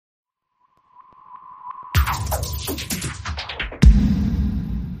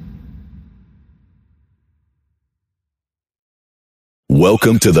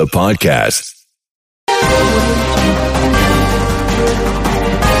Welcome to the podcast.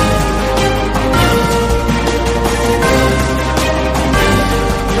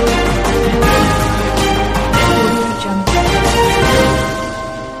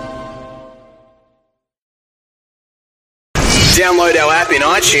 Download our app in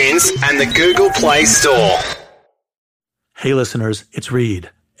iTunes and the Google Play Store. Hey listeners, it's Reed.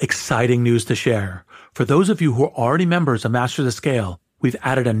 Exciting news to share. For those of you who are already members of Masters of Scale, we've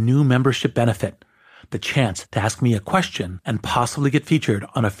added a new membership benefit, the chance to ask me a question and possibly get featured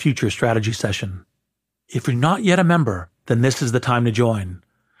on a future strategy session. If you're not yet a member, then this is the time to join.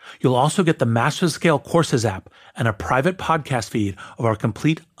 You'll also get the Masters of Scale Courses app and a private podcast feed of our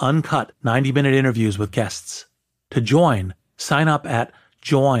complete uncut 90-minute interviews with guests. To join, sign up at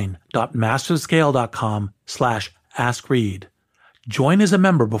join.masterscale.com/askreed. Join as a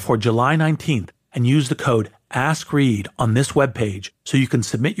member before July 19th and use the code AskReed on this webpage so you can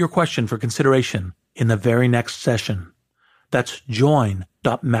submit your question for consideration in the very next session. That's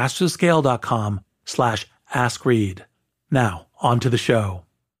join.masterscale.com/askreed. Now, on to the show.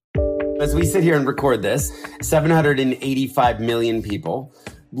 As we sit here and record this, 785 million people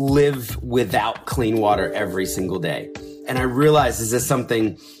live without clean water every single day. And I realize this is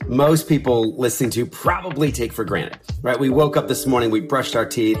something most people listening to probably take for granted, right? We woke up this morning, we brushed our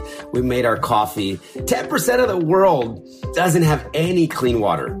teeth, we made our coffee. 10% of the world doesn't have any clean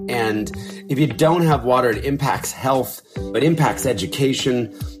water. And if you don't have water, it impacts health, it impacts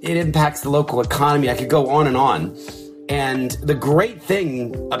education, it impacts the local economy. I could go on and on. And the great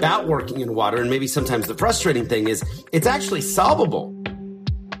thing about working in water, and maybe sometimes the frustrating thing, is it's actually solvable.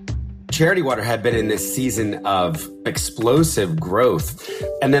 Charity Water had been in this season of explosive growth,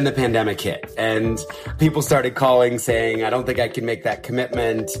 and then the pandemic hit, and people started calling saying, I don't think I can make that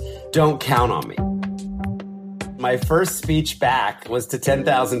commitment. Don't count on me. My first speech back was to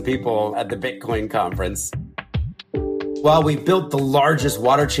 10,000 people at the Bitcoin conference. While we built the largest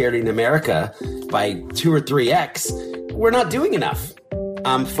water charity in America by 2 or 3x, we're not doing enough.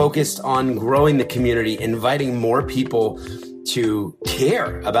 I'm focused on growing the community, inviting more people to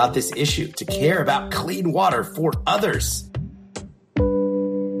care about this issue, to care about clean water for others.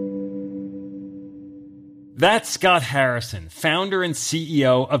 That's Scott Harrison, founder and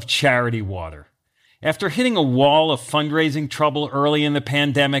CEO of Charity Water. After hitting a wall of fundraising trouble early in the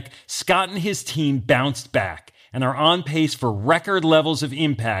pandemic, Scott and his team bounced back and are on pace for record levels of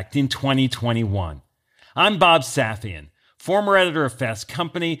impact in 2021. I'm Bob Safian, former editor of Fast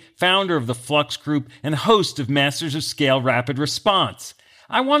Company, founder of the Flux Group, and host of Masters of Scale Rapid Response.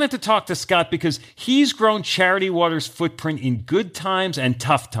 I wanted to talk to Scott because he's grown Charity Water's footprint in good times and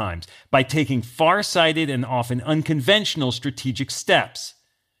tough times by taking far-sighted and often unconventional strategic steps.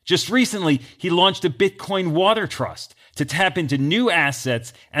 Just recently, he launched a Bitcoin Water Trust to tap into new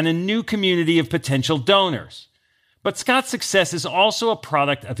assets and a new community of potential donors. But Scott's success is also a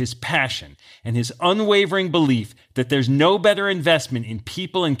product of his passion and his unwavering belief that there's no better investment in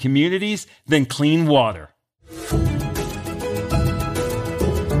people and communities than clean water.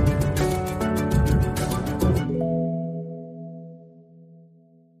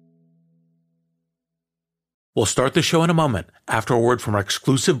 We'll start the show in a moment after a word from our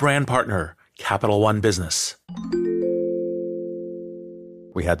exclusive brand partner, Capital One Business.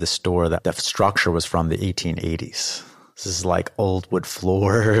 We had this store that the structure was from the 1880s. This is like old wood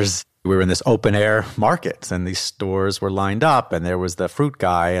floors. We were in this open air market, and these stores were lined up, and there was the fruit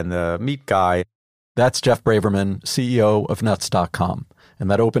guy and the meat guy. That's Jeff Braverman, CEO of Nuts.com. And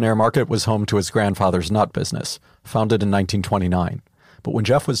that open air market was home to his grandfather's nut business, founded in 1929. But when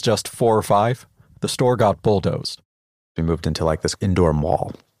Jeff was just 4 or 5, the store got bulldozed. We moved into like this indoor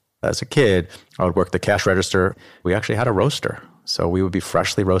mall. As a kid, I would work the cash register. We actually had a roaster. So we would be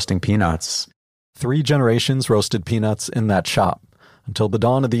freshly roasting peanuts. 3 generations roasted peanuts in that shop until the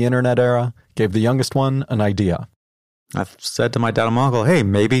dawn of the internet era gave the youngest one an idea. I said to my dad and my uncle, hey,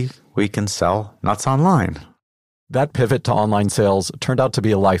 maybe we can sell nuts online. That pivot to online sales turned out to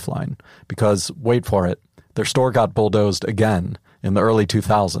be a lifeline because, wait for it, their store got bulldozed again in the early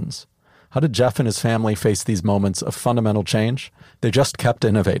 2000s. How did Jeff and his family face these moments of fundamental change? They just kept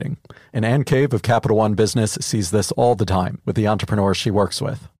innovating. And Ann Cave of Capital One Business sees this all the time with the entrepreneurs she works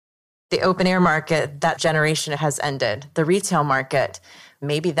with. The open air market, that generation has ended. The retail market,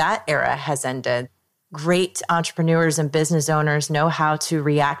 maybe that era has ended. Great entrepreneurs and business owners know how to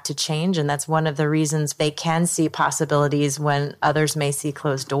react to change, and that's one of the reasons they can see possibilities when others may see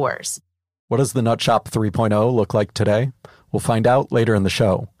closed doors. What does the Nut Shop 3.0 look like today? We'll find out later in the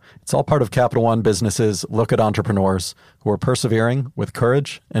show. It's all part of Capital One Business's look at entrepreneurs who are persevering with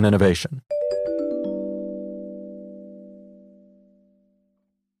courage and innovation.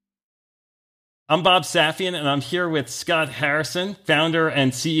 I'm Bob Safian, and I'm here with Scott Harrison, founder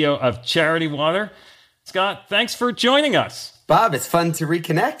and CEO of Charity Water. Scott, thanks for joining us. Bob, it's fun to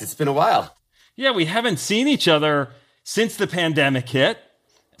reconnect. It's been a while. Yeah, we haven't seen each other since the pandemic hit.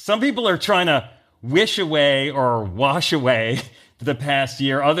 Some people are trying to wish away or wash away the past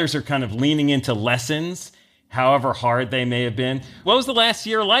year. Others are kind of leaning into lessons, however hard they may have been. What was the last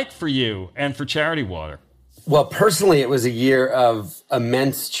year like for you and for Charity Water? Well, personally, it was a year of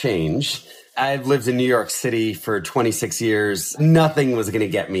immense change. I've lived in New York City for 26 years. Nothing was going to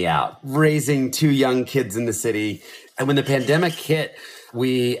get me out. Raising two young kids in the city. And when the pandemic hit,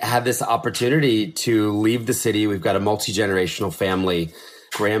 we had this opportunity to leave the city. We've got a multi-generational family,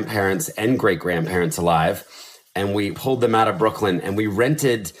 grandparents and great-grandparents alive. And we pulled them out of Brooklyn and we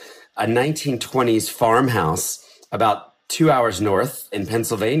rented a 1920s farmhouse about 2 hours north in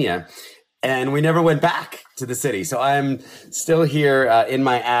Pennsylvania. And we never went back to the city. So I'm still here in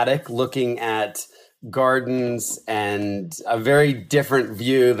my attic looking at gardens and a very different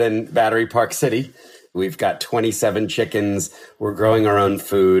view than Battery Park City. We've got 27 chickens. We're growing our own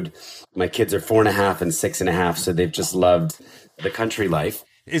food. My kids are 4.5 and 6.5, so they've just loved the country life.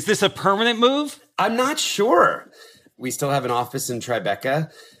 Is this a permanent move? I'm not sure. We still have an office in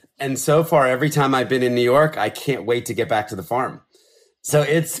Tribeca. And so far, every time I've been in New York, I can't wait to get back to the farm. So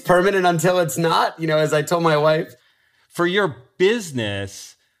it's permanent until it's not, as I told my wife. For your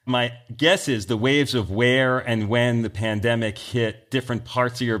business, my guess is the waves of where and when the pandemic hit different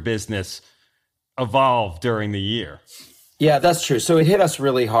parts of your business evolved during the year. Yeah, that's true. So it hit us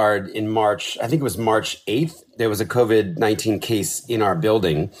really hard in March. I think it was March 8th. There was a COVID-19 case in our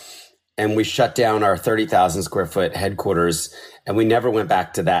building and we shut down our 30,000 square foot headquarters and we never went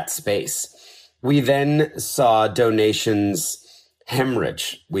back to that space. We then saw donations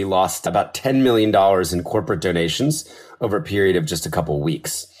hemorrhage. We lost about $10 million in corporate donations over a period of just a couple of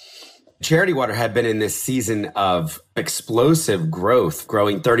weeks. Charity Water had been in this season of explosive growth,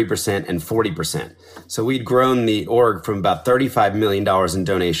 growing 30% and 40%. So we'd grown the org from about $35 million in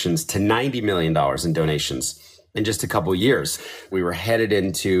donations to $90 million in donations in just a couple of years. We were headed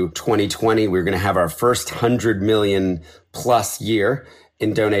into 2020. We were going to have our first 100 million plus year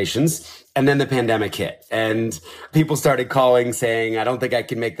in donations. And then the pandemic hit and people started calling saying, I don't think I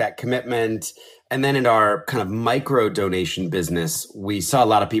can make that commitment. And then in our kind of micro donation business, we saw a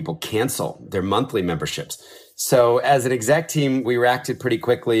lot of people cancel their monthly memberships. So as an exec team, we reacted pretty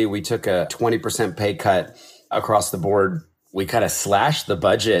quickly. We took a 20% pay cut across the board. We kind of slashed the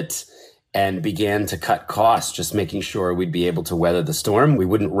budget and began to cut costs, just making sure we'd be able to weather the storm. We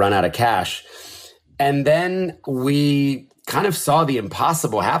wouldn't run out of cash. And then we kind of saw the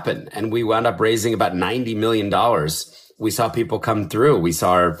impossible happen. And we wound up raising about $90 million. We saw people come through. We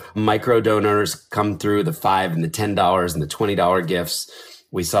saw our micro donors come through, the $5 and the $10 and the $20 gifts.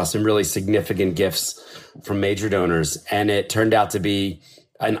 We saw some really significant gifts from major donors. And it turned out to be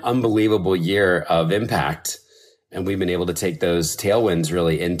an unbelievable year of impact. And we've been able to take those tailwinds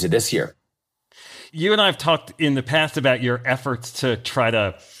really into this year. You and I have talked in the past about your efforts to try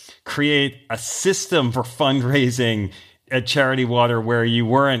to create a system for fundraising at Charity Water where you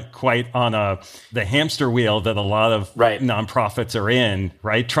weren't quite on the hamster wheel that a lot of nonprofits are in,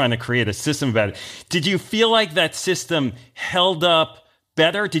 right? Trying to create a system about it. Did you feel like that system held up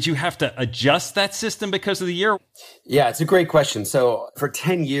better? Did you have to adjust that system because of the year? Yeah, it's a great question. So for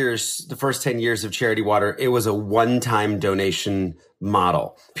 10 years, the first 10 years of Charity Water, it was a one-time donation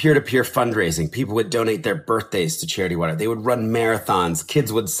model, peer-to-peer fundraising. People would donate their birthdays to Charity Water. They would run marathons.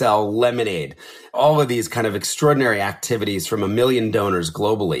 Kids would sell lemonade. All of these kind of extraordinary activities from 1 million donors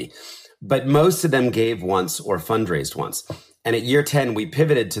globally. But most of them gave once or fundraised once. And at year 10, we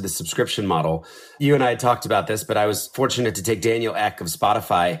pivoted to the subscription model. You and I had talked about this, but I was fortunate to take Daniel Ek of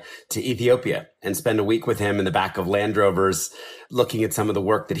Spotify to Ethiopia and spend a week with him in the back of Land Rovers, looking at some of the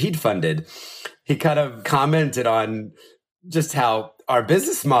work that he'd funded. He kind of commented on just how our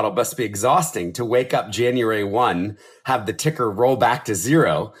business model must be exhausting to wake up January 1, have the ticker roll back to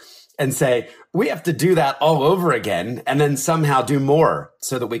 0 and say, we have to do that all over again and then somehow do more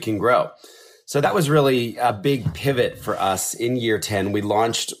so that we can grow. So that was really a big pivot for us in year 10. We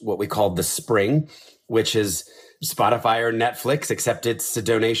launched what we called the Spring, which is Spotify or Netflix, except it's a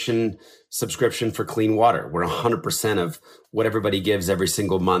donation subscription for clean water, where 100% of what everybody gives every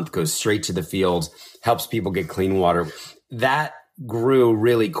single month goes straight to the field, helps people get clean water. That grew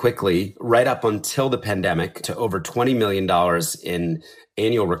really quickly right up until the pandemic to over $20 million in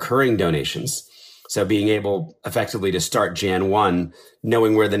annual recurring donations. So being able effectively to start Jan 1,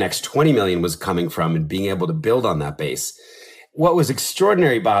 knowing where the next 20 million was coming from and being able to build on that base. What was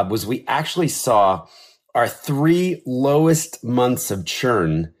extraordinary, Bob, was we actually saw our 3 lowest months of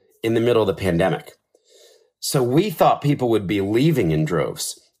churn in the middle of the pandemic. So we thought people would be leaving in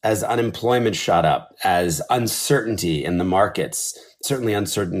droves as unemployment shot up, as uncertainty in the markets, certainly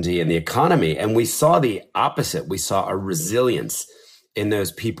uncertainty in the economy. And we saw the opposite. We saw a resilience in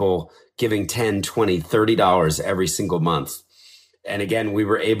those people giving $10, $20, $30 every single month. And again, we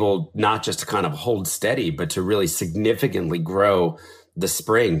were able not just to kind of hold steady, but to really significantly grow the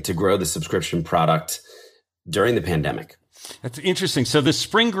Spring, to grow the subscription product during the pandemic. That's interesting. So the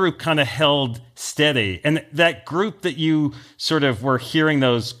Spring group kind of held steady. And that group that you sort of were hearing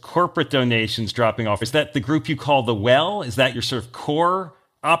those corporate donations dropping off, is that the group you call the Well? Is that your sort of core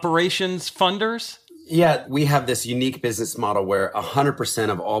operations funders? Yeah, we have this unique business model where 100%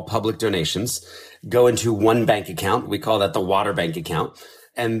 of all public donations go into one bank account. We call that the Water Bank account.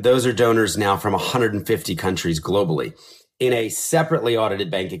 And those are donors now from 150 countries globally. In a separately audited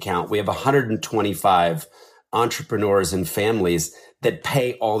bank account, we have 125 entrepreneurs and families that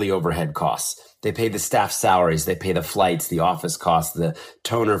pay all the overhead costs. They pay the staff salaries, they pay the flights, the office costs, the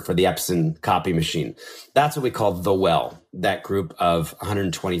toner for the Epson copy machine. That's what we call the Well, that group of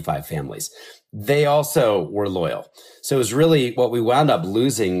 125 families. They also were loyal. So it was really what we wound up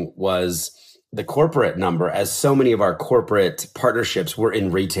losing was the corporate number, as so many of our corporate partnerships were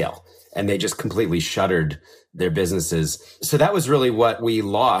in retail and they just completely shuttered their businesses. So that was really what we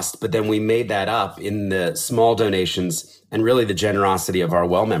lost. But then we made that up in the small donations and really the generosity of our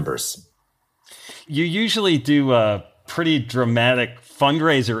Well members. You usually do a pretty dramatic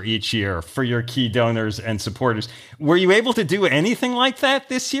fundraiser each year for your key donors and supporters. Were you able to do anything like that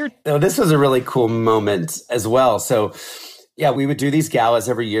this year? No, this was a really cool moment as well. So yeah, we would do these galas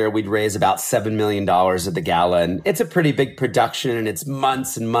every year. We'd raise about $7 million at the gala. And it's a pretty big production. And it's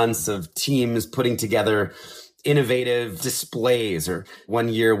months and months of teams putting together innovative displays. Or one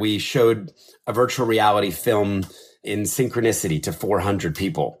year we showed a virtual reality film in Synchronicity to 400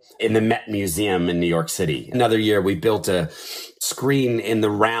 people in the Met Museum in New York City. Another year we built a screen in the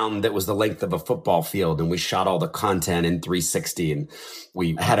round that was the length of a football field, and we shot all the content in 360. And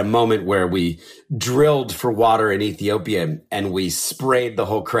we had a moment where we drilled for water in Ethiopia and we sprayed the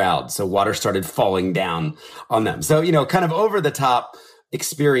whole crowd. So water started falling down on them. So, kind of over the top,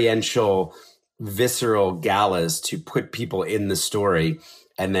 experiential, visceral galas to put people in the story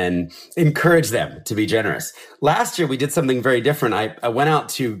and then encourage them to be generous. Last year, we did something very different. I went out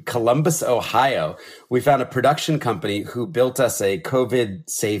to Columbus, Ohio. We found a production company who built us a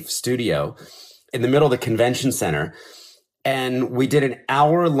COVID-safe studio in the middle of the convention center. And we did an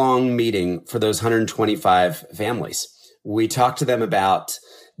hour-long meeting for those 125 families. We talked to them about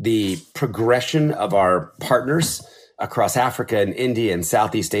the progression of our partners across Africa and India and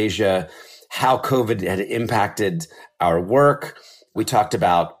Southeast Asia, how COVID had impacted our work. We talked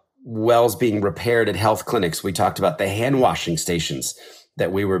about wells being repaired at health clinics. We talked about the hand washing stations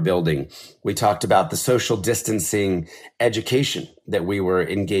that we were building. We talked about the social distancing education that we were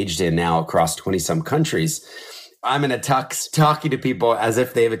engaged in now across 20 some countries. I'm in a tux talking to people as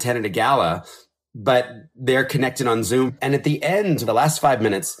if they've attended a gala, but they're connected on Zoom. And at the end, the last 5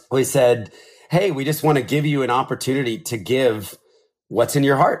 minutes, we said, hey, we just want to give you an opportunity to give what's in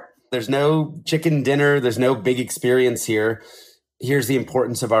your heart. There's no chicken dinner. There's no big experience here. Here's the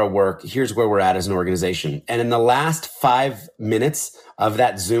importance of our work. Here's where we're at as an organization. And in the last 5 minutes of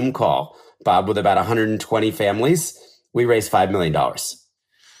that Zoom call, Bob, with about 120 families, we raised $5 million.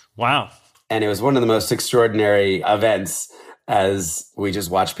 Wow. And it was one of the most extraordinary events as we just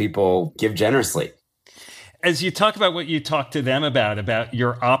watched people give generously. As you talk about what you talked to them about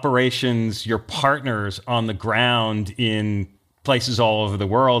your operations, your partners on the ground in places all over the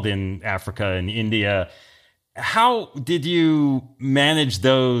world, in Africa and India, how did you manage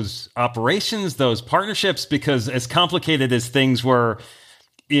those operations, those partnerships? Because as complicated as things were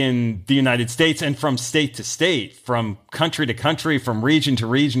in the United States and from state to state, from country to country, from region to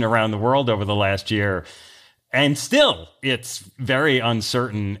region around the world over the last year, and still it's very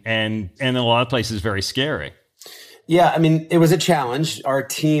uncertain and in a lot of places very scary. Yeah, I mean, it was a challenge. Our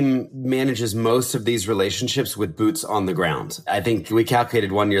team manages most of these relationships with boots on the ground. I think we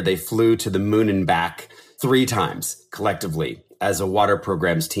calculated one year they flew to the moon and back 3 times collectively as a water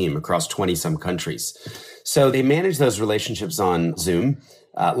programs team across 20 some countries. So they manage those relationships on Zoom,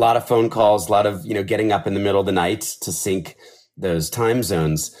 a lot of phone calls, a lot of, getting up in the middle of the night to sync those time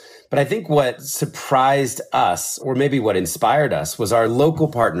zones. But I think what surprised us, or maybe what inspired us, was our local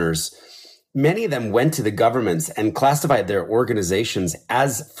partners. Many of them went to the governments and classified their organizations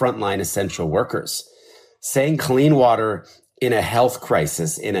as frontline essential workers, saying clean water in a health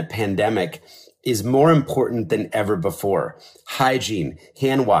crisis, in a pandemic, is more important than ever before. Hygiene,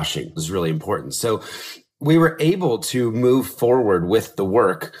 hand washing is really important. So we were able to move forward with the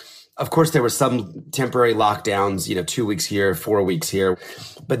work. Of course, there were some temporary lockdowns, 2 weeks here, 4 weeks here.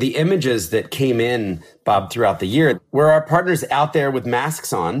 But the images that came in, Bob, throughout the year were our partners out there with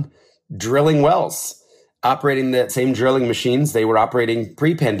masks on, drilling wells, operating the same drilling machines they were operating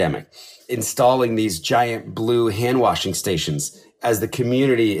pre-pandemic, installing these giant blue hand washing stations as the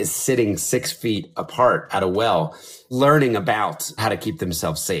community is sitting 6 feet apart at a well, learning about how to keep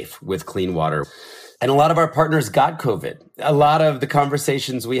themselves safe with clean water. And a lot of our partners got COVID. A lot of the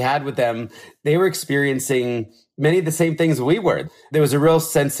conversations we had with them, they were experiencing many of the same things we were. There was a real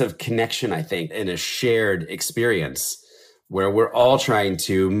sense of connection, I think, and a shared experience where we're all trying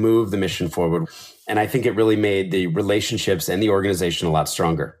to move the mission forward. And I think it really made the relationships and the organization a lot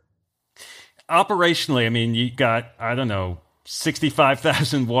stronger. Operationally, I mean, you got,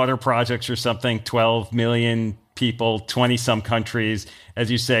 65,000 water projects or something, 12 million people, 20 some countries. As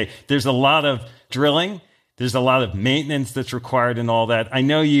you say, there's a lot of drilling. There's a lot of maintenance that's required and all that. I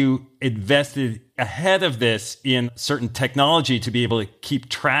know you invested ahead of this in certain technology to be able to keep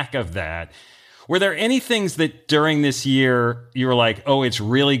track of that. Were there any things that during this year you were like, oh, it's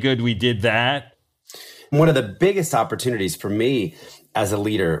really good we did that? One of the biggest opportunities for me as a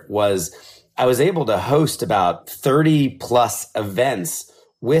leader was I was able to host about 30 plus events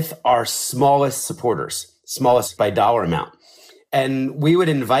with our smallest supporters, smallest by dollar amount. And we would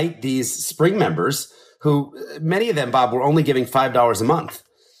invite these spring members who, many of them, Bob, were only giving $5 a month.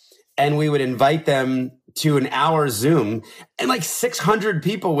 And we would invite them to an hour Zoom, and like 600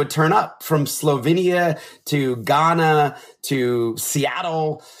 people would turn up from Slovenia to Ghana to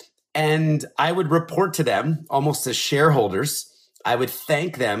Seattle. And I would report to them almost as shareholders. I would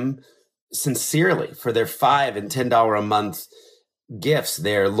thank them sincerely for their $5 and $10 a month gifts,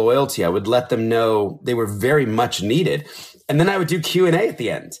 their loyalty. I would let them know they were very much needed. And then I would do Q&A at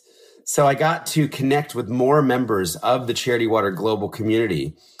the end. So I got to connect with more members of the Charity Water global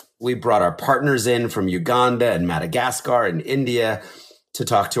community. We brought our partners in from Uganda and Madagascar and India to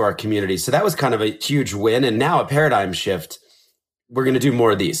talk to our community. So that was kind of a huge win. And now a paradigm shift. We're going to do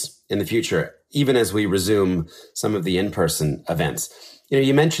more of these in the future, even as we resume some of the in-person events.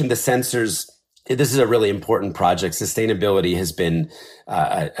 You mentioned the sensors. This is a really important project. Sustainability has been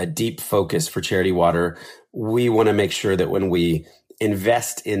a deep focus for Charity Water. We want to make sure that when we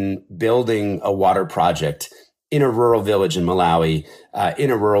invest in building a water project in a rural village in Malawi,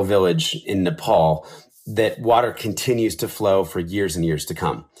 in a rural village in Nepal, that water continues to flow for years and years to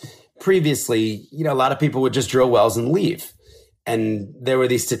come. Previously, a lot of people would just drill wells and leave. And there were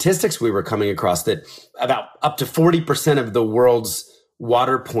these statistics we were coming across that about up to 40% of the world's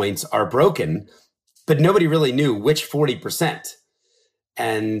water points are broken, but nobody really knew which 40%.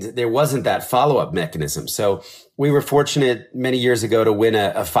 And there wasn't that follow-up mechanism. So we were fortunate many years ago to win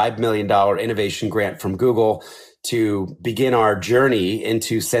a $5 million innovation grant from Google to begin our journey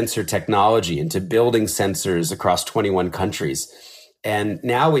into sensor technology, into building sensors across 21 countries. And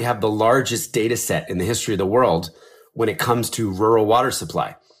now we have the largest data set in the history of the world when it comes to rural water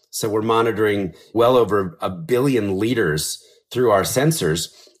supply. So we're monitoring well over 1 billion liters through our sensors.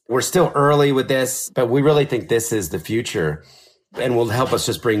 We're still early with this, but we really think this is the future and will help us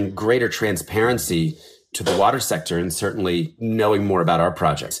just bring greater transparency to the water sector and certainly knowing more about our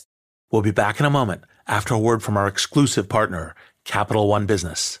projects. We'll be back in a moment after a word from our exclusive partner, Capital One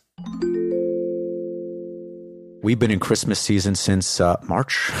Business. We've been in Christmas season since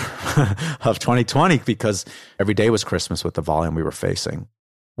March of 2020 because every day was Christmas with the volume we were facing.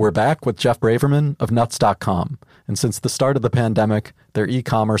 We're back with Jeff Braverman of Nuts.com. And since the start of the pandemic, their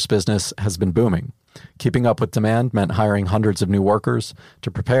e-commerce business has been booming. Keeping up with demand meant hiring hundreds of new workers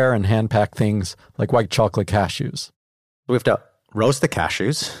to prepare and hand-pack things like white chocolate cashews. We have to roast the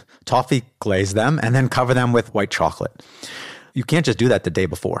cashews, toffee glaze them, and then cover them with white chocolate. You can't just do that the day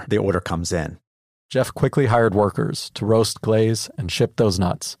before the order comes in. Jeff quickly hired workers to roast, glaze, and ship those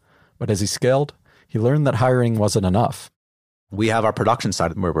nuts. But as he scaled, he learned that hiring wasn't enough. We have our production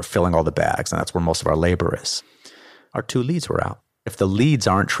side where we're filling all the bags, and that's where most of our labor is. Our 2 leads were out. If the leads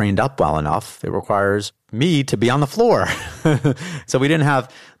aren't trained up well enough, it requires me to be on the floor. So we didn't have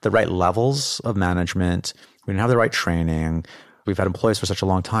the right levels of management. We didn't have the right training. We've had employees for such a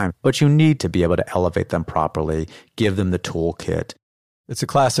long time. But you need to be able to elevate them properly, give them the toolkit. It's a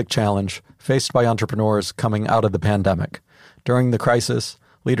classic challenge faced by entrepreneurs coming out of the pandemic. During the crisis,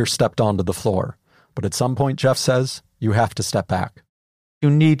 leaders stepped onto the floor. But at some point, Jeff says, you have to step back. You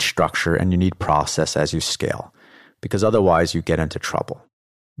need structure and you need process as you scale, because otherwise you get into trouble.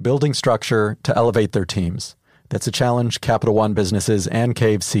 Building structure to elevate their teams. That's a challenge Capital One businesses and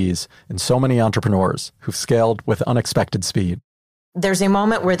Cave sees in so many entrepreneurs who've scaled with unexpected speed. There's a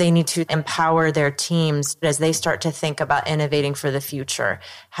moment where they need to empower their teams as they start to think about innovating for the future.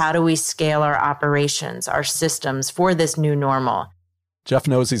 How do we scale our operations, our systems for this new normal? Jeff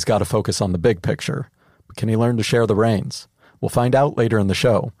knows he's got to focus on the big picture, but can he learn to share the reins? We'll find out later in the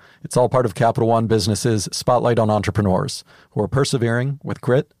show. It's all part of Capital One Business's Spotlight on Entrepreneurs, who are persevering with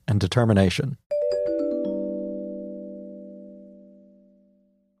grit and determination.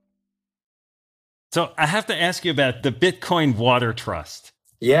 So I have to ask you about the Bitcoin Water Trust.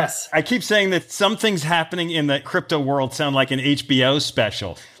 Yes. I keep saying that some things happening in the crypto world sound like an HBO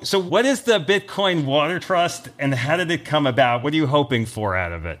special. So what is the Bitcoin Water Trust and how did it come about? What are you hoping for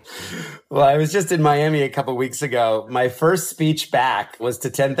out of it? Well, I was just in Miami a couple of weeks ago. My first speech back was to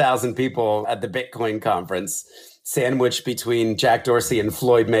 10,000 people at the Bitcoin conference, sandwiched between Jack Dorsey and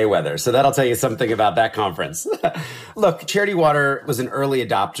Floyd Mayweather. So that'll tell you something about that conference. Look, Charity Water was an early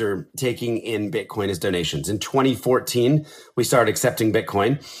adopter taking in Bitcoin as donations. In 2014, we started accepting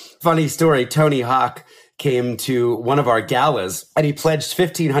Bitcoin. Funny story, Tony Hawk came to one of our galas and he pledged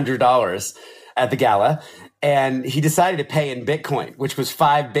 $1,500 at the gala and he decided to pay in Bitcoin, which was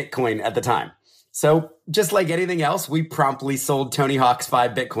 5 Bitcoin at the time. So just like anything else, we promptly sold Tony Hawk's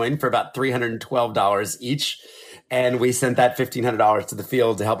 5 Bitcoin for about $312 each. And we sent that $1,500 to the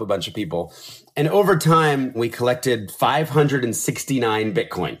field to help a bunch of people. And over time, we collected 569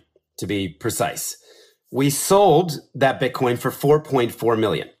 Bitcoin, to be precise. We sold that Bitcoin for $4.4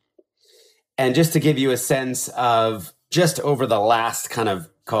 million. And just to give you a sense of just over the last kind of,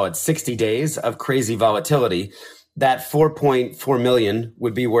 call it 60 days of crazy volatility, that $4.4 million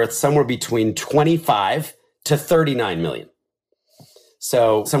would be worth somewhere between 25 to 39 million.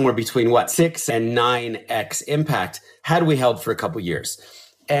 So somewhere between 6 and 9x impact had we held for a couple years.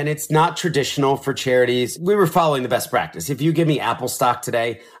 And it's not traditional for charities. We were following the best practice. If you give me Apple stock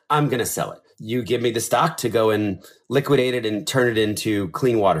today, I'm going to sell it. You give me the stock to go and liquidate it and turn it into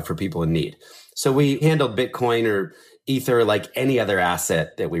clean water for people in need. So we handled Bitcoin or Ether like any other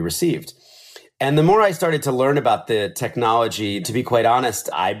asset that we received. And the more I started to learn about the technology, to be quite honest,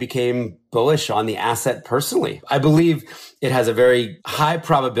 I became bullish on the asset personally. I believe it has a very high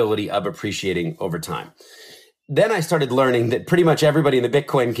probability of appreciating over time. Then I started learning that pretty much everybody in the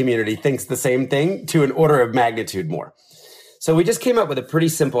Bitcoin community thinks the same thing to an order of magnitude more. So we just came up with a pretty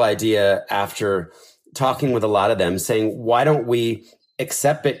simple idea after talking with a lot of them saying, why don't we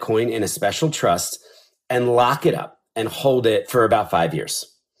accept Bitcoin in a special trust and lock it up and hold it for about 5 years?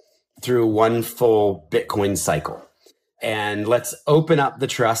 Through one full Bitcoin cycle. And let's open up the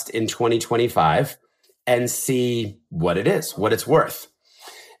trust in 2025 and see what it is, what it's worth.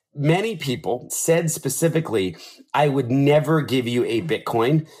 Many people said specifically, I would never give you a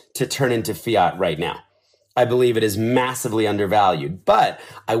Bitcoin to turn into fiat right now. I believe it is massively undervalued, but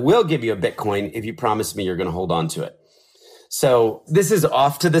I will give you a Bitcoin if you promise me you're going to hold on to it. So this is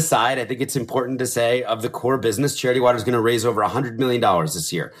off to the side. I think it's important to say of the core business, Charity Water is going to raise over $100 million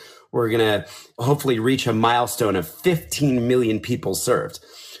this year. We're going to hopefully reach a milestone of 15 million people served.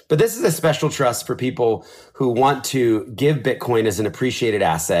 But this is a special trust for people who want to give Bitcoin as an appreciated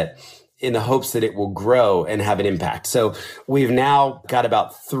asset in the hopes that it will grow and have an impact. So we've now got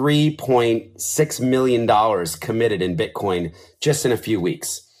about $3.6 million committed in Bitcoin just in a few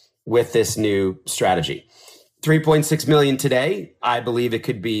weeks with this new strategy. 3.6 million today, I believe it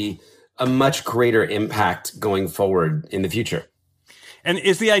could be a much greater impact going forward in the future. And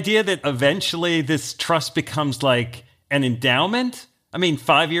is the idea that eventually this trust becomes like an endowment? I mean,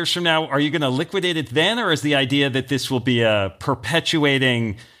 5 years from now, are you going to liquidate it then? Or is the idea that this will be a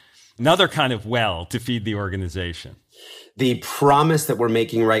perpetuating another kind of well to feed the organization? The promise that we're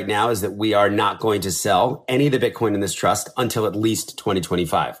making right now is that we are not going to sell any of the Bitcoin in this trust until at least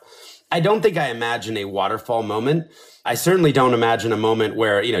 2025. I don't think I imagine a waterfall moment. I certainly don't imagine a moment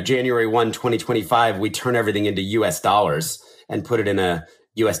where, January 1, 2025, we turn everything into US dollars and put it in a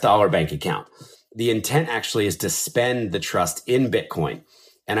US dollar bank account. The intent actually is to spend the trust in Bitcoin.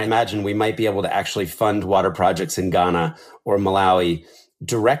 And I imagine we might be able to actually fund water projects in Ghana or Malawi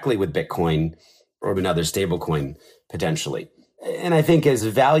directly with Bitcoin or another stablecoin potentially. And I think as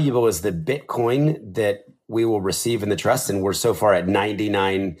valuable as the Bitcoin that we will receive in the trust, and we're so far at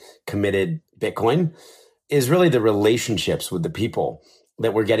 99 committed Bitcoin, is really the relationships with the people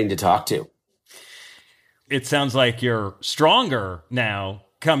that we're getting to talk to. It sounds like you're stronger now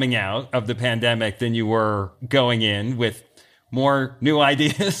coming out of the pandemic than you were going in, with more new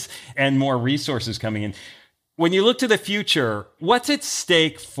ideas and more resources coming in. When you look to the future, what's at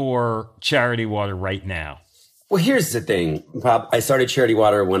stake for Charity Water right now? Well, here's the thing, Bob. I started Charity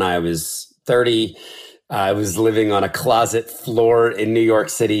Water when I was 30. I was living on a closet floor in New York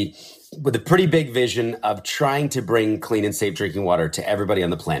City. with a pretty big vision of trying to bring clean and safe drinking water to everybody on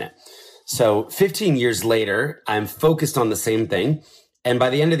the planet. So 15 years later, I'm focused on the same thing. And by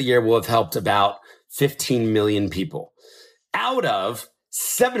the end of the year, we'll have helped about 15 million people out of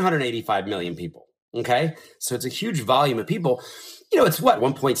 785 million people. Okay. So it's a huge volume of people. It's what,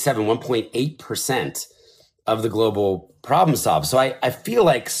 1.7, 1.8% of the global problem solved. So I feel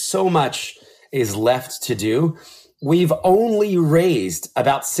like so much is left to do. We've only raised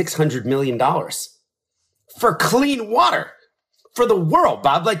about $600 million for clean water for the world,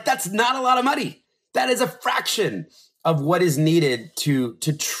 Bob. Like, that's not a lot of money. That is a fraction of what is needed to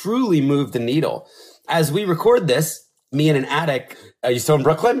truly move the needle. As we record this, me and an addict, are you still in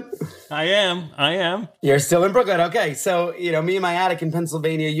Brooklyn? I am. You're still in Brooklyn. Okay. So, me and my addict in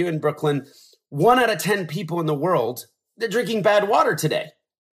Pennsylvania, you in Brooklyn, 1 out of 10 people in the world, they're drinking bad water today.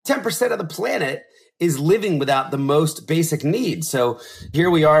 10% of the planet is living without the most basic needs. So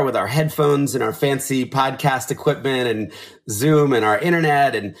here we are with our headphones and our fancy podcast equipment and Zoom and our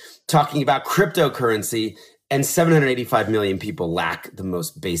internet and talking about cryptocurrency, and 785 million people lack the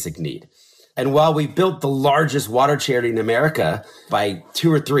most basic need. And while we built the largest water charity in America by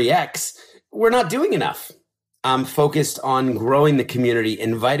 2 or 3x, we're not doing enough. I'm focused on growing the community,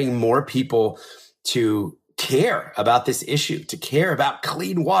 inviting more people to care about this issue, to care about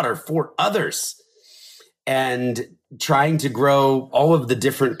clean water for others, and trying to grow all of the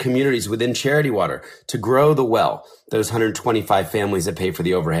different communities within Charity Water, to grow the well, those 125 families that pay for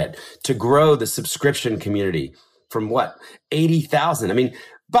the overhead, to grow the subscription community from 80,000. I mean,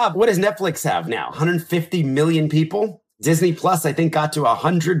 Bob, what does Netflix have now? 150 million people? Disney Plus, I think, got to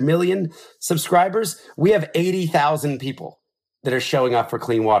 100 million subscribers. We have 80,000 people that are showing up for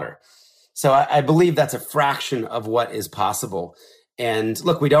clean water. So I believe that's a fraction of what is possible. And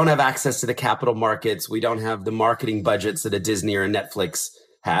look, we don't have access to the capital markets. We don't have the marketing budgets that a Disney or a Netflix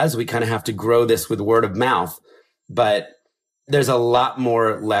has. We kind of have to grow this with word of mouth. But there's a lot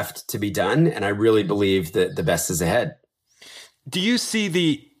more left to be done. And I really believe that the best is ahead. Do you see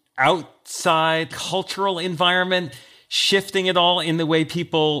the outside cultural environment shifting at all in the way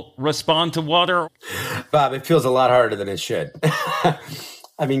people respond to water? Bob, it feels a lot harder than it should.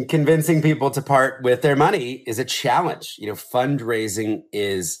 I mean, convincing people to part with their money is a challenge. Fundraising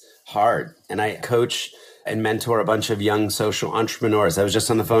is hard. And I coach and mentor a bunch of young social entrepreneurs. I was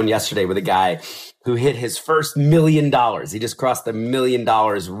just on the phone yesterday with a guy who hit his first $1 million. He just crossed the $1 million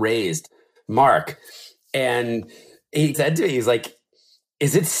raised mark. And he said to me, he's like,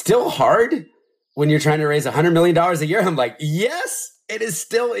 is it still hard when you're trying to raise $100 million a year? I'm like, yes, it is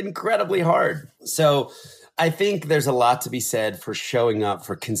still incredibly hard. So I think there's a lot to be said for showing up,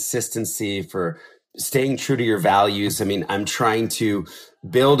 for consistency, for staying true to your values. I mean, I'm trying to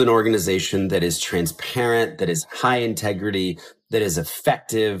build an organization that is transparent, that is high integrity, that is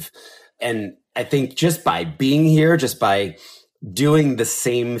effective. And I think just by being here, just by doing the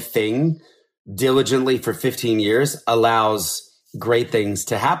same thing diligently for 15 years allows great things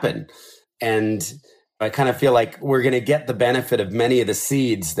to happen. And I kind of feel like we're going to get the benefit of many of the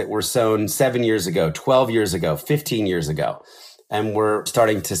seeds that were sown 7 years ago, 12 years ago, 15 years ago. And we're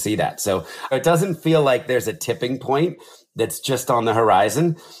starting to see that. So it doesn't feel like there's a tipping point that's just on the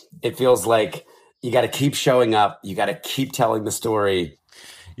horizon. It feels like you got to keep showing up. You got to keep telling the story.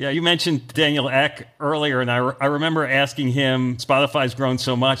 Yeah, you mentioned Daniel Ek earlier, and I remember asking him, Spotify's grown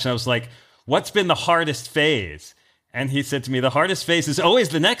so much, and I was like, what's been the hardest phase? And he said to me, the hardest phase is always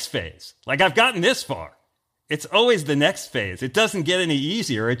the next phase. Like, I've gotten this far. It's always the next phase. It doesn't get any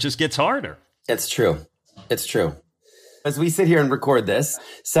easier. It just gets harder. It's true. It's true. As we sit here and record this,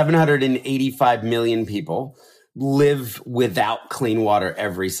 785 million people live without clean water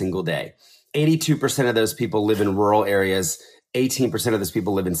every single day. 82% of those people live in rural areas. 18% of those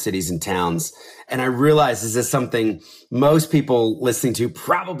people live in cities and towns. And I realize this is something most people listening to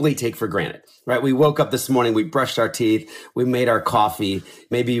probably take for granted, right? We woke up this morning, we brushed our teeth, we made our coffee.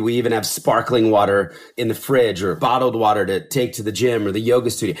 Maybe we even have sparkling water in the fridge or bottled water to take to the gym or the yoga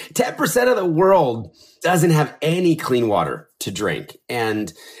studio. 10% of the world doesn't have any clean water to drink.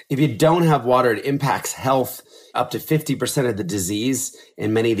 And if you don't have water, it impacts health. Up to 50% of the disease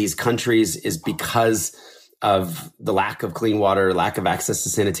in many of these countries is because of the lack of clean water, lack of access to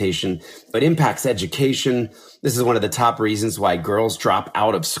sanitation. It impacts education. This is one of the top reasons why girls drop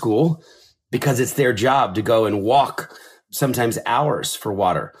out of school, because it's their job to go and walk sometimes hours for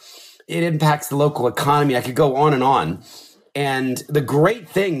water. It impacts the local economy. I could go on and on. And the great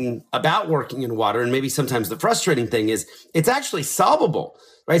thing about working in water, and maybe sometimes the frustrating thing, is it's actually solvable,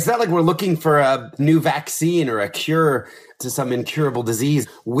 right? It's not like we're looking for a new vaccine or a cure to some incurable disease.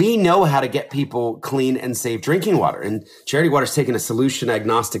 We know how to get people clean and safe drinking water. And Charity Water's taken a solution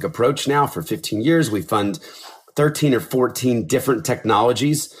agnostic approach now for 15 years. We fund 13 or 14 different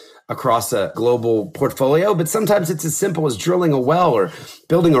technologies across a global portfolio, but sometimes it's as simple as drilling a well or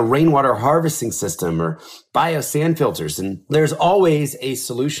building a rainwater harvesting system or bio sand filters. And there's always a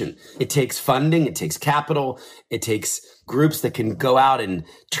solution. It takes funding, it takes capital, it takes groups that can go out and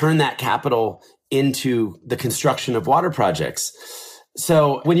turn that capital into the construction of water projects.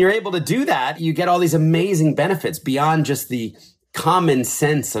 So when you're able to do that, you get all these amazing benefits beyond just the common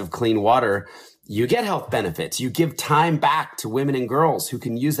sense of clean water. You get health benefits. You give time back to women and girls who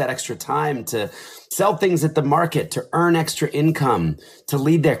can use that extra time to sell things at the market, to earn extra income, to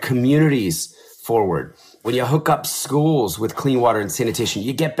lead their communities forward. When you hook up schools with clean water and sanitation,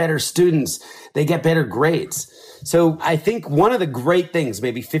 you get better students. They get better grades. So I think one of the great things,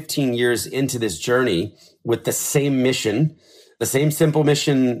 maybe 15 years into this journey with the same mission, the same simple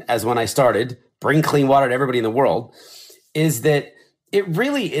mission as when I started, bring clean water to everybody in the world, is that it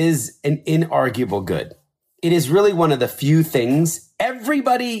really is an inarguable good. It is really one of the few things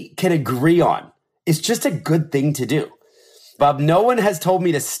everybody can agree on. It's just a good thing to do. Bob, no one has told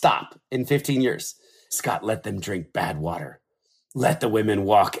me to stop in 15 years. Scott, let them drink bad water. Let the women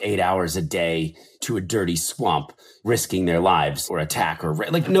walk 8 hours a day to a dirty swamp, risking their lives or attack or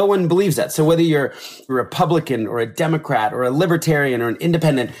like no one believes that. So whether you're a Republican or a Democrat or a Libertarian or an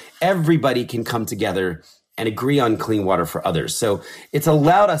independent, everybody can come together and agree on clean water for others. So it's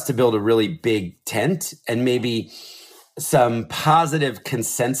allowed us to build a really big tent and maybe some positive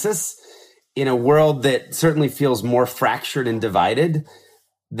consensus in a world that certainly feels more fractured and divided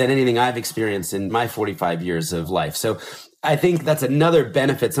than anything I've experienced in my 45 years of life. So I think that's another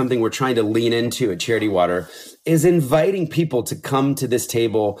benefit, something we're trying to lean into at Charity Water, is inviting people to come to this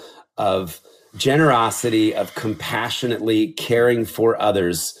table of generosity, of compassionately caring for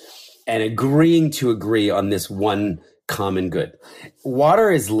others, and agreeing to agree on this one common good.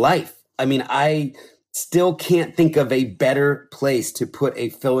 Water is life. I mean, I still can't think of a better place to put a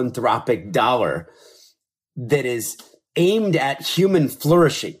philanthropic dollar that is aimed at human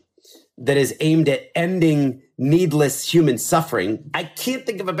flourishing, that is aimed at ending needless human suffering. I can't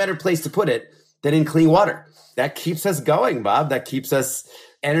think of a better place to put it than in clean water. That keeps us going, Bob. That keeps us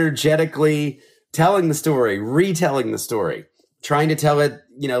energetically telling the story, retelling the story, trying to tell it,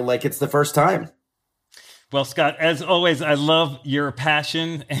 like it's the first time. Well, Scott, as always, I love your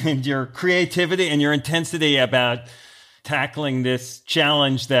passion and your creativity and your intensity about tackling this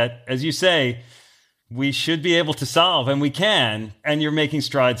challenge that, as you say, we should be able to solve, and we can, and you're making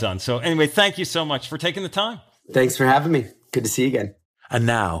strides on. So anyway, thank you so much for taking the time. Thanks for having me. Good to see you again. And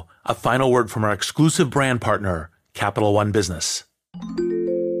now, a final word from our exclusive brand partner, Capital One Business.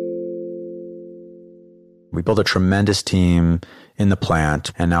 We built a tremendous team in the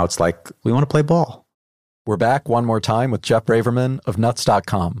plant, and now it's like we want to play ball. We're back one more time with Jeff Braverman of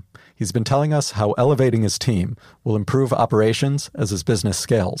Nuts.com. He's been telling us how elevating his team will improve operations as his business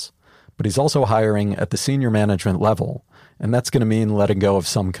scales. But he's also hiring at the senior management level, and that's going to mean letting go of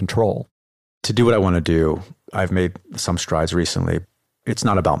some control. To do what I want to do, I've made some strides recently. It's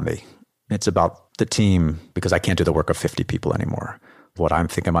not about me. It's about the team, because I can't do the work of 50 people anymore. What I'm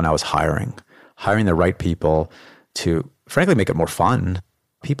thinking about now is hiring the right people to, frankly, make it more fun.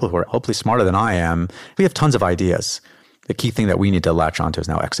 People who are hopefully smarter than I am. We have tons of ideas. The key thing that we need to latch onto is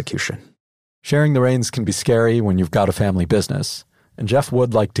now execution. Sharing the reins can be scary when you've got a family business, and Jeff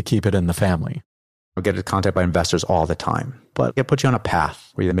would like to keep it in the family. I get contacted by investors all the time, but it puts you on a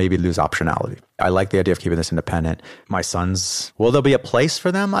path where you maybe lose optionality. I like the idea of keeping this independent. My sons, will there be a place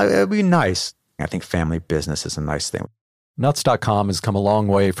for them? It'd be nice. I think family business is a nice thing. Nuts.com has come a long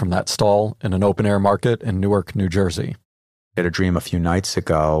way from that stall in an open-air market in Newark, New Jersey. I had a dream a few nights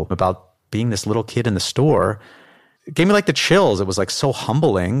ago about being this little kid in the store. It gave me like the chills. It was like so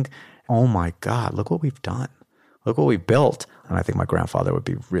humbling. Oh my God, look what we've done. Look what we built. And I think my grandfather would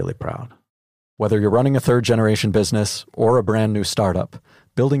be really proud. Whether you're running a third-generation business or a brand new startup,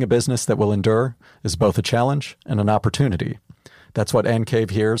 building a business that will endure is both a challenge and an opportunity. That's what Ann Cave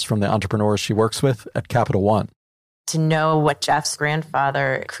hears from the entrepreneurs she works with at Capital One. To know what Jeff's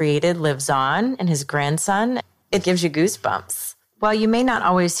grandfather created lives on in his grandson, it gives you goosebumps. While you may not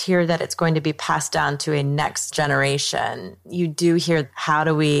always hear that it's going to be passed down to a next generation, you do hear how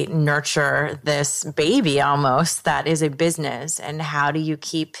do we nurture this baby almost that is a business, and how do you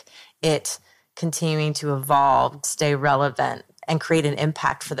keep it continuing to evolve, stay relevant, and create an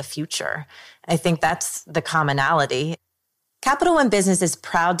impact for the future. I think that's the commonality. Capital One Business is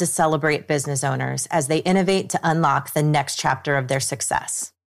proud to celebrate business owners as they innovate to unlock the next chapter of their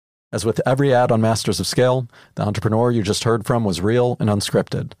success. As with every ad on Masters of Scale, the entrepreneur you just heard from was real and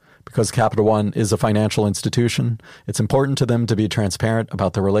unscripted. Because Capital One is a financial institution, it's important to them to be transparent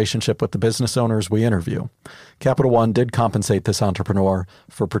about the relationship with the business owners we interview. Capital One did compensate this entrepreneur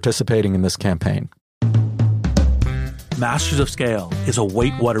for participating in this campaign. Masters of Scale is a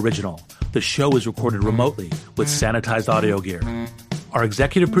Wait What original. The show is recorded remotely with sanitized audio gear. Our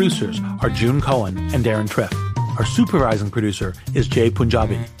executive producers are June Cohen and Darren Triff. Our supervising producer is Jay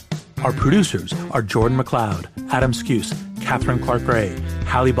Punjabi. Our producers are Jordan McLeod, Adam Skuse, Catherine Clark Gray,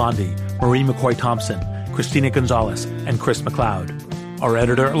 Hallie Bondi, Marie McCoy Thompson, Christina Gonzalez, and Chris McLeod. Our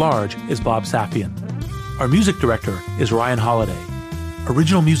editor-at-large is Bob Safian. Our music director is Ryan Holiday.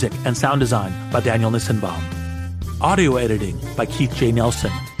 Original music and sound design by Daniel Nissenbaum. Audio editing by Keith J.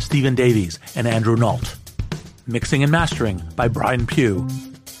 Nelson, Stephen Davies, and Andrew Nault. Mixing and mastering by Brian Pugh.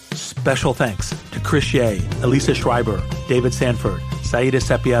 Special thanks to Chris Ye, Elisa Schreiber, David Sanford, Saida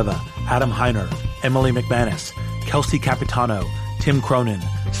Sepieva, Adam Heiner, Emily McManus, Kelsey Capitano, Tim Cronin,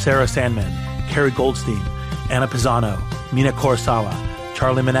 Sarah Sandman, Carrie Goldstein, Anna Pisano, Mina Kurosawa,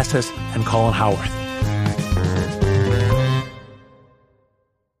 Charlie Meneses, and Colin Howarth.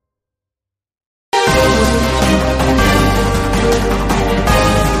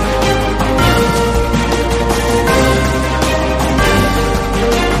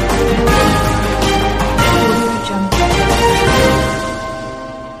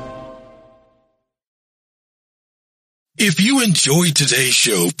 If you enjoyed today's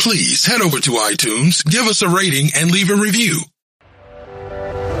show, please head over to iTunes, give us a rating, and leave a review.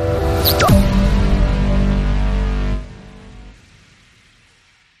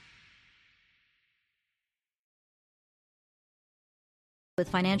 With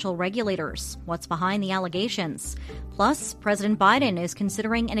financial regulators, what's behind the allegations? Plus, President Biden is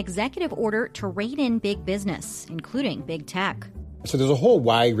considering an executive order to rein in big business, including big tech. So there's a whole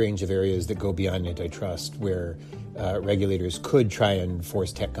wide range of areas that go beyond antitrust where regulators could try and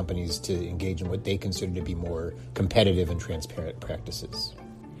force tech companies to engage in what they consider to be more competitive and transparent practices.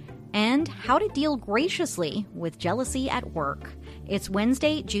 And how to deal graciously with jealousy at work. It's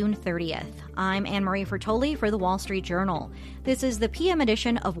Wednesday, June 30th. I'm Anne-Marie Fertoli for The Wall Street Journal. This is the PM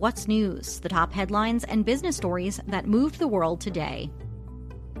edition of What's News, the top headlines and business stories that moved the world today.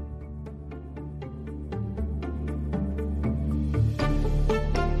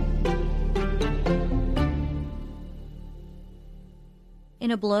 In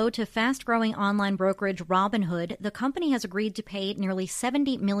a blow to fast-growing online brokerage Robinhood, the company has agreed to pay nearly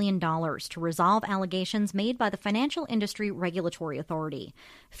 $70 million to resolve allegations made by the Financial Industry Regulatory Authority.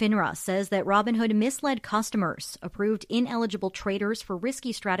 FINRA says that Robinhood misled customers, approved ineligible traders for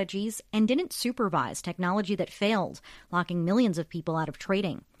risky strategies, and didn't supervise technology that failed, locking millions of people out of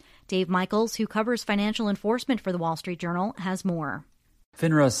trading. Dave Michaels, who covers financial enforcement for The Wall Street Journal, has more.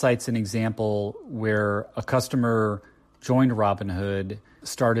 FINRA cites an example where a customer joined Robinhood,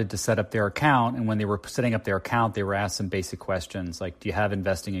 started to set up their account, and when they were setting up their account, they were asked some basic questions like, do you have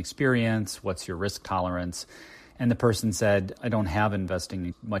investing experience? What's your risk tolerance? And the person said, I don't have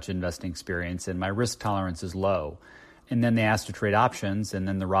much investing experience, and my risk tolerance is low. And then they asked to trade options, and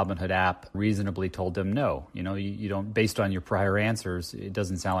then the Robinhood app reasonably told them, no, you don't, based on your prior answers, it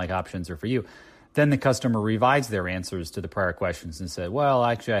doesn't sound like options are for you. Then the customer revised their answers to the prior questions and said, well,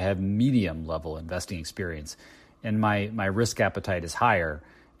 actually, I have medium level investing experience, and my risk appetite is higher.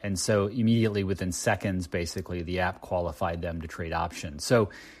 And so immediately within seconds, basically, the app qualified them to trade options.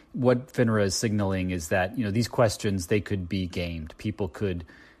 So what FINRA is signaling is that, these questions, they could be gamed. People could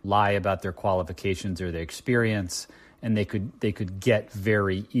lie about their qualifications or their experience, and they could get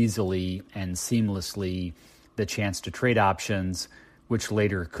very easily and seamlessly the chance to trade options, which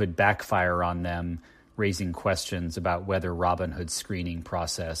later could backfire on them, raising questions about whether Robinhood's screening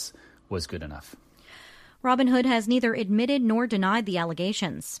process was good enough. Robinhood has neither admitted nor denied the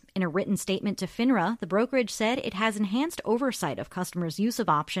allegations. In a written statement to FINRA, the brokerage said it has enhanced oversight of customers' use of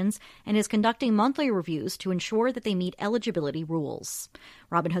options and is conducting monthly reviews to ensure that they meet eligibility rules.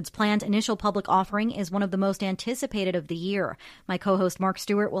 Robinhood's planned initial public offering is one of the most anticipated of the year. My co-host Mark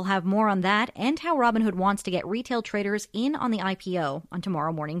Stewart will have more on that and how Robinhood wants to get retail traders in on the IPO on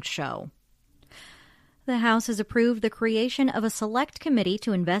tomorrow morning's show. The House has approved the creation of a select committee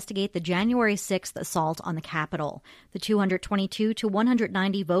to investigate the January 6th assault on the Capitol. The 222 to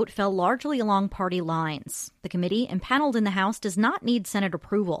 190 vote fell largely along party lines. The committee, empaneled in the House, does not need Senate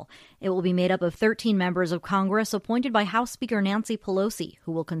approval. It will be made up of 13 members of Congress appointed by House Speaker Nancy Pelosi,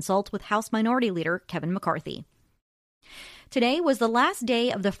 who will consult with House Minority Leader Kevin McCarthy. Today was the last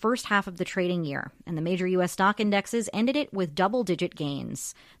day of the first half of the trading year, and the major U.S. stock indexes ended it with double-digit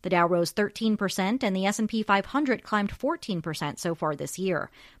gains. The Dow rose 13%, and the S&P 500 climbed 14% so far this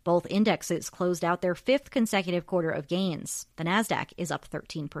year. Both indexes closed out their fifth consecutive quarter of gains. The Nasdaq is up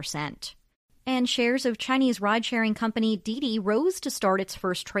 13%. And shares of Chinese ride-sharing company Didi rose to start its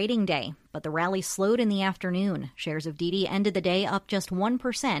first trading day, but the rally slowed in the afternoon. Shares of Didi ended the day up just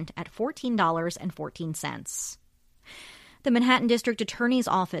 1% at $14.14. The Manhattan District Attorney's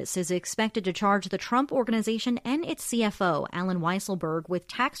Office is expected to charge the Trump Organization and its CFO, Alan Weisselberg, with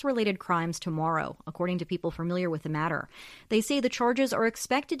tax-related crimes tomorrow, according to people familiar with the matter. They say the charges are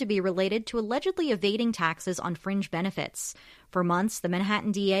expected to be related to allegedly evading taxes on fringe benefits. For months, the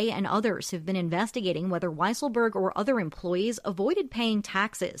Manhattan DA and others have been investigating whether Weisselberg or other employees avoided paying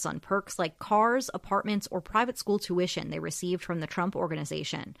taxes on perks like cars, apartments, or private school tuition they received from the Trump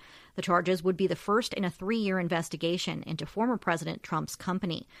Organization. The charges would be the first in a 3-year investigation into former President Trump's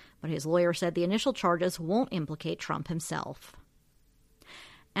company, but his lawyer said the initial charges won't implicate Trump himself.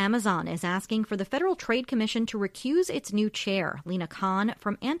 Amazon is asking for the Federal Trade Commission to recuse its new chair, Lina Khan,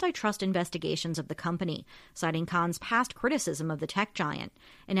 from antitrust investigations of the company, citing Khan's past criticism of the tech giant.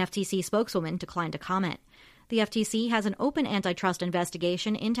 An FTC spokeswoman declined to comment. The FTC has an open antitrust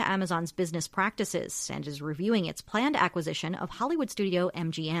investigation into Amazon's business practices and is reviewing its planned acquisition of Hollywood studio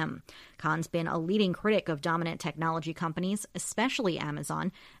MGM. Khan's been a leading critic of dominant technology companies, especially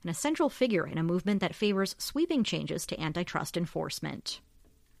Amazon, and a central figure in a movement that favors sweeping changes to antitrust enforcement.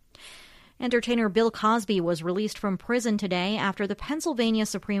 Entertainer Bill Cosby was released from prison today after the Pennsylvania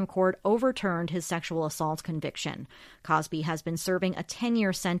Supreme Court overturned his sexual assault conviction. Cosby has been serving a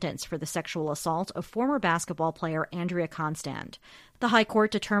 10-year sentence for the sexual assault of former basketball player Andrea Constand. The High Court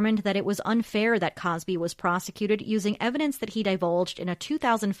determined that it was unfair that Cosby was prosecuted using evidence that he divulged in a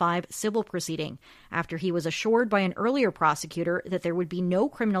 2005 civil proceeding, after he was assured by an earlier prosecutor that there would be no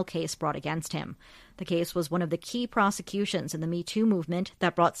criminal case brought against him. The case was one of the key prosecutions in the Me Too movement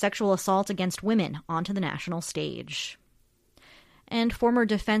that brought sexual assault against women onto the national stage. And former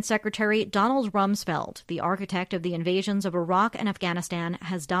Defense Secretary Donald Rumsfeld, the architect of the invasions of Iraq and Afghanistan,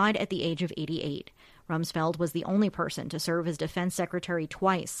 has died at the age of 88. Rumsfeld was the only person to serve as defense secretary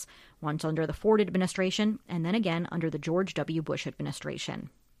twice, once under the Ford administration and then again under the George W. Bush administration.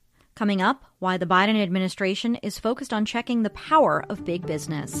 Coming up, why the Biden administration is focused on checking the power of big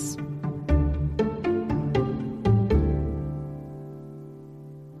business.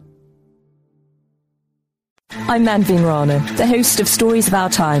 I'm Manveen Rana, the host of Stories of Our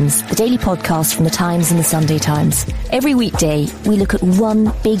Times, the daily podcast from The Times and The Sunday Times. Every weekday, we look at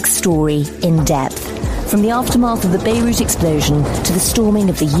one big story in depth, from the aftermath of the Beirut explosion to the storming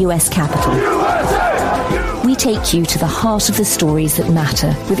of the US Capitol. We take you to the heart of the stories that matter,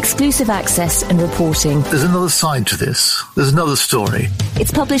 with exclusive access and reporting. There's another side to this. There's another story.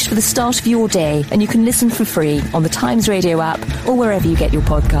 It's published for the start of your day, and you can listen for free on the Times Radio app or wherever you get your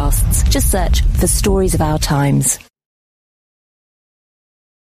podcasts. Just search for Stories of Our Times.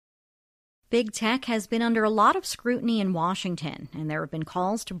 Big tech has been under a lot of scrutiny in Washington, and there have been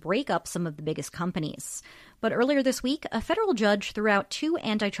calls to break up some of the biggest companies. But earlier this week, a federal judge threw out 2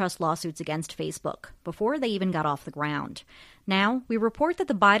 antitrust lawsuits against Facebook before they even got off the ground. Now, we report that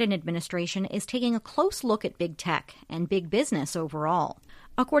the Biden administration is taking a close look at big tech and big business overall.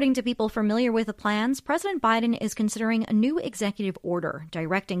 According to people familiar with the plans, President Biden is considering a new executive order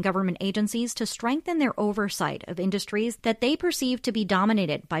directing government agencies to strengthen their oversight of industries that they perceive to be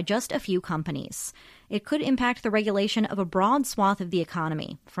dominated by just a few companies. It could impact the regulation of a broad swath of the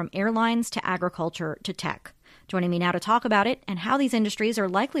economy, from airlines to agriculture to tech. Joining me now to talk about it and how these industries are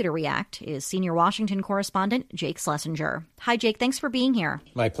likely to react is senior Washington correspondent Jake Schlesinger. Hi, Jake. Thanks for being here.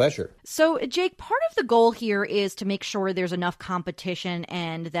 My pleasure. So, Jake, part of the goal here is to make sure there's enough competition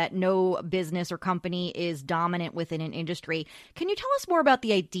and that no business or company is dominant within an industry. Can you tell us more about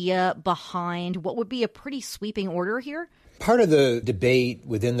the idea behind what would be a pretty sweeping order here? Part of the debate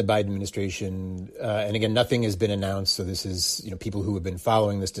within the Biden administration, and again, nothing has been announced, so this is, people who have been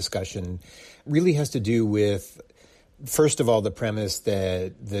following this discussion, really has to do with, first of all, the premise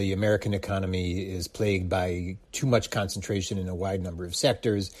that the American economy is plagued by too much concentration in a wide number of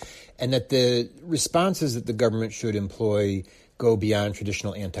sectors, and that the responses that the government should employ go beyond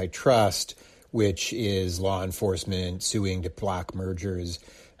traditional antitrust, which is law enforcement, suing to block mergers,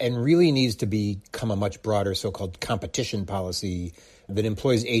 and really needs to become a much broader so-called competition policy that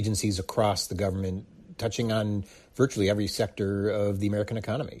employs agencies across the government, touching on virtually every sector of the American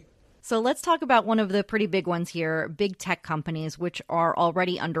economy. So let's talk about one of the pretty big ones here, big tech companies, which are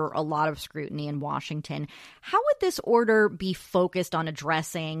already under a lot of scrutiny in Washington. How would this order be focused on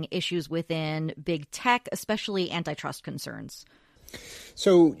addressing issues within big tech, especially antitrust concerns?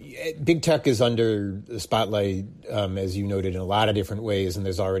 So big tech is under the spotlight, as you noted, in a lot of different ways. And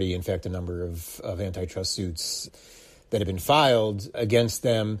there's already, in fact, a number of antitrust suits that have been filed against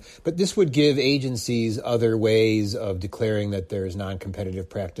them. But this would give agencies other ways of declaring that there's non-competitive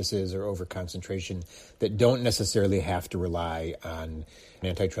practices or overconcentration that don't necessarily have to rely on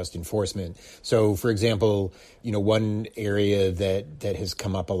antitrust enforcement. So, for example, one area that has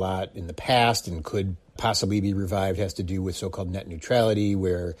come up a lot in the past and could possibly be revived has to do with so-called net neutrality,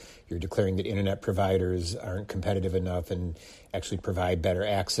 where you're declaring that internet providers aren't competitive enough and actually provide better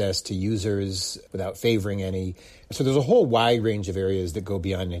access to users without favoring any. So there's a whole wide range of areas that go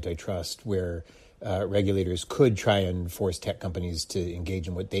beyond antitrust where regulators could try and force tech companies to engage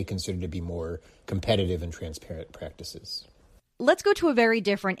in what they consider to be more competitive and transparent practices. Let's go to a very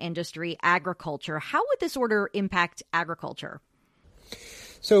different industry, agriculture. How would this order impact agriculture?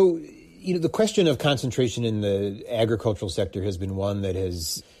 So, the question of concentration in the agricultural sector has been one that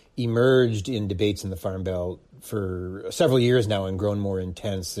has emerged in debates in the Farm Belt for several years now and grown more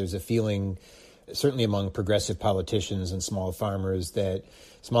intense. There's a feeling, certainly among progressive politicians and small farmers, that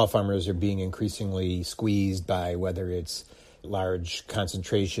small farmers are being increasingly squeezed by whether it's large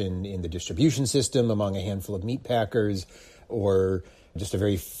concentration in the distribution system among a handful of meat packers or just a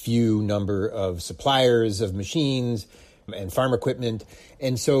very few number of suppliers of machines and farm equipment.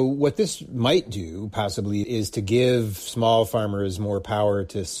 And so what this might do, possibly, is to give small farmers more power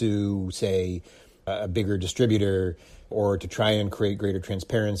to sue, say, a bigger distributor, or to try and create greater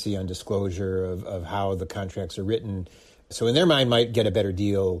transparency on disclosure of how the contracts are written. So in their mind, might get a better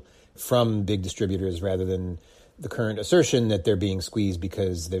deal from big distributors rather than the current assertion that they're being squeezed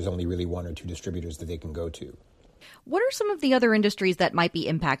because there's only really one or two distributors that they can go to. What are some of the other industries that might be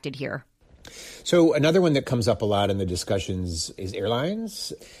impacted here? So another one that comes up a lot in the discussions is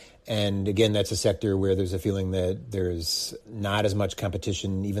airlines. And again, that's a sector where there's a feeling that there's not as much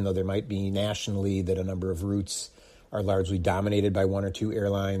competition, even though there might be nationally that a number of routes are largely dominated by one or two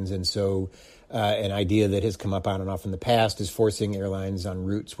airlines. And so an idea that has come up on and off in the past is forcing airlines on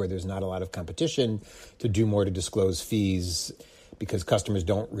routes where there's not a lot of competition to do more to disclose fees, because customers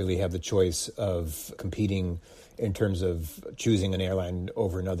don't really have the choice of competing in terms of choosing an airline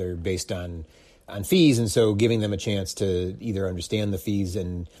over another based on fees. And so giving them a chance to either understand the fees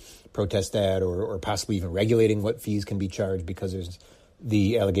and protest that, or possibly even regulating what fees can be charged because there's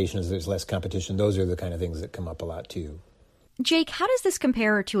the allegation is there's less competition. Those are the kind of things that come up a lot too. Jake, how does this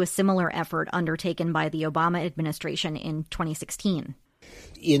compare to a similar effort undertaken by the Obama administration in 2016?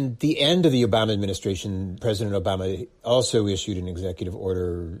 In the end of the Obama administration, President Obama also issued an executive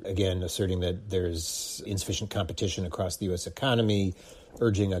order, again, asserting that there's insufficient competition across the U.S. economy,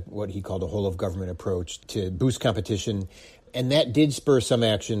 urging what he called a whole-of-government approach to boost competition. And that did spur some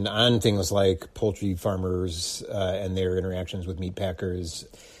action on things like poultry farmers and their interactions with meat packers,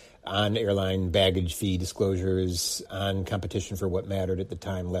 on airline baggage fee disclosures, on competition for what mattered at the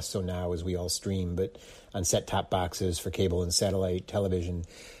time, less so now as we all stream, but on set-top boxes for cable and satellite television.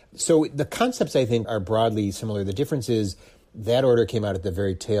 So the concepts, I think, are broadly similar. The difference is that order came out at the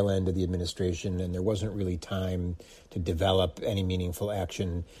very tail end of the administration, and there wasn't really time to develop any meaningful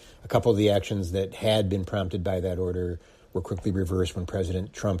action. A couple of the actions that had been prompted by that order were quickly reversed when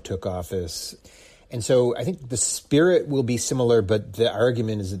President Trump took office. And so I think the spirit will be similar, but the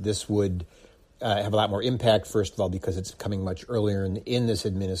argument is that this would have a lot more impact, first of all, because it's coming much earlier in this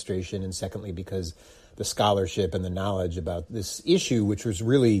administration, and secondly, because the scholarship and the knowledge about this issue, which was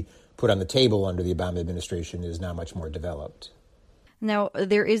really put on the table under the Obama administration, is now much more developed. Now,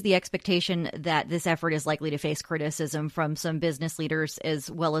 there is the expectation that this effort is likely to face criticism from some business leaders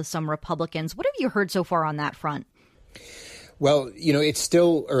as well as some Republicans. What have you heard so far on that front? Well, it's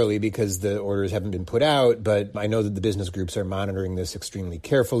still early because the orders haven't been put out, but I know that the business groups are monitoring this extremely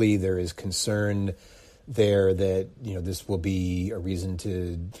carefully. There is concern there that, this will be a reason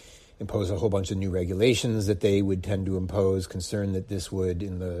to impose a whole bunch of new regulations that they would tend to impose, concern that this would,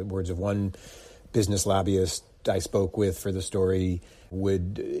 in the words of one business lobbyist I spoke with for the story,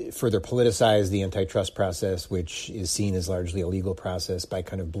 would further politicize the antitrust process, which is seen as largely a legal process, by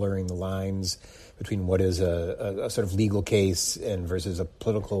kind of blurring the lines between what is a sort of legal case and versus a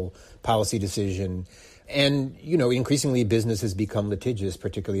political policy decision. And, increasingly business has become litigious,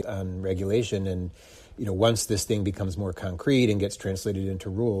 particularly on regulation. And, once this thing becomes more concrete and gets translated into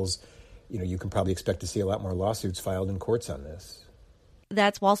rules, you can probably expect to see a lot more lawsuits filed in courts on this.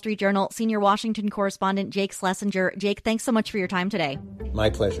 That's Wall Street Journal senior Washington correspondent Jake Schlesinger. Jake, thanks so much for your time today. My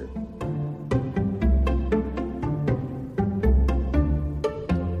pleasure.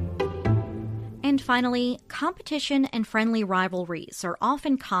 And finally, competition and friendly rivalries are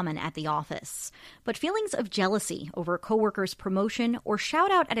often common at the office. But feelings of jealousy over a coworker's promotion or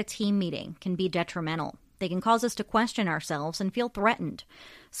shout out at a team meeting can be detrimental. They can cause us to question ourselves and feel threatened.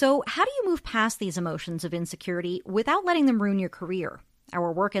 So how do you move past these emotions of insecurity without letting them ruin your career?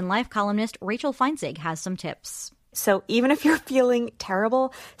 Our work and life columnist Rachel Feinzig has some tips. So even if you're feeling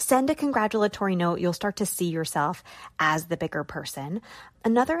terrible, send a congratulatory note. You'll start to see yourself as the bigger person.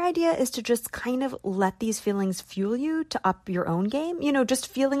 Another idea is to just kind of let these feelings fuel you to up your own game. You know, just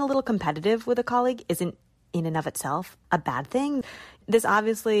feeling a little competitive with a colleague isn't in and of itself a bad thing. This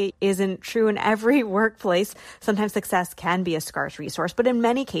obviously isn't true in every workplace. Sometimes success can be a scarce resource, but in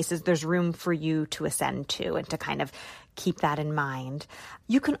many cases, there's room for you to ascend to and to kind of keep that in mind.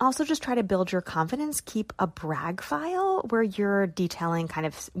 You can also just try to build your confidence. Keep a brag file where you're detailing kind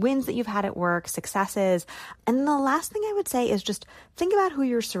of wins that you've had at work, successes. And the last thing I would say is just think about who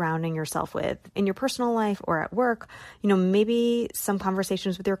you're surrounding yourself with in your personal life or at work. You know, maybe some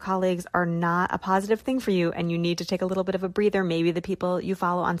conversations with your colleagues are not a positive thing for you and you need to take a little bit of a breather. Maybe the people you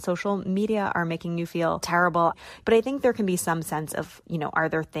follow on social media are making you feel terrible. But I think there can be some sense of, you know, are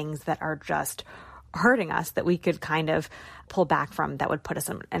there things that are just hurting us that we could kind of pull back from that would put us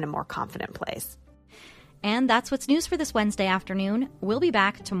in a more confident place. And that's what's news for this Wednesday afternoon. We'll be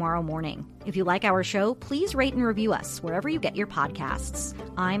back tomorrow morning. If you like our show, please rate and review us wherever you get your podcasts.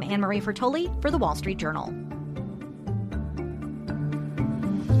 I'm Anne-Marie Fertoli for The Wall Street Journal.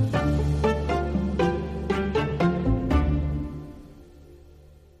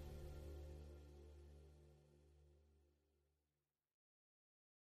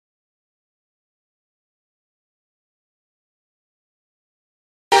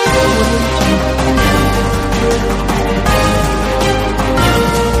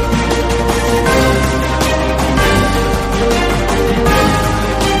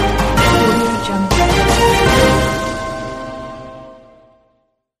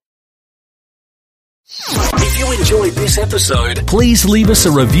 If you enjoyed this episode, please leave us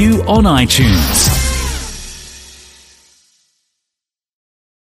a review on iTunes.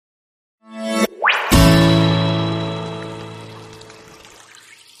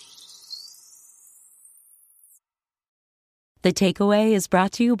 The Takeaway is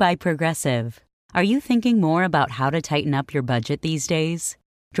brought to you by Progressive. Are you thinking more about how to tighten up your budget these days?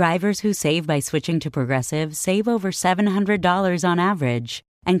 Drivers who save by switching to Progressive save over $700 on average,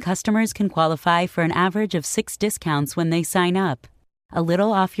 and customers can qualify for an average of 6 discounts when they sign up. A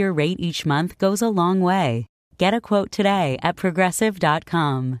little off your rate each month goes a long way. Get a quote today at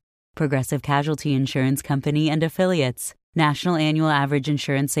Progressive.com. Progressive Casualty Insurance Company and Affiliates. National annual average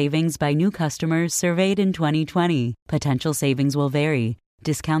insurance savings by new customers surveyed in 2020. Potential savings will vary.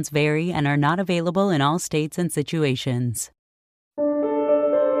 Discounts vary and are not available in all states and situations.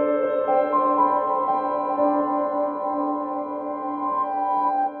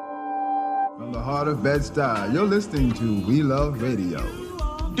 From the heart of Bed-Stuy, you're listening to We Love Radio.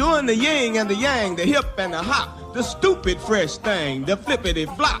 Doing the yin and the yang, the hip and the hop, the stupid fresh thing, the flippity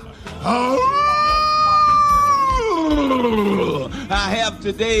flop. I have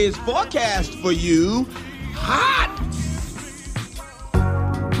today's forecast for you. Hot!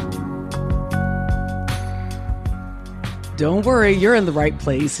 Don't worry, you're in the right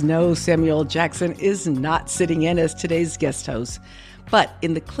place. No, Samuel Jackson is not sitting in as today's guest host. But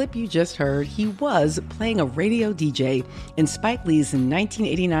in the clip you just heard, he was playing a radio DJ in Spike Lee's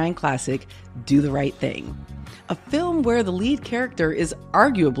 1989 classic, Do the Right Thing, a film where the lead character is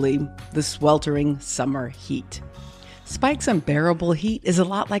arguably the sweltering summer heat. Spike's unbearable heat is a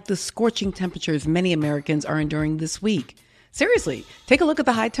lot like the scorching temperatures many Americans are enduring this week. Seriously, take a look at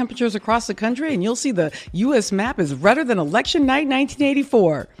the high temperatures across the country and you'll see the U.S. map is redder than election night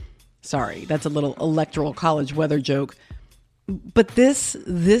 1984. Sorry, that's a little electoral college weather joke. But this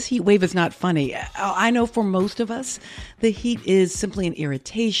heat wave is not funny. I know for most of us, the heat is simply an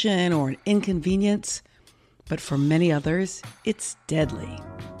irritation or an inconvenience. But for many others, it's deadly.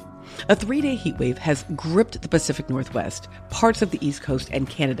 A 3-day heat wave has gripped the Pacific Northwest, parts of the East Coast, and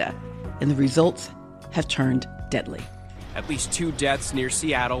Canada, and the results have turned deadly. At least 2 deaths near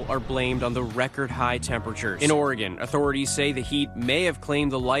Seattle are blamed on the record-high temperatures. In Oregon, authorities say the heat may have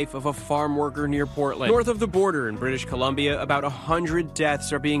claimed the life of a farm worker near Portland. North of the border in British Columbia, about 100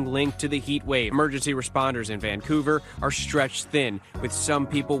 deaths are being linked to the heat wave. Emergency responders in Vancouver are stretched thin, with some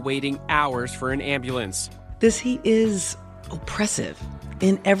people waiting hours for an ambulance. This heat is oppressive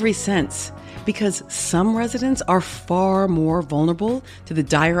in every sense because some residents are far more vulnerable to the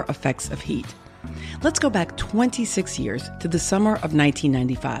dire effects of heat. Let's go back 26 years to the summer of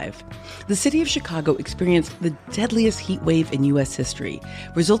 1995. The city of Chicago experienced the deadliest heat wave in U.S. history,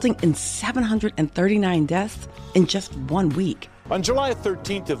 resulting in 739 deaths in just 1 week. On July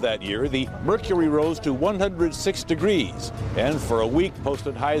 13th of that year, the mercury rose to 106 degrees, and for a week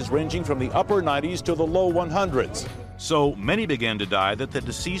posted highs ranging from the upper 90s to the low 100s. So many began to die that the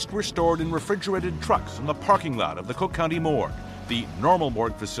deceased were stored in refrigerated trucks in the parking lot of the Cook County morgue. The normal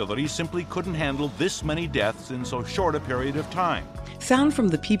morgue facility simply couldn't handle this many deaths in so short a period of time. Sound from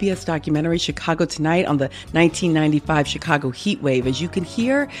the PBS documentary Chicago Tonight on the 1995 Chicago heat wave. As you can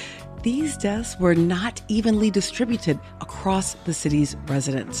hear, these deaths were not evenly distributed across the city's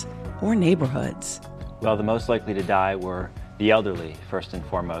residents or neighborhoods. Well, the most likely to die were the elderly, first and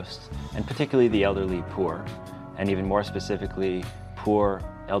foremost, and particularly the elderly poor, and even more specifically, poor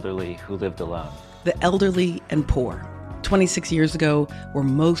elderly who lived alone. The elderly and poor, 26 years ago, were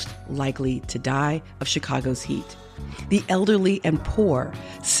most likely to die of Chicago's heat. The elderly and poor,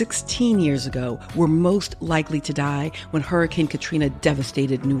 16 years ago, were most likely to die when Hurricane Katrina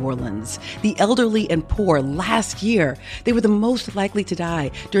devastated New Orleans. The elderly and poor, last year, they were the most likely to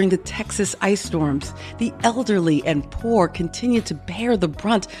die during the Texas ice storms. The elderly and poor continue to bear the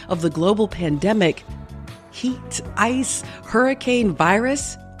brunt of the global pandemic. Heat, ice, hurricane,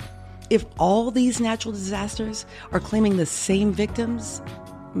 virus. If all these natural disasters are claiming the same victims,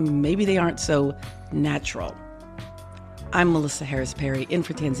 maybe they aren't so natural. I'm Melissa Harris Perry, in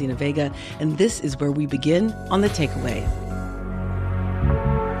for Tanzina Vega, and this is where we begin on The Takeaway.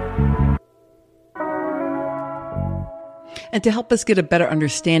 And to help us get a better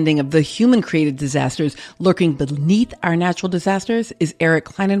understanding of the human-created disasters lurking beneath our natural disasters is Eric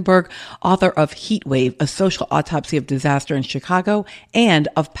Klinenberg, author of Heat Wave, A Social Autopsy of Disaster in Chicago, and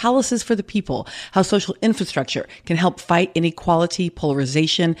of Palaces for the People, How Social Infrastructure Can Help Fight Inequality,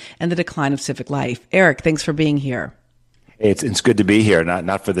 Polarization, and the Decline of Civic Life. Eric, thanks for being here. It's good to be here,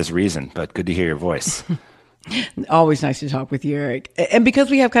 not for this reason, but good to hear your voice. Always nice to talk with you, Eric. And because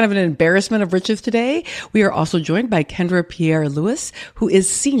we have kind of an embarrassment of riches today, we are also joined by Kendra Pierre-Louis, who is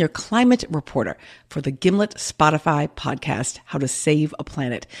senior climate reporter for the Gimlet Spotify podcast, How to Save a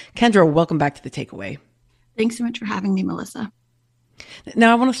Planet. Kendra, welcome back to The Takeaway. Thanks so much for having me, Melissa.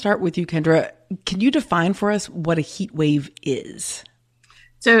 Now, I want to start with you, Kendra. Can you define for us what a heat wave is?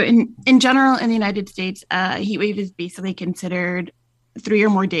 So in general, in the United States, a heat wave is basically considered 3 or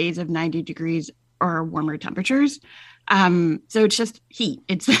more days of 90 degrees or warmer temperatures. So it's just heat.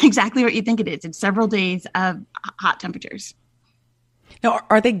 It's exactly what you think it is. It's several days of hot temperatures. Now,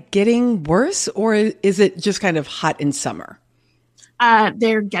 are they getting worse, or is it just kind of hot in summer?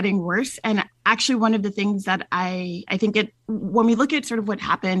 They're getting worse. And actually, one of the things that I think when we look at sort of what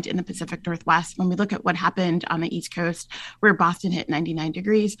happened in the Pacific Northwest, when we look at what happened on the East Coast, where Boston hit 99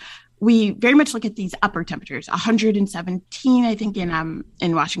 degrees, we very much look at these upper temperatures, 117, I think,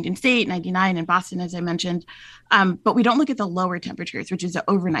 in Washington State, 99 in Boston, as I mentioned. But we don't look at the lower temperatures, which is the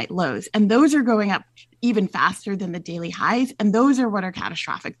overnight lows. And those are going up even faster than the daily highs. And those are what are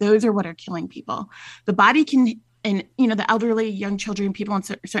catastrophic. Those are what are killing people. The body can, and, the elderly, young children, people on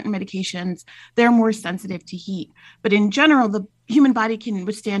certain medications, they're more sensitive to heat. But in general, the human body can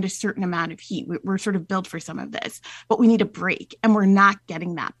withstand a certain amount of heat. We're sort of built for some of this, but we need a break. And we're not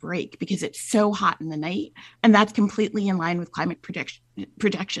getting that break because it's so hot in the night. And that's completely in line with climate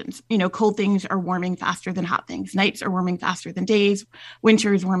projections. Cold things are warming faster than hot things. Nights are warming faster than days.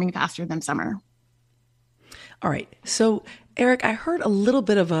 Winter is warming faster than summer. All right. So, Eric, I heard a little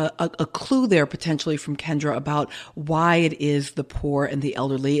bit of a clue there potentially from Kendra about why it is the poor and the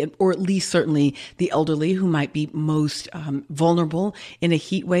elderly, or at least certainly the elderly, who might be most vulnerable in a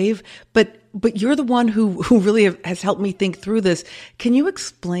heat wave. But you're the one who really has helped me think through this. Can you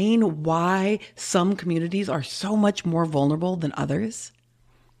explain why some communities are so much more vulnerable than others?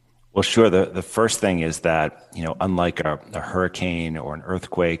 Well, sure. The first thing is that, unlike a hurricane or an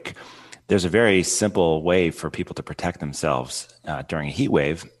earthquake, there's a very simple way for people to protect themselves during a heat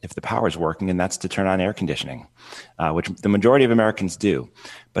wave if the power is working, and that's to turn on air conditioning, which the majority of Americans do.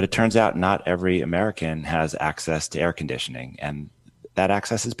 But it turns out not every American has access to air conditioning, and that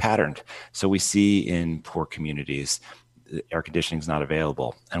access is patterned. So we see in poor communities, air conditioning is not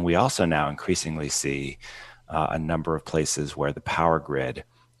available. And we also now increasingly see a number of places where the power grid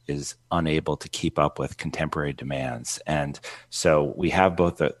is unable to keep up with contemporary demands. And so we have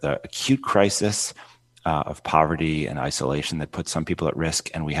both the acute crisis of poverty and isolation that puts some people at risk,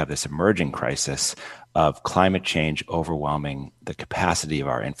 and we have this emerging crisis of climate change overwhelming the capacity of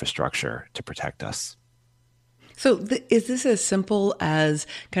our infrastructure to protect us. So is this as simple as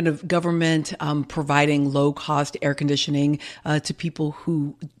kind of government providing low-cost air conditioning to people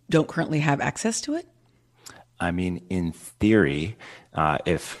who don't currently have access to it? I mean, in theory,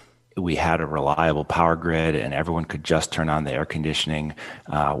 if we had a reliable power grid and everyone could just turn on the air conditioning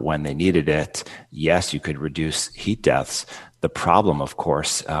when they needed it, yes, you could reduce heat deaths. The problem, of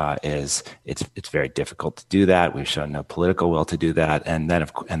course, is it's very difficult to do that. We've shown no political will to do that. And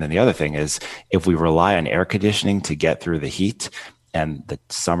then the other thing is, if we rely on air conditioning to get through the heat, and the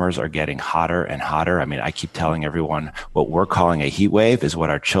summers are getting hotter and hotter. I mean, I keep telling everyone what we're calling a heat wave is what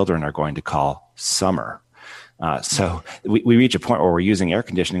our children are going to call summer. So we reach a point where we're using air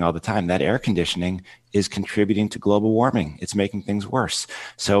conditioning all the time. That air conditioning is contributing to global warming. It's making things worse.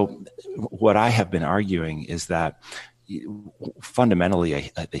 So what I have been arguing is that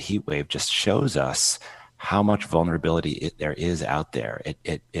fundamentally, the heat wave just shows us how much vulnerability there is out there.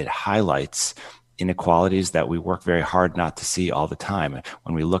 It highlights inequalities that we work very hard not to see all the time.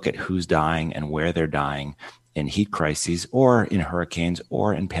 When we look at who's dying and where they're dying in heat crises or in hurricanes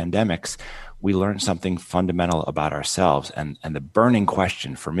or in pandemics, we learn something fundamental about ourselves. And the burning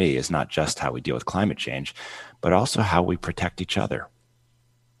question for me is not just how we deal with climate change, but also how we protect each other.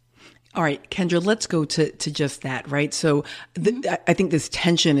 All right, Kendra, let's go to just that, right? So I think this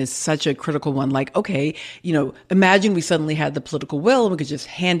tension is such a critical one. Like, okay, imagine we suddenly had the political will and we could just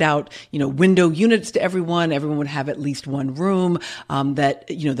hand out, window units to everyone. Everyone would have at least one room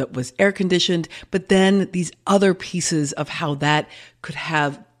that was air conditioned. But then these other pieces of how that could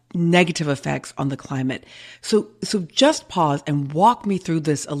have negative effects on the climate. So just pause and walk me through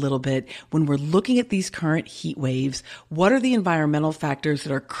this a little bit. When we're looking at these current heat waves, what are the environmental factors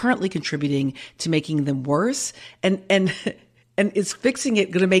that are currently contributing to making them worse? And is fixing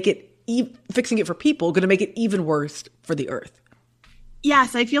it going to make it, fixing it for people, going to make it even worse for the earth?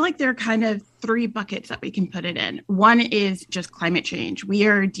 Yes, I feel like there are kind of three buckets that we can put it in. One is just climate change. We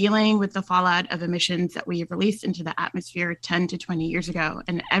are dealing with the fallout of emissions that we have released into the atmosphere 10 to 20 years ago.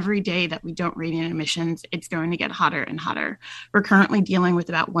 And every day that we don't rein in emissions, it's going to get hotter and hotter. We're currently dealing with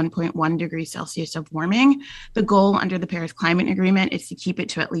about 1.1 degrees Celsius of warming. The goal under the Paris Climate Agreement is to keep it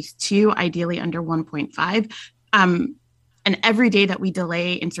to at least 2, ideally under 1.5. And every day that we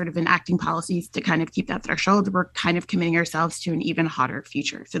delay in sort of enacting policies to kind of keep that threshold, we're kind of committing ourselves to an even hotter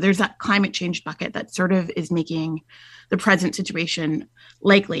future. So there's that climate change bucket that sort of is making the present situation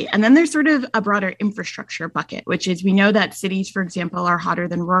likely. And then there's sort of a broader infrastructure bucket, which is we know that cities, for example, are hotter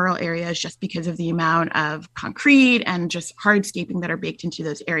than rural areas just because of the amount of concrete and just hardscaping that are baked into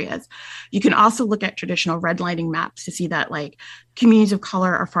those areas. You can also look at traditional redlining maps to see that like communities of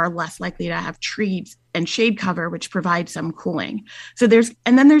color are far less likely to have trees and shade cover, which provides some cooling. So there's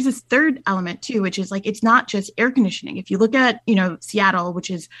this third element too, which is like, it's not just air conditioning. If you look at, Seattle, which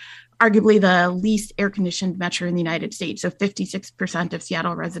is arguably the least air-conditioned metro in the United States. So 56% of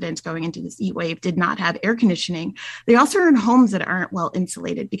Seattle residents going into this heat wave did not have air conditioning. They also are in homes that aren't well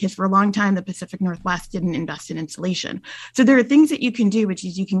insulated because for a long time, the Pacific Northwest didn't invest in insulation. So there are things that you can do, which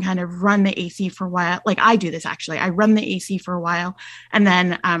is you can kind of run the AC for a while. Like I do this, actually. I run the AC for a while and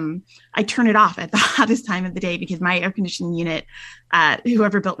then I turn it off at the hottest time of the day because my air conditioning unit,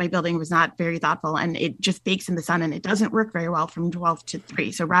 whoever built my building was not very thoughtful and it just bakes in the sun and it doesn't work very well from 12 to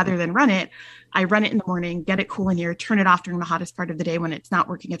 3. So rather than run it, I run it in the morning, get it cool in here, turn it off during the hottest part of the day when it's not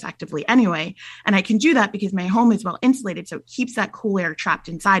working effectively anyway. And I can do that because my home is well insulated. So it keeps that cool air trapped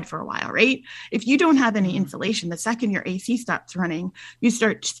inside for a while, right? If you don't have any insulation, the second your AC stops running, you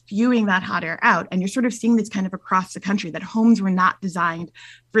start spewing that hot air out. And you're sort of seeing this kind of across the country that homes were not designed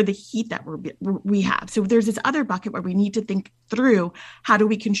for the heat that we have. So there's this other bucket where we need to think through how do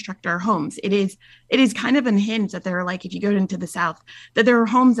we construct our homes. It is kind of unhinged that there are like, if you go into the South, that there are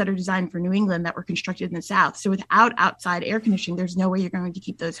homes that are designed for New England that were constructed in the South. So without outside air conditioning, there's no way you're going to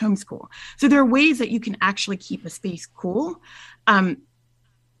keep those homes cool. So there are ways that you can actually keep a space cool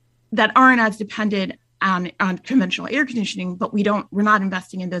that aren't as dependent on conventional air conditioning, but we're not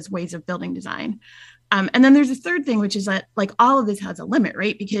investing in those ways of building design. And then there's a third thing, which is that like all of this has a limit,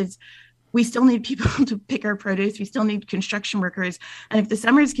 right? Because we still need people to pick our produce. We still need construction workers. And if the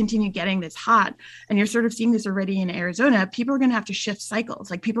summers continue getting this hot, and you're sort of seeing this already in Arizona, people are going to have to shift cycles.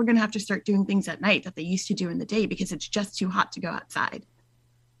 Like people are going to have to start doing things at night that they used to do in the day because it's just too hot to go outside.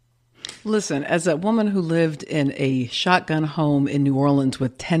 Listen, as a woman who lived in a shotgun home in New Orleans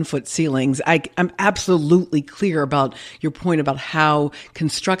with 10-foot ceilings, I'm absolutely clear about your point about how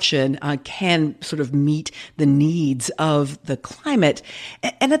construction can sort of meet the needs of the climate.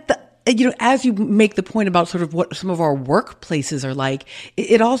 And as you make the point about sort of what some of our workplaces are like,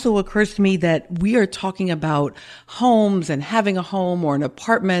 it also occurs to me that we are talking about homes and having a home or an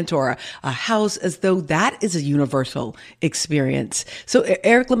apartment or a house as though that is a universal experience. So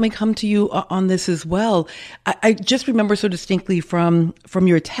Eric, let me come to you on this as well. I just remember so distinctly from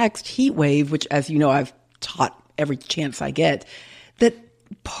your text, Heat Wave, which, as you know, I've taught every chance I get, that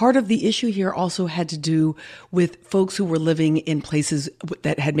part of the issue here also had to do with folks who were living in places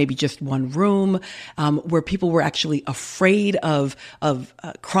that had maybe just one room, where people were actually afraid of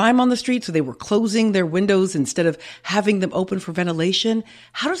crime on the street, so they were closing their windows instead of having them open for ventilation.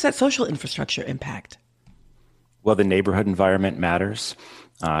 How does that social infrastructure impact? Well, the neighborhood environment matters.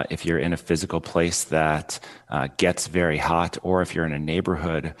 If you're in a physical place that gets very hot, or if you're in a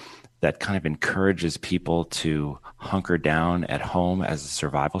neighborhood that kind of encourages people to hunker down at home as a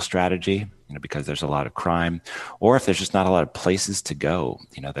survival strategy, because there's a lot of crime, or if there's just not a lot of places to go,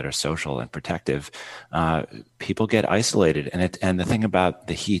 that are social and protective, people get isolated. And the thing about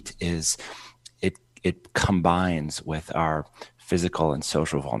the heat is it combines with our physical and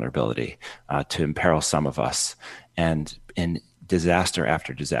social vulnerability to imperil some of us. And in disaster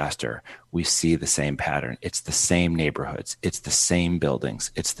after disaster, we see the same pattern. It's the same neighborhoods. It's the same buildings.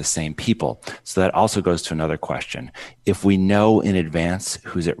 It's the same people. So that also goes to another question. If we know in advance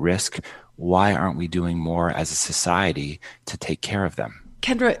who's at risk, why aren't we doing more as a society to take care of them?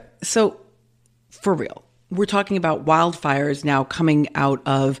 Kendra, so for real, we're talking about wildfires now coming out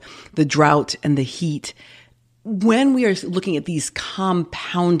of the drought and the heat. When we are looking at these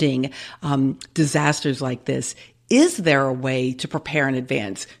compounding disasters like this, is there a way to prepare in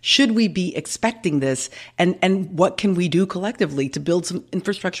advance? Should we be expecting this? And what can we do collectively to build some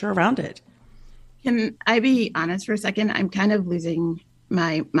infrastructure around it? Can I be honest for a second? I'm kind of losing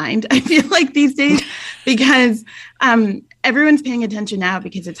my mind, I feel like, these days, because everyone's paying attention now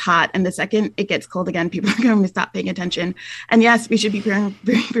because it's hot. And the second it gets cold again, people are going to stop paying attention. And yes, we should be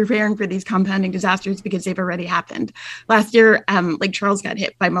preparing for these compounding disasters because they've already happened. Last year, Lake Charles got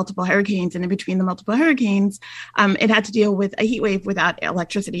hit by multiple hurricanes. And in between the multiple hurricanes, it had to deal with a heat wave without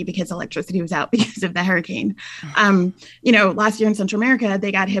electricity because electricity was out because of the hurricane. Last year in Central America,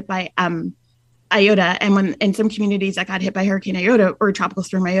 they got hit by Iota, and when in some communities that got hit by Hurricane Iota or Tropical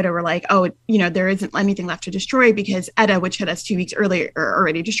Storm Iota were like, there isn't anything left to destroy because Eta, which hit us 2 weeks earlier,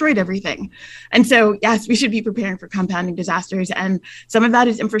 already destroyed everything. And so, yes, we should be preparing for compounding disasters. And some of that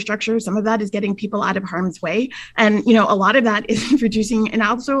is infrastructure. Some of that is getting people out of harm's way. And, a lot of that is reducing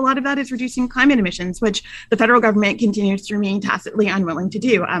climate emissions, which the federal government continues to remain tacitly unwilling to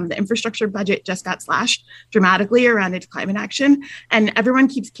do. The infrastructure budget just got slashed dramatically around its climate action. And everyone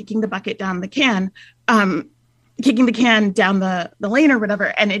keeps kicking the bucket down the can. Kicking the can down the lane or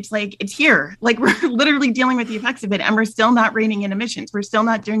whatever. And it's like, it's here. Like, we're literally dealing with the effects of it. And we're still not reining in emissions. We're still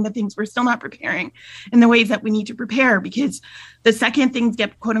not doing the things. We're still not preparing in the ways that we need to prepare, because the second things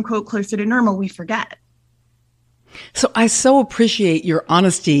get, quote unquote, closer to normal, we forget. So I so appreciate your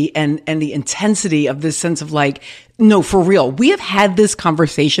honesty and the intensity of this sense of like, no, for real. We have had this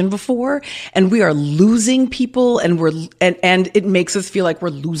conversation before and we are losing people and and it makes us feel like we're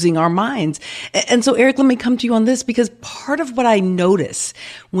losing our minds. And so Eric, let me come to you on this, because part of what I notice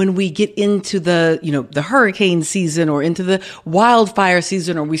when we get into the hurricane season or into the wildfire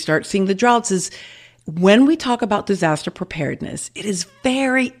season, or we start seeing the droughts, is when we talk about disaster preparedness, it is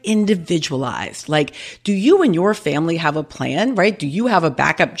very individualized. Like, do you and your family have a plan, right? Do you have a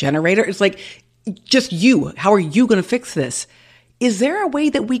backup generator? It's like, just you. How are you going to fix this? Is there a way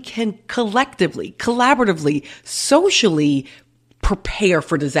that we can collectively, collaboratively, socially prepare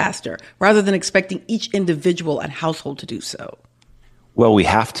for disaster rather than expecting each individual and household to do so? Well, we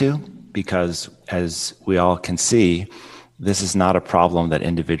have to, because as we all can see, this is not a problem that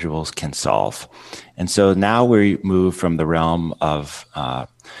individuals can solve. And so now we move from the realm of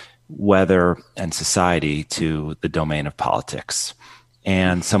weather and society to the domain of politics.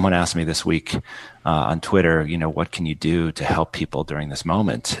 And someone asked me this week on Twitter, what can you do to help people during this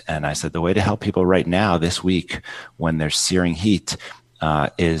moment? And I said, the way to help people right now, this week, when there's searing heat,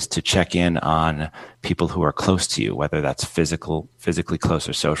 is to check in on people who are close to you, whether that's physically close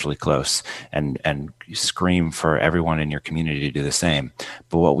or socially close, and scream for everyone in your community to do the same.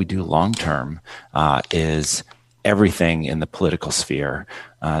 But what we do long term is everything in the political sphere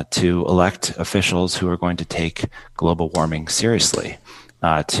to elect officials who are going to take global warming seriously.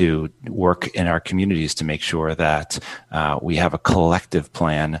 to work in our communities to make sure that we have a collective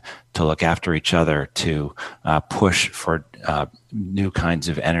plan to look after each other, to push for new kinds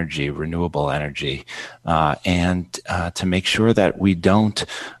of energy, renewable energy, and to make sure that we don't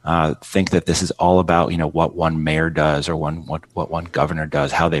think that this is all about, what one mayor does or what one governor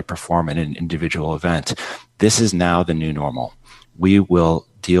does, how they perform in an individual event. This is now the new normal. We will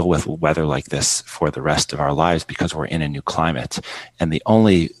deal with weather like this for the rest of our lives because we're in a new climate, and the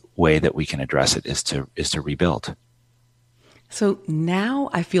only way that we can address it is to rebuild. So now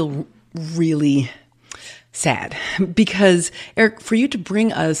I feel really sad because, Eric, for you to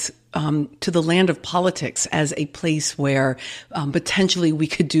bring us to the land of politics as a place where potentially we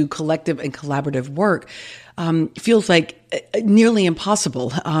could do collective and collaborative work feels like nearly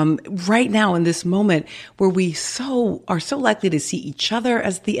impossible right now in this moment where we are so likely to see each other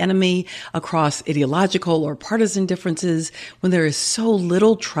as the enemy across ideological or partisan differences, when there is so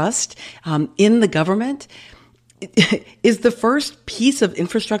little trust in the government. Is the first piece of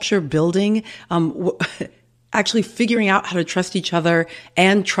infrastructure building actually figuring out how to trust each other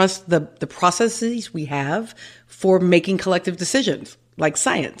and trust the processes we have for making collective decisions, like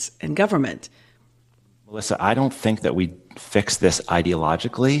science and government? Melissa, I don't think that we fix this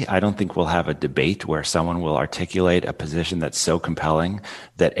ideologically. I don't think we'll have a debate where someone will articulate a position that's so compelling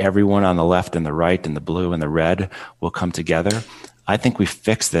that everyone on the left and the right and the blue and the red will come together. I think we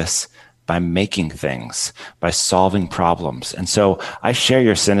fix this by making things, by solving problems. And so I share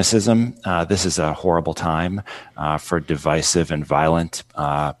your cynicism. This is a horrible time for divisive and violent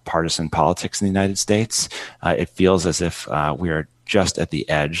partisan politics in the United States. It feels as if we are just at the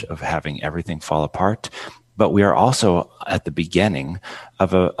edge of having everything fall apart. But we are also at the beginning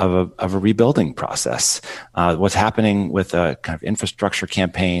of a rebuilding process. What's happening with a kind of infrastructure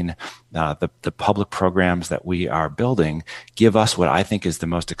campaign, the public programs that we are building give us what I think is the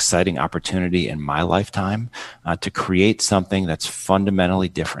most exciting opportunity in my lifetime to create something that's fundamentally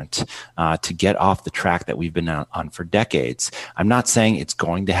different, to get off the track that we've been on for decades. I'm not saying it's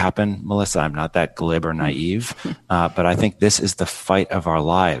going to happen, Melissa. I'm not that glib or naive, but I think this is the fight of our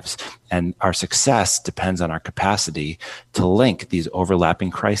lives. And our success depends on our capacity to link these overlapping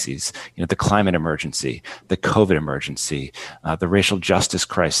crises, the climate emergency, the COVID emergency, the racial justice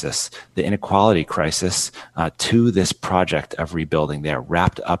crisis, the inequality crisis, to this project of rebuilding. They are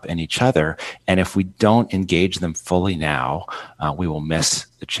wrapped up in each other. And if we don't engage them fully now, we will miss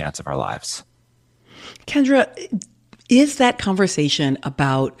the chance of our lives. Kendra, is that conversation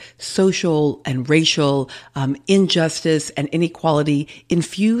about social and racial injustice and inequality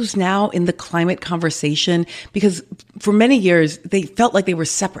infused now in the climate conversation? Because for many years, they felt like they were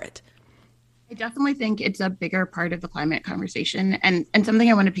separate. I definitely think it's a bigger part of the climate conversation. And something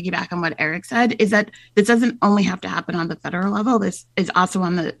I want to piggyback on what Eric said is that this doesn't only have to happen on the federal level. This is also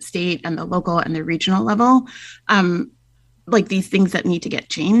on the state and the local and the regional level. Like these things that need to get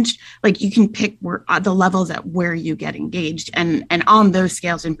changed, like you can pick the levels at where you get engaged, and on those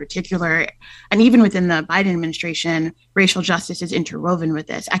scales in particular, and even within the Biden administration, racial justice is interwoven with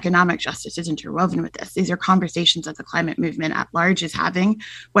this, economic justice is interwoven with this. These are conversations that the climate movement at large is having.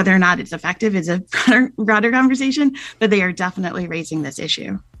 Whether or not it's effective is a broader conversation, but they are definitely raising this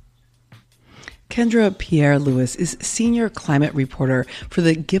issue. Kendra Pierre-Louis is senior climate reporter for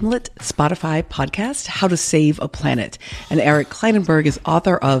the Gimlet Spotify podcast, How to Save a Planet. And Eric Klinenberg is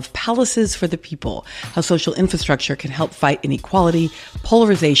author of Palaces for the People, How Social Infrastructure Can Help Fight Inequality,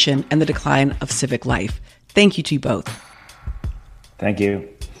 Polarization, and the Decline of Civic Life. Thank you to you both. Thank you.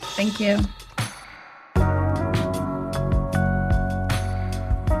 Thank you.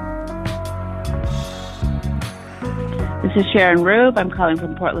 This is Sharon Rube. I'm calling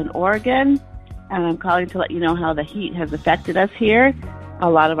from Portland, Oregon. And I'm calling to let you know how the heat has affected us here. A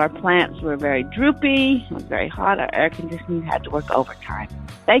lot of our plants were very droopy. It was very hot. Our air conditioning had to work overtime.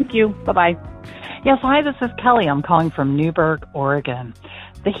 Thank you. Bye-bye. Yes, hi, this is Kelly. I'm calling from Newberg, Oregon.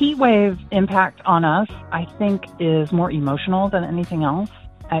 The heat wave impact on us, I think, is more emotional than anything else.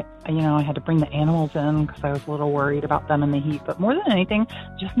 I had to bring the animals in because I was a little worried about them in the heat. But more than anything,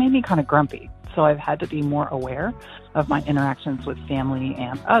 it just made me kind of grumpy. So I've had to be more aware of my interactions with family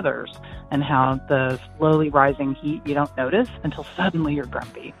and others and how the slowly rising heat you don't notice until suddenly you're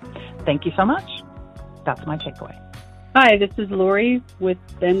grumpy. Thank you so much. That's my takeaway. Hi, this is Lori with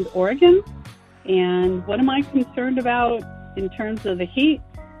Bend, Oregon. And what am I concerned about in terms of the heat?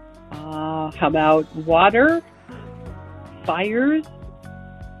 How about water, fires,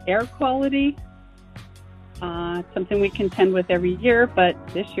 air quality? Something we contend with every year, but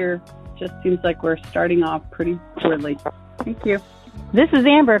this year just seems like we're starting off pretty poorly. Thank you. This is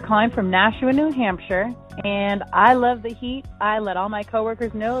Amber calling from Nashua, New Hampshire, and I love the heat. I let all my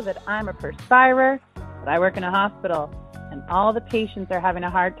coworkers know that I'm a perspirer, but I work in a hospital, and all the patients are having a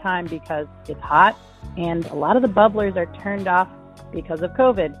hard time because it's hot, and a lot of the bubblers are turned off because of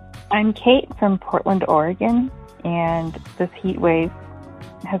COVID. I'm Kate from Portland, Oregon, and this heat wave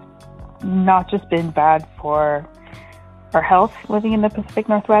has not just been bad for our health living in the Pacific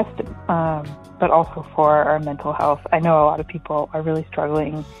Northwest, but also for our mental health. I know a lot of people are really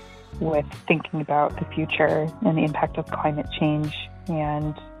struggling with thinking about the future and the impact of climate change,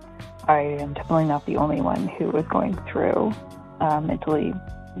 and I am definitely not the only one who is going through a mentally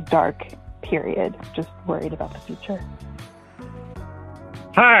dark period, just worried about the future.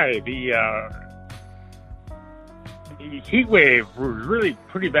 Hi, the heat wave was really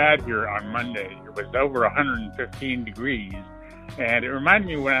pretty bad here on Monday. It was over 115 degrees, and it reminded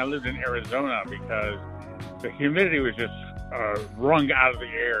me when I lived in Arizona because the humidity was just wrung out of the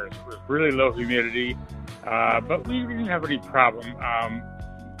air. It was really low humidity, but we didn't have any problem.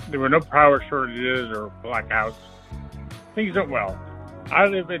 There were no power shortages or blackouts. Things went well. I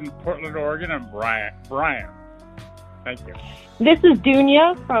live in Portland, Oregon. I'm Brian. Thank you. This is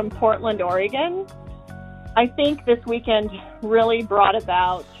Dunya from Portland, Oregon. I think this weekend really brought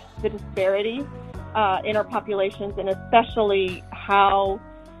about the disparity in our populations, and especially how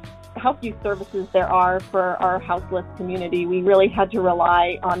few services there are for our houseless community. We really had to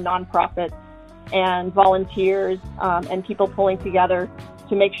rely on nonprofits and volunteers and people pulling together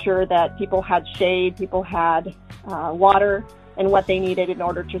to make sure that people had shade, people had water, and what they needed in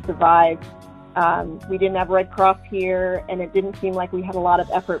order to survive. We didn't have Red Cross here, and it didn't seem like we had a lot of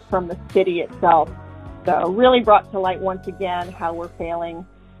effort from the city itself. So really brought to light once again how we're failing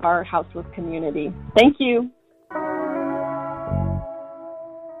our houseless community. Thank you.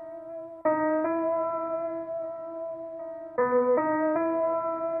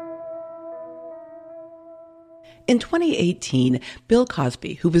 In 2018, Bill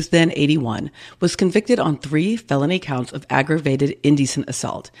Cosby, who was then 81, was convicted on 3 felony counts of aggravated indecent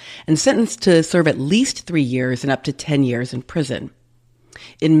assault and sentenced to serve at least 3 years and up to 10 years in prison.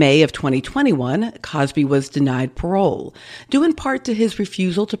 In May of 2021, Cosby was denied parole, due in part to his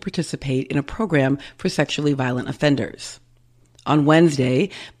refusal to participate in a program for sexually violent offenders. On Wednesday,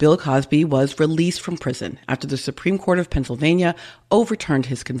 Bill Cosby was released from prison after the Supreme Court of Pennsylvania overturned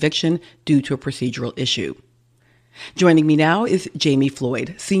his conviction due to a procedural issue. Joining me now is Jamie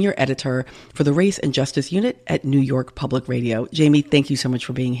Floyd, senior editor for the Race and Justice Unit at New York Public Radio. Jamie, thank you so much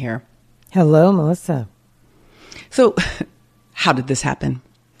for being here. Hello, Melissa. So, how did this happen?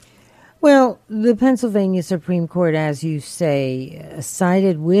 Well, the Pennsylvania Supreme Court, as you say,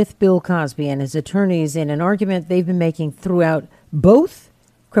 sided with Bill Cosby and his attorneys in an argument they've been making throughout both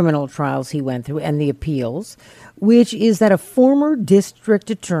criminal trials he went through and the appeals, which is that a former district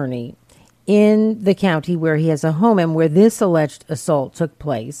attorney in the county where he has a home and where this alleged assault took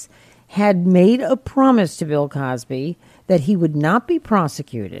place had made a promise to Bill Cosby that he would not be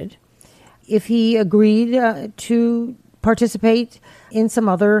prosecuted if he agreed to participate in some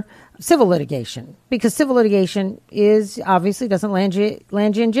other civil litigation, because civil litigation is obviously doesn't land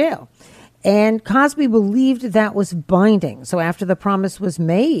you in jail. And Cosby believed that was binding. So after the promise was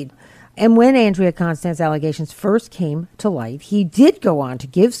made, and when Andrea Constand's allegations first came to light, he did go on to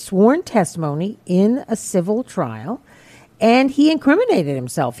give sworn testimony in a civil trial, and he incriminated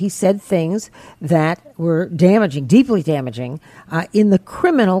himself. He said things that were damaging, deeply damaging, in the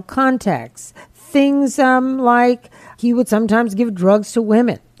criminal context. Things like he would sometimes give drugs to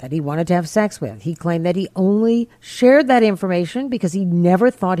women that he wanted to have sex with. He claimed that he only shared that information because he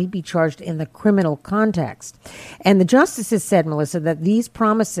never thought he'd be charged in the criminal context. And the justices said, Melissa, that these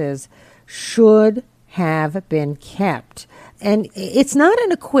promises should have been kept. And it's not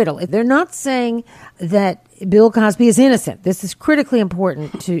an acquittal. They're not saying that Bill Cosby is innocent. This is critically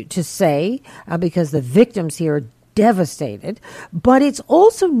important to say because the victims here are devastated, but it's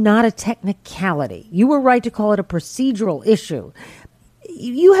also not a technicality. You were right to call it a procedural issue.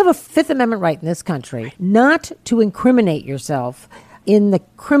 You have a Fifth Amendment right in this country not to incriminate yourself in the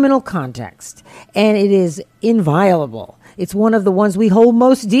criminal context, and it is inviolable. It's one of the ones we hold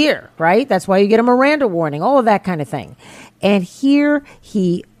most dear, right? That's why you get a Miranda warning, all of that kind of thing. And here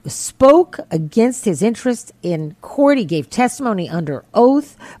he spoke against his interest in court. He gave testimony under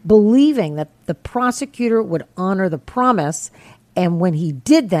oath, believing that the prosecutor would honor the promise. And when he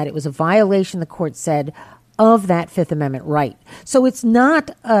did that, it was a violation, the court said, of that Fifth Amendment right. So it's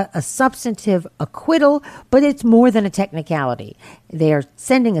not a substantive acquittal, but it's more than a technicality. They are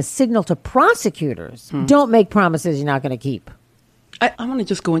sending a signal to prosecutors. Don't make promises you're not going to keep. I want to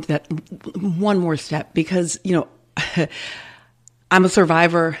just go into that one more step because, I'm a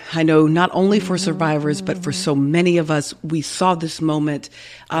survivor. I know not only for survivors, but for so many of us, we saw this moment,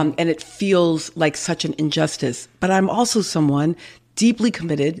 and it feels like such an injustice. But I'm also someone deeply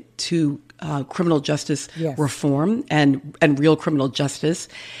committed to criminal justice reform and real criminal justice.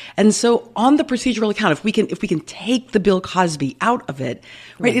 And so on the procedural account, if we can take the Bill Cosby out of it,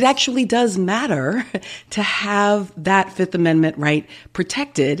 right, it actually does matter to have that Fifth Amendment right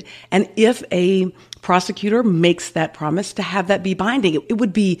protected. And if a prosecutor makes that promise, to have that be binding, it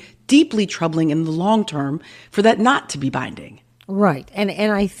would be deeply troubling in the long term for that not to be binding. Right. And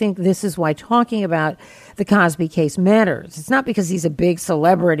I think this is why talking about the Cosby case matters. It's not because he's a big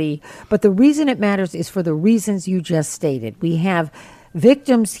celebrity, but the reason it matters is for the reasons you just stated. We have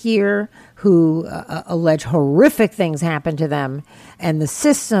victims here who allege horrific things happen to them, and the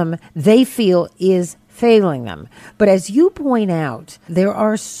system they feel is failing them. But as you point out, there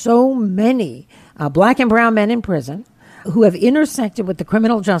are so many black and brown men in prison who have intersected with the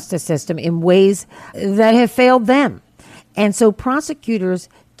criminal justice system in ways that have failed them. And so prosecutors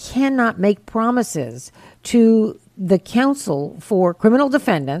cannot make promises to the counsel for criminal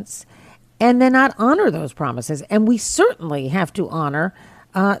defendants and then not honor those promises. And we certainly have to honor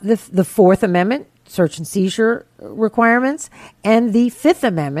the Fourth Amendment search and seizure requirements and the Fifth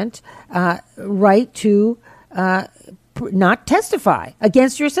Amendment right to not testify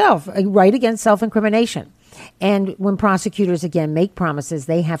against yourself, a right against self-incrimination. And when prosecutors, again, make promises,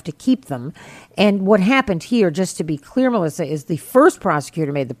 they have to keep them. And what happened here, just to be clear, Melissa, is the first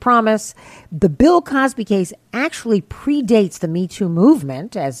prosecutor made the promise. The Bill Cosby case actually predates the Me Too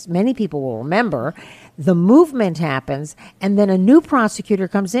movement, as many people will remember. The movement happens, and then a new prosecutor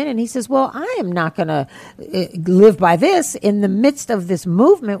comes in, and he says, well, I am not going to live by this. In the midst of this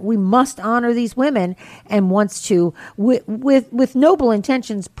movement, we must honor these women, and wants to, with noble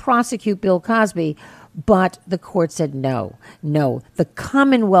intentions, prosecute Bill Cosby. But the court said no. The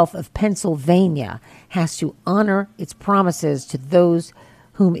Commonwealth of Pennsylvania has to honor its promises to those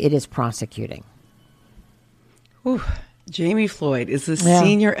whom it is prosecuting. Ooh, Jamie Floyd is the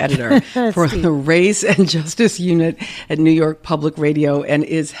senior editor for the Race and Justice Unit at New York Public Radio and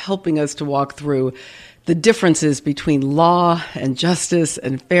is helping us to walk through the differences between law and justice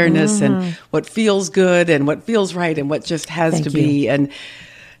and fairness and what feels good and what feels right and what just has to be. And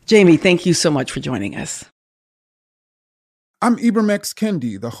Jamie, thank you so much for joining us. I'm Ibram X.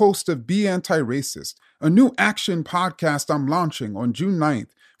 Kendi, the host of Be Anti-Racist, a new action podcast I'm launching on June 9th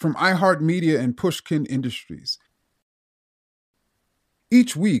from iHeartMedia and Pushkin Industries.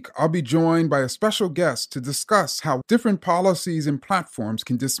 Each week, I'll be joined by a special guest to discuss how different policies and platforms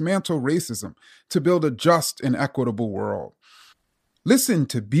can dismantle racism to build a just and equitable world. Listen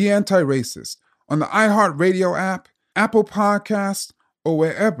to Be Anti-Racist on the iHeartRadio app, Apple Podcasts, or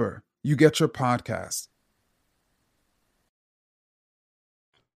wherever you get your podcasts.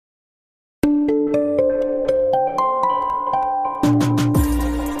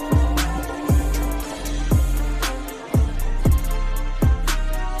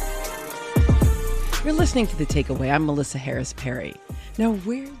 You're listening to The Takeaway. I'm Melissa Harris Perry. Now,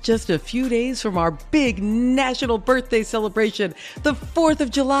 we're just a few days from our big national birthday celebration, the 4th of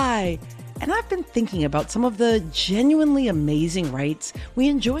July. And I've been thinking about some of the genuinely amazing rights we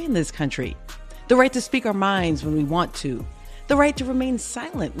enjoy in this country. The right to speak our minds when we want to. The right to remain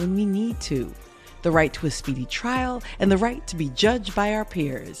silent when we need to. The right to a speedy trial, and the right to be judged by our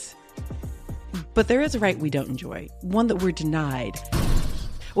peers. But there is a right we don't enjoy, one that we're denied.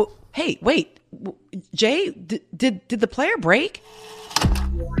 Well, hey, wait. Jay, did the player break?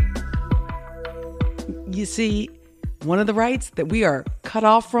 You see, one of the rights that we are cut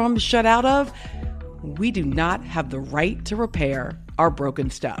off from, shut out of, we do not have the right to repair our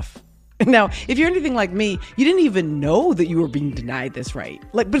broken stuff. Now, if you're anything like me, you didn't even know that you were being denied this right.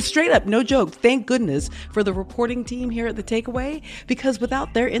 But straight up, no joke, thank goodness for the reporting team here at The Takeaway, because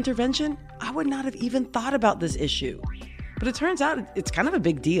without their intervention, I would not have even thought about this issue. But it turns out it's kind of a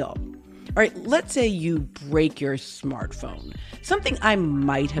big deal. All right, let's say you break your smartphone. Something I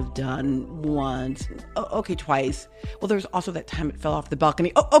might have done once. Okay, twice. Well, there's also that time it fell off the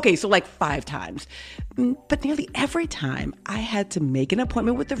balcony. Okay, so like 5 times. But nearly every time I had to make an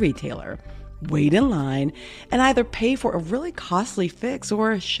appointment with the retailer, wait in line, and either pay for a really costly fix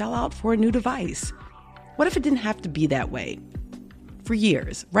or shell out for a new device. What if it didn't have to be that way? For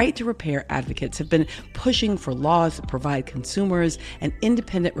years, right to repair advocates have been pushing for laws that provide consumers and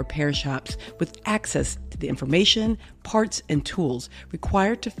independent repair shops with access to the information, parts, and tools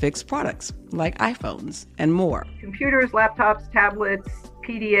required to fix products like iPhones and more. Computers, laptops, tablets,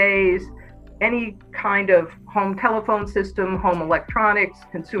 PDAs, any kind of home telephone system, home electronics,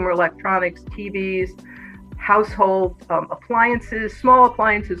 consumer electronics, TVs, household appliances, small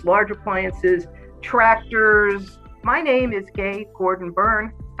appliances, large appliances, tractors. My name is Gay Gordon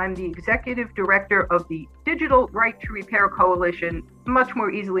Byrne. I'm the executive director of the Digital Right to Repair Coalition, much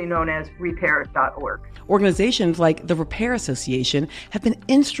more easily known as repair.org. Organizations like the Repair Association have been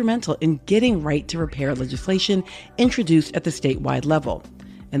instrumental in getting right to repair legislation introduced at the statewide level.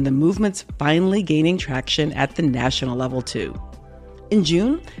 And the movement's finally gaining traction at the national level, too. In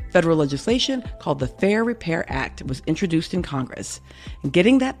June, federal legislation called the Fair Repair Act was introduced in Congress. And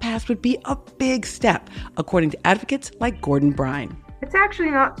getting that passed would be a big step, according to advocates like Gordon Brine. It's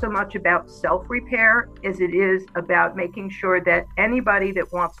actually not so much about self-repair as it is about making sure that anybody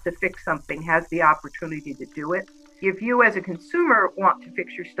that wants to fix something has the opportunity to do it. If you as a consumer want to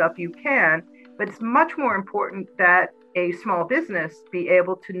fix your stuff, you can, but it's much more important that a small business be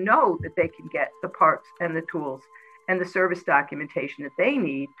able to know that they can get the parts and the tools and the service documentation that they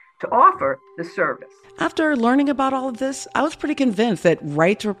need to offer the service. After learning about all of this, I was pretty convinced that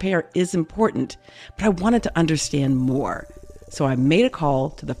right to repair is important, but I wanted to understand more. So I made a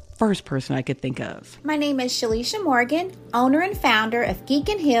call to the first person I could think of. My name is Shalisha Morgan, owner and founder of Geek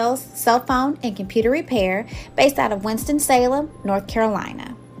and Hills Cell Phone and Computer Repair, based out of Winston-Salem, North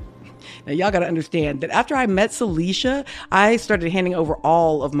Carolina. Now, y'all got to understand that after I met Shalisha, I started handing over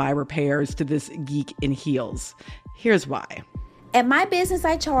all of my repairs to this Geek in Heels. Here's why. At my business,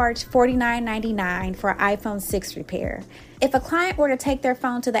 I charge $49.99 for an iPhone 6 repair. If a client were to take their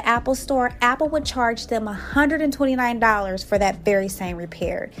phone to the Apple store, Apple would charge them $129 for that very same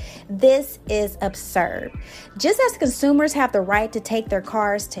repair. This is absurd. Just as consumers have the right to take their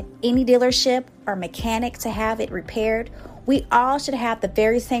cars to any dealership or mechanic to have it repaired, we all should have the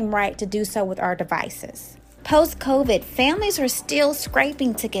very same right to do so with our devices. Post-COVID, families are still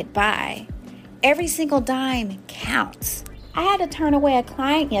scraping to get by. Every single dime counts. I had to turn away a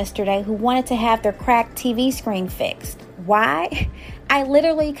client yesterday who wanted to have their cracked TV screen fixed. Why? I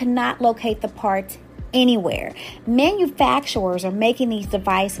literally could not locate the parts anywhere. Manufacturers are making these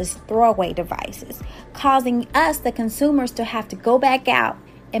devices throwaway devices, causing us, the consumers, to have to go back out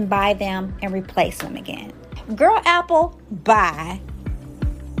and buy them and replace them again. Girl, Apple, bye.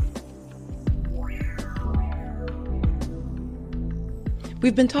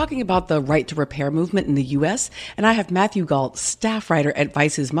 We've been talking about the right to repair movement in the U.S., and I have Matthew Gault, staff writer at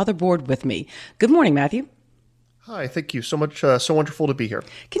Vice's Motherboard, with me. Good morning, Matthew. Hi, thank you so much. So wonderful to be here.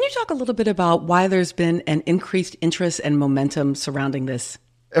 Can you talk a little bit about why there's been an increased interest and momentum surrounding this?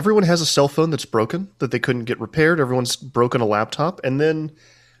 Everyone has a cell phone that's broken, that they couldn't get repaired. Everyone's broken a laptop. And then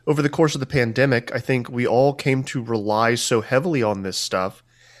over the course of the pandemic, I think we all came to rely so heavily on this stuff.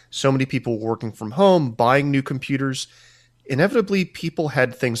 So many people working from home, buying new computers. Inevitably, people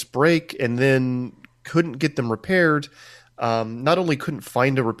had things break and then couldn't get them repaired. Not only couldn't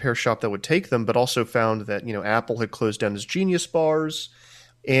find a repair shop that would take them, but also found that, Apple had closed down its Genius bars,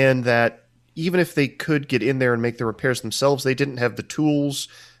 and that even if they could get in there and make the repairs themselves, they didn't have the tools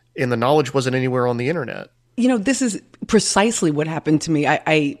and the knowledge wasn't anywhere on the internet. This is precisely what happened to me.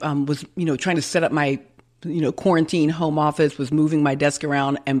 I was, trying to set up my quarantine home office, was moving my desk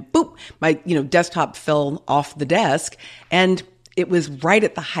around, and boop, my, desktop fell off the desk. And it was right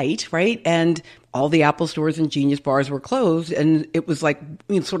at the height, right? And all the Apple stores and Genius bars were closed. And it was like,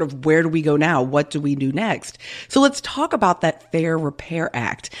 sort of, where do we go now? What do we do next? So let's talk about that Fair Repair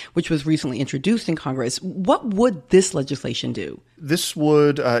Act, which was recently introduced in Congress. What would this legislation do? This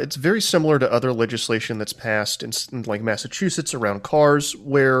would, it's very similar to other legislation that's passed in like Massachusetts around cars,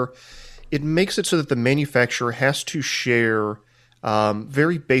 where it makes it so that the manufacturer has to share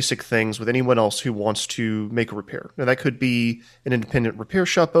very basic things with anyone else who wants to make a repair. Now, that could be an independent repair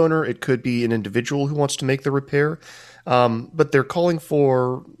shop owner. It could be an individual who wants to make the repair. But they're calling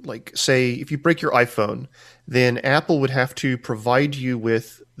for, like, say, if you break your iPhone, then Apple would have to provide you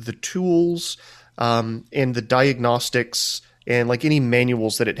with the tools and the diagnostics and like any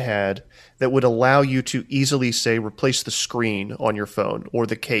manuals that it had that would allow you to easily, say, replace the screen on your phone or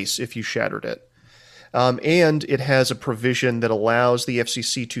the case if you shattered it. And it has a provision that allows the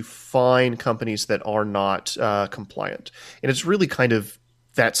FCC to fine companies that are not compliant. And it's really kind of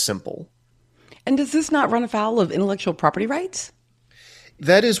that simple. And does this not run afoul of intellectual property rights?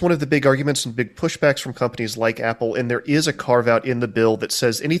 That is one of the big arguments and big pushbacks from companies like Apple. And there is a carve-out in the bill that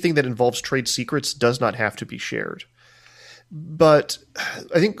says anything that involves trade secrets does not have to be shared. But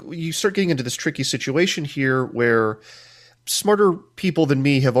I think you start getting into this tricky situation here where smarter people than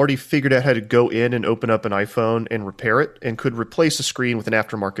me have already figured out how to go in and open up an iPhone and repair it and could replace a screen with an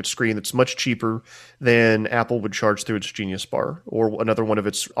aftermarket screen that's much cheaper than Apple would charge through its Genius Bar or another one of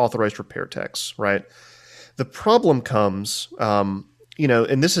its authorized repair techs, right? The problem comes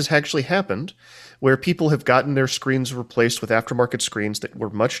And this has actually happened where people have gotten their screens replaced with aftermarket screens that were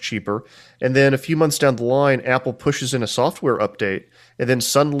much cheaper. And then a few months down the line, Apple pushes in a software update, and then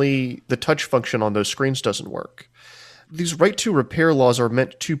suddenly the touch function on those screens doesn't work. These right to repair laws are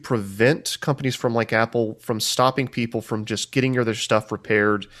meant to prevent companies from like Apple from stopping people from just getting their stuff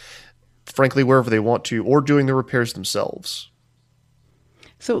repaired, frankly, wherever they want to, or doing the repairs themselves.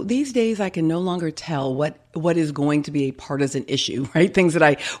 So these days, I can no longer tell what is going to be a partisan issue, right? Things that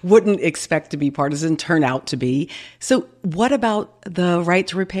I wouldn't expect to be partisan turn out to be. So what about the right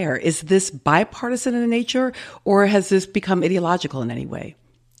to repair? Is this bipartisan in nature, or has this become ideological in any way?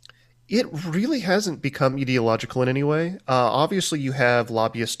 It really hasn't become ideological in any way. Obviously, you have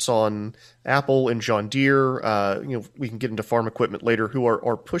lobbyists on Apple and John Deere. We can get into farm equipment later who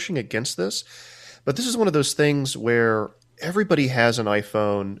are pushing against this. But this is one of those things where everybody has an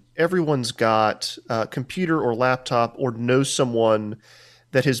iPhone. Everyone's got a computer or laptop or knows someone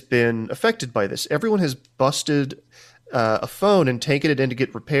that has been affected by this. Everyone has busted a phone and taken it in to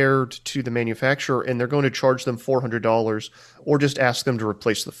get repaired to the manufacturer, and they're going to charge them $400 or just ask them to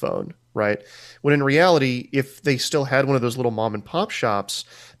replace the phone, right? When in reality, if they still had one of those little mom and pop shops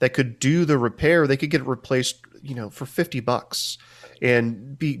that could do the repair, they could get it replaced, for $50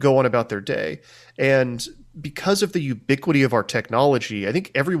 and go on about their day. And because of the ubiquity of our technology, I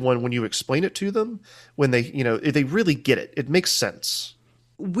think everyone, when you explain it to them, when they really get it, it makes sense.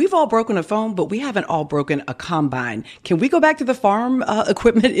 We've all broken a phone, but we haven't all broken a combine. Can we go back to the farm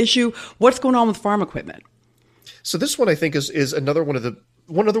equipment issue? What's going on with farm equipment? So this one, I think, is another one of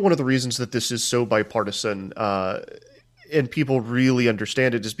the reasons that this is so bipartisan, and people really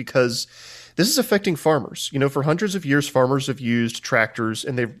understand it, is because this is affecting farmers. For hundreds of years, farmers have used tractors,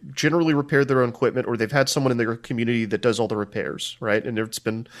 and they've generally repaired their own equipment, or they've had someone in their community that does all the repairs, right? And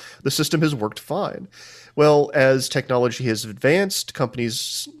the system has worked fine. Well, as technology has advanced,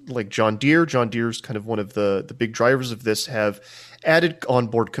 companies like John Deere's kind of one of the big drivers of this, have added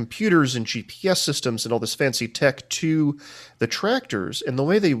onboard computers and GPS systems and all this fancy tech to the tractors. And the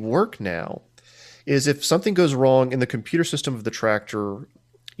way they work now is if something goes wrong in the computer system of the tractor,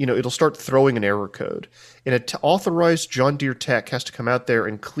 it'll start throwing an error code. And an authorized John Deere tech has to come out there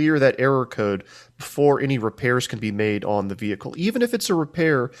and clear that error code before any repairs can be made on the vehicle. Even if it's a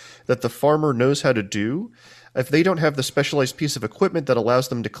repair that the farmer knows how to do, if they don't have the specialized piece of equipment that allows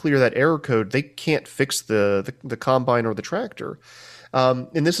them to clear that error code, they can't fix the combine or the tractor.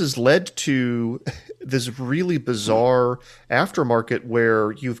 And this has led to this really bizarre aftermarket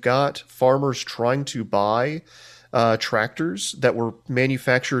where you've got farmers trying to buy tractors that were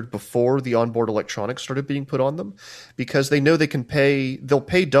manufactured before the onboard electronics started being put on them, because they know they'll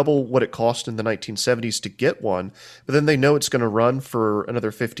pay double what it cost in the 1970s to get one, but then they know it's going to run for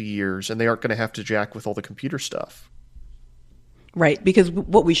another 50 years and they aren't going to have to jack with all the computer stuff. Right, because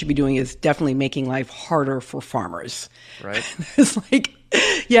what we should be doing is definitely making life harder for farmers. Right. It's like,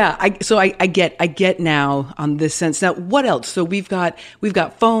 yeah. I get now on this sense. Now, what else? So we've got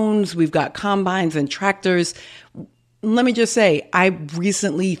phones, we've got combines and tractors. Let me just say, I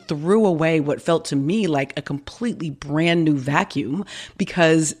recently threw away what felt to me like a completely brand new vacuum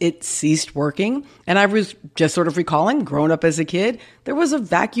because it ceased working. And I was just sort of recalling, growing up as a kid, there was a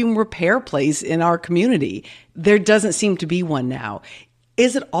vacuum repair place in our community. There doesn't seem to be one now.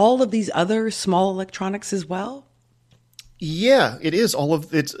 Is it all of these other small electronics as well? Yeah, it is.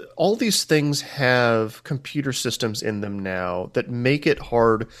 All these things have computer systems in them now that make it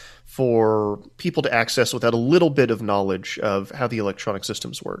hard for people to access without a little bit of knowledge of how the electronic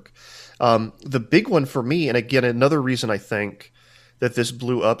systems work. The big one for me, and again, another reason I think that this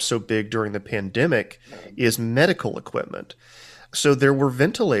blew up so big during the pandemic, is medical equipment. So there were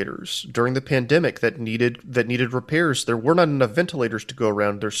ventilators during the pandemic that needed repairs. There were not enough ventilators to go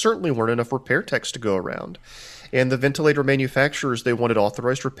around. There certainly weren't enough repair techs to go around. And the ventilator manufacturers, they wanted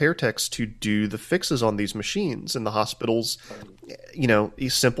authorized repair techs to do the fixes on these machines. And the hospitals,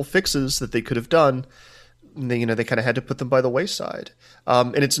 these simple fixes that they could have done, they kind of had to put them by the wayside.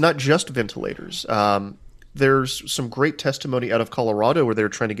 And it's not just ventilators. There's some great testimony out of Colorado where they're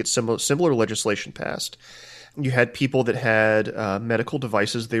trying to get similar legislation passed. You had people that had medical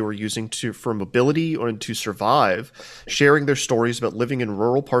devices they were using for mobility or to survive, sharing their stories about living in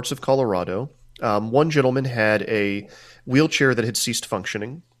rural parts of Colorado. One gentleman had a wheelchair that had ceased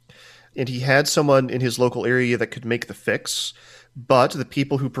functioning, and he had someone in his local area that could make the fix, but the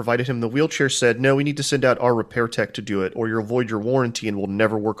people who provided him the wheelchair said, no, we need to send out our repair tech to do it, or you'll void your warranty and will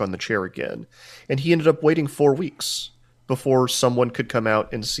never work on the chair again. And he ended up waiting 4 weeks before someone could come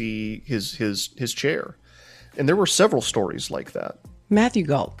out and see his chair. And there were several stories like that. Matthew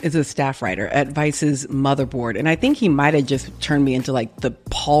Gault is a staff writer at Vice's Motherboard, and I think he might have just turned me into like the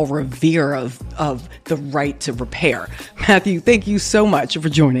Paul Revere of the right to repair. Matthew, thank you so much for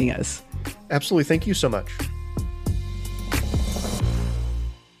joining us. Absolutely. Thank you so much.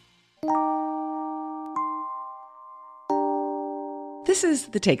 This is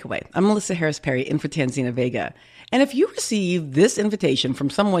The Takeaway. I'm Melissa Harris Perry in for Tanzina Vega. And if you receive this invitation from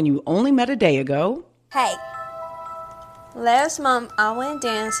someone you only met a day ago... Hey, last month I went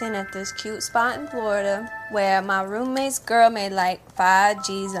dancing at this cute spot in Florida where my roommate's girl made like 5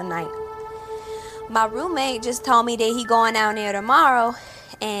 G's a night. My roommate just told me that he going out there tomorrow,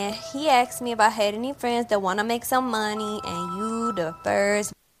 and he asked me if I had any friends that want to make some money, and you the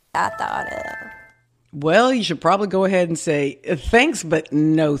first I thought of. Well, you should probably go ahead and say thanks, but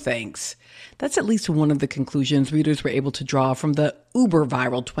no thanks. That's at least one of the conclusions readers were able to draw from the uber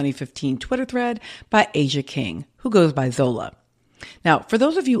viral 2015 Twitter thread by Asia King, who goes by Zola. Now, for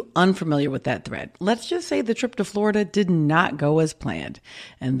those of you unfamiliar with that thread, let's just say the trip to Florida did not go as planned.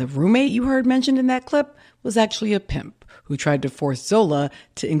 And the roommate you heard mentioned in that clip was actually a pimp who tried to force Zola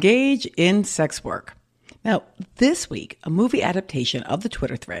to engage in sex work. Now, this week, a movie adaptation of the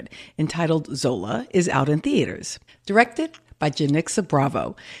Twitter thread entitled Zola is out in theaters. Directed by Janixa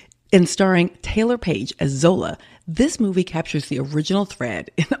Bravo and starring Taylor Page as Zola, this movie captures the original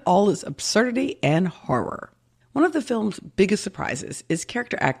thread in all its absurdity and horror. One of the film's biggest surprises is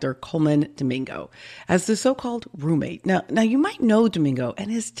character actor Colman Domingo as the so-called roommate. Now you might know Domingo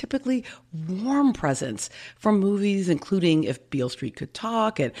and his typically warm presence from movies including If Beale Street Could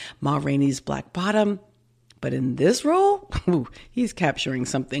Talk and Ma Rainey's Black Bottom. But in this role, he's capturing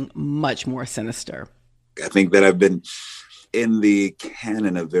something much more sinister. I think that I've been in the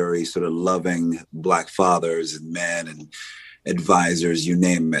canon of very sort of loving Black fathers and men and advisors, you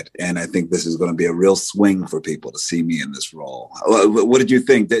name it. And I think this is going to be a real swing for people to see me in this role. What did you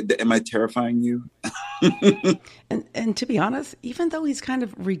think? Am I terrifying you? And to be honest, even though he's kind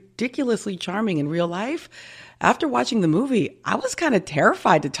of ridiculously charming in real life, after watching the movie, I was kind of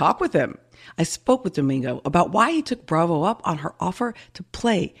terrified to talk with him. I spoke with Domingo about why he took Bravo up on her offer to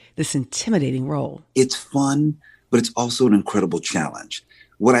play this intimidating role. It's fun, but it's also an incredible challenge.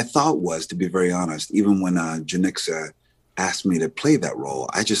 What I thought was, to be very honest, even when Janixa asked me to play that role,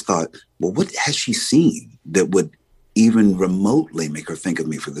 I just thought, well, what has she seen that would even remotely make her think of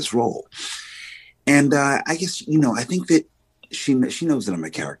me for this role? And I guess, I think that she knows that I'm a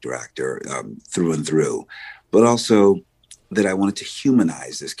character actor through and through, but also that I wanted to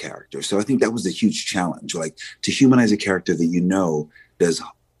humanize this character. So I think that was a huge challenge, like to humanize a character that does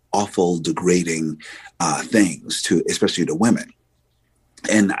awful, degrading things especially to women.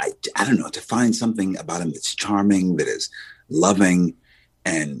 And I don't know, to find something about him that's charming, that is loving,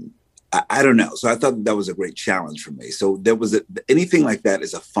 and I don't know. So I thought that was a great challenge for me. So anything like that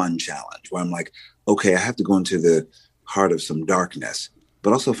is a fun challenge where I'm like, okay, I have to go into the heart of some darkness,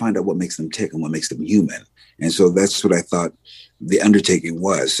 but also find out what makes them tick and what makes them human. And so that's what I thought the undertaking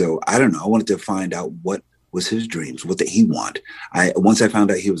was. So I don't know. I wanted to find out what was his dreams. What did he want? Once I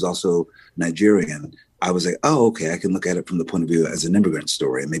found out he was also Nigerian, I was like, oh, okay, I can look at it from the point of view as an immigrant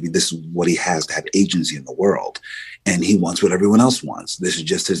story. And maybe this is what he has to have agency in the world. And he wants what everyone else wants. This is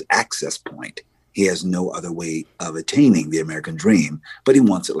just his access point. He has no other way of attaining the American dream, but he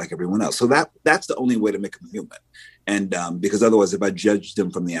wants it like everyone else. So that's the only way to make him human. And because otherwise, if I judged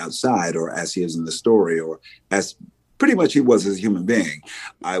him from the outside or as he is in the story or as pretty much he was as a human being,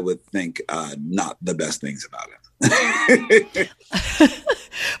 I would think not the best things about him.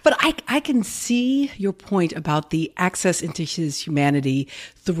 But I can see your point about the access into his humanity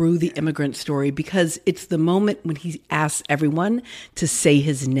through the immigrant story, because it's the moment when he asks everyone to say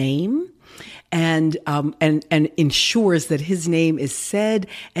his name and ensures that his name is said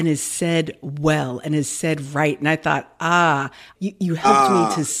and is said well and is said right. And I thought, you helped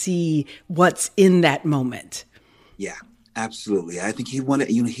me to see what's in that moment. Yeah. Absolutely. I think he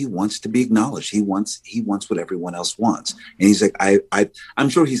wants to be acknowledged. He wants what everyone else wants. And he's like, I'm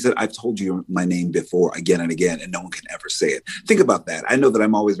sure he said, I've told you my name before again and again, and no one can ever say it. Think about that. I know that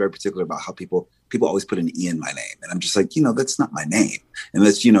I'm always very particular about how people always put an E in my name. And I'm just like, that's not my name. And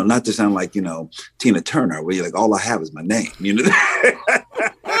that's, not to sound like, Tina Turner, where you're like, all I have is my name,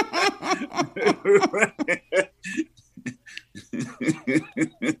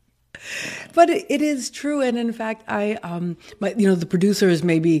 But it is true, and in fact, the producers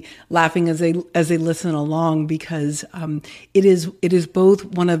may be laughing as they listen along, because it is both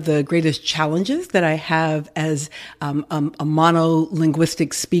one of the greatest challenges that I have as a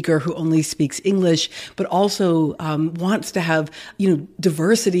monolinguistic speaker who only speaks English, but also wants to have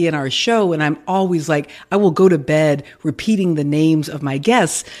diversity in our show. And I'm always like, I will go to bed repeating the names of my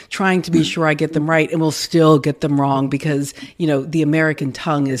guests, trying to be sure I get them right, and will still get them wrong because the American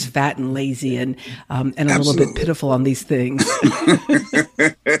tongue is fat and lazy and a little bit pitiful on these things.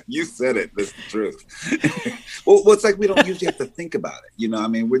 You said it. That's the truth. Well, it's like we don't usually have to think about it.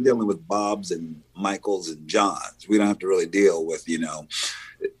 We're dealing with Bobs and Michaels and Johns. We don't have to really deal with,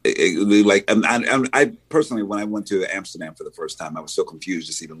 I personally, when I went to Amsterdam for the first time, I was so confused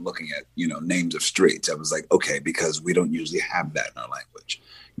just even looking at, names of streets. I was like, okay, because we don't usually have that in our language,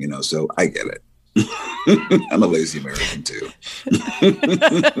 so I get it. I'm a lazy American too.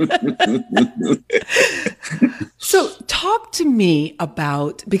 So talk to me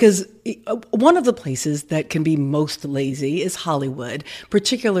about, because one of the places that can be most lazy is Hollywood,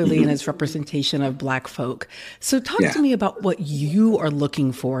 particularly in its representation of Black folk. So talk to me about what you are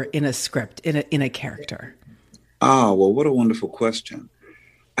looking for in a script, in a character. Oh, well, what a wonderful question.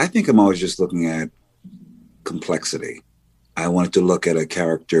 I think I'm always just looking at complexity. I wanted to look at a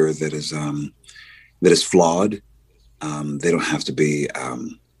character that is flawed. They don't have to be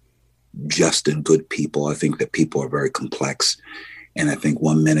just and good people. I think that people are very complex. And I think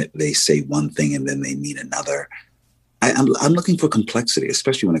one minute they say one thing and then they mean another. I'm looking for complexity,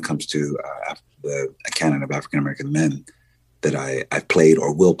 especially when it comes to the canon of African-American men that I've played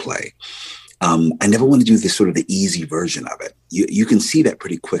or will play. I never want to do this sort of the easy version of it. You can see that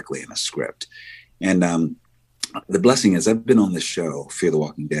pretty quickly in a script. And the blessing is I've been on this show, Fear the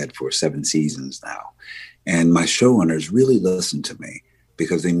Walking Dead, for 7 seasons now. And my showrunners really listen to me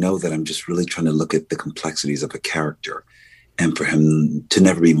because they know that I'm just really trying to look at the complexities of a character and for him to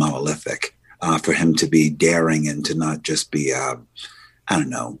never be monolithic, for him to be daring and to not just be, a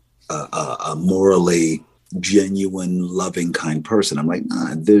morally genuine, loving, kind person. I'm like,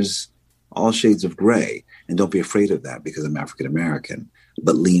 nah, there's all shades of gray. And don't be afraid of that because I'm African-American.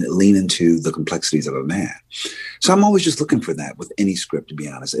 But lean into the complexities of a man. So I'm always just looking for that with any script, to be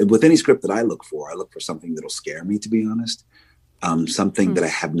honest. And with any script that I look for something that'll scare me, to be honest. Something that I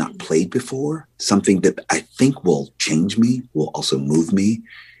have not played before, something that I think will change me, will also move me,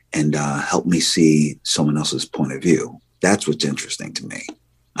 and help me see someone else's point of view. That's what's interesting to me.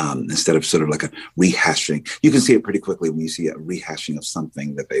 Instead of sort of like a rehashing. You can see it pretty quickly when you see a rehashing of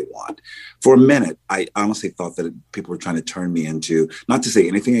something that they want. For a minute, I honestly thought that people were trying to turn me into, not to say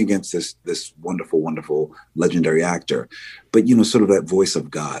anything against this wonderful, wonderful, legendary actor, but, sort of that voice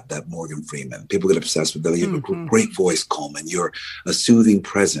of God, that Morgan Freeman. People get obsessed with that. You have a great voice, Coleman. You're a soothing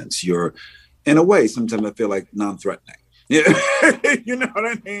presence. You're, in a way, sometimes I feel like non-threatening. Yeah. You know what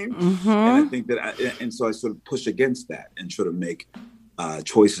I mean? Mm-hmm. And I think that, and so I sort of push against that and sort of make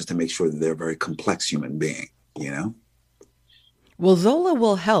choices to make sure that they're a very complex human being, Well, Zola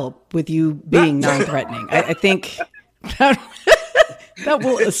will help with you being non-threatening. I think that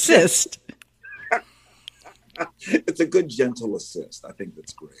will assist. It's a good, gentle assist. I think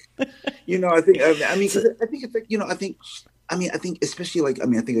that's great. I think especially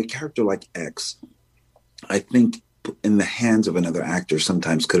I think a character like X, I think in the hands of another actor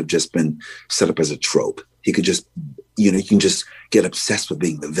sometimes could have just been set up as a trope. He could just, you can just get obsessed with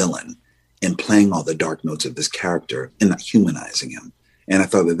being the villain and playing all the dark notes of this character and not humanizing him. And I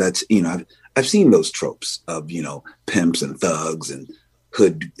thought that's, I've seen those tropes of, pimps and thugs and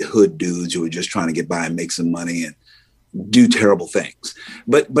hood dudes who are just trying to get by and make some money and do terrible things.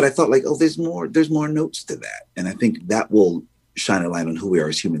 But I thought there's more notes to that. And I think that will shine a light on who we are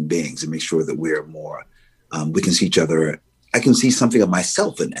as human beings and make sure that we're more, we can see each other. I can see something of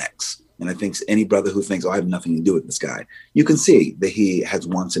myself in X. And I think any brother who thinks, I have nothing to do with this guy, you can see that he has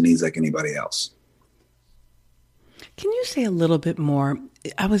wants and needs like anybody else. Can you say a little bit more?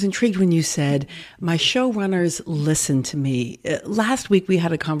 I was intrigued when you said, my showrunners listen to me. Last week, we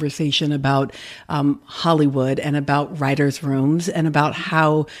had a conversation about Hollywood and about writers' rooms and about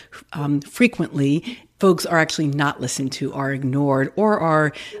how frequently folks are actually not listened to, are ignored, or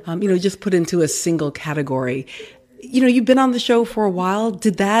are, just put into a single category. You've been on the show for a while.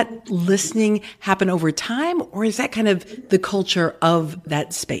 Did that listening happen over time, or is that kind of the culture of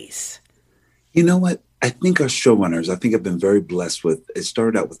that space? You know what? I think our showrunners, I've been very blessed with, it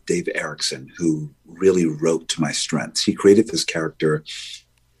started out with Dave Erickson, who really wrote to my strengths. He created this character.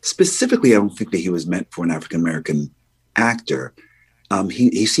 Specifically, I don't think that he was meant for an African-American actor.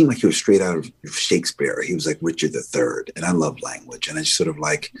 He seemed like he was straight out of Shakespeare. He was like Richard III, and I love language. And I just sort of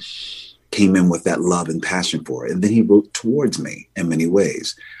came in with that love and passion for it. And then he wrote towards me in many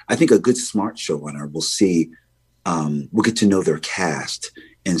ways. I think a good, smart showrunner will see, we'll get to know their cast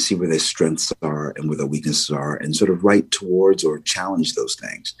and see where their strengths are and where their weaknesses are and sort of write towards or challenge those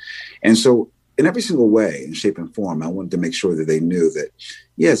things. And so in every single way, in shape and form, I wanted to make sure that they knew that,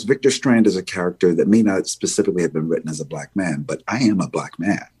 yes, Victor Strand is a character that may not specifically have been written as a Black man, but I am a Black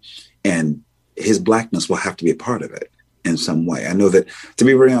man. And his Blackness will have to be a part of it in some way. I know that, to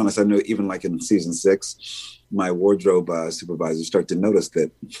be very honest, I know even like in season 6, my wardrobe supervisor started to notice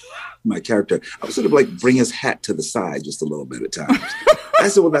that my character, I would sort of like bring his hat to the side just a little bit at times. I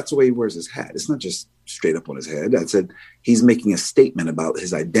said, well, that's the way he wears his hat. It's not just straight up on his head. I said, he's making a statement about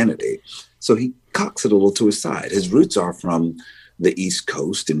his identity. So he cocks it a little to his side. His roots are from the East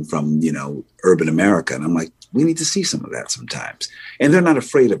Coast and from, urban America. And I'm like, we need to see some of that sometimes. And they're not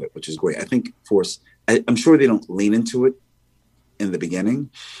afraid of it, which is great. I think I'm sure they don't lean into it in the beginning,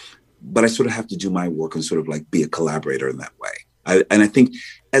 but I sort of have to do my work and sort of like be a collaborator in that way. And I think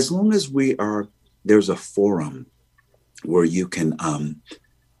as long as there's a forum where you can,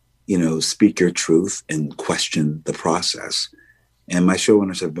 speak your truth and question the process. And my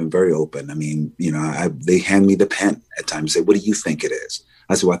showrunners have been very open. I mean, they hand me the pen at times, say, what do you think it is?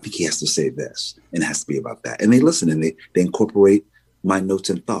 I said, well, I think he has to say this and it has to be about that. And they listen and they incorporate my notes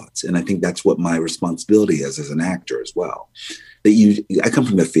and thoughts. And I think that's what my responsibility is as an actor as well. I come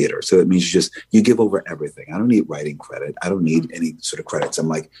from the theater, so it means you give over everything. I don't need writing credit. I don't need any sort of credits. I'm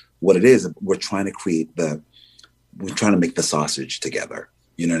like, what it is, we're trying to make the sausage together.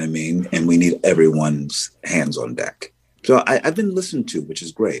 You know what I mean? And we need everyone's hands on deck. So I've been listened to, which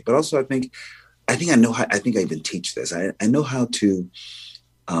is great. But also I think I even teach this. I know how to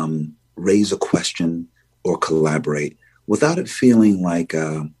raise a question or collaborate without it feeling like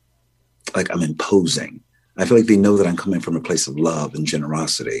I'm imposing. I feel like they know that I'm coming from a place of love and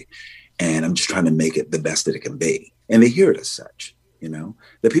generosity, and I'm just trying to make it the best that it can be. And they hear it as such,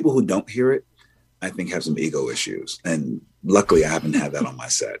 The people who don't hear it, I think, have some ego issues. And luckily I haven't had that on my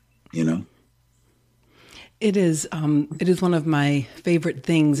set, It is one of my favorite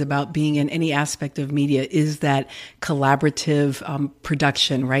things about being in any aspect of media is that collaborative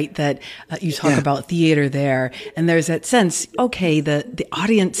production, right? That you talk about theater there, and there's that sense, okay, the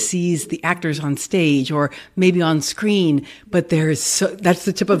audience sees the actors on stage or maybe on screen, but that's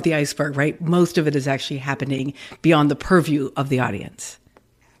the tip of the iceberg, right? Most of it is actually happening beyond the purview of the audience.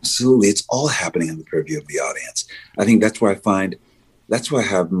 Absolutely, it's all happening in the purview of the audience. I think that's where I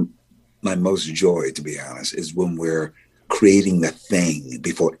have my most joy, to be honest, is when we're creating the thing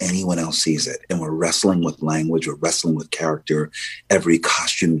before anyone else sees it. And we're wrestling with language, we're wrestling with character, every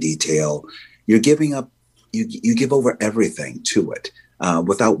costume detail. You're giving up, you give over everything to it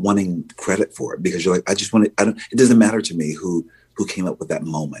without wanting credit for it, because you're like, it doesn't matter to me who came up with that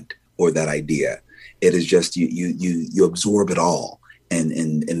moment or that idea. It is just, you absorb it all and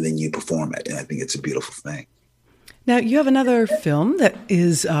then you perform it. And I think it's a beautiful thing. Now, you have another film that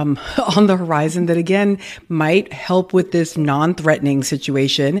is on the horizon that, again, might help with this non-threatening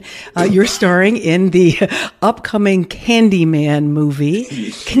situation. You're starring in the upcoming Candyman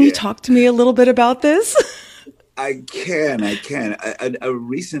movie. Can you talk to me a little bit about this? I can. A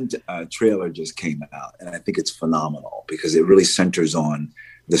recent trailer just came out, and I think it's phenomenal because it really centers on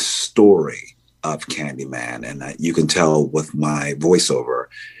the story of Candyman. And you can tell with my voiceover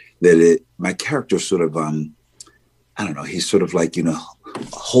that my character sort of... I don't know, he's sort of like,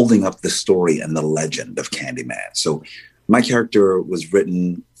 holding up the story and the legend of Candyman. So my character was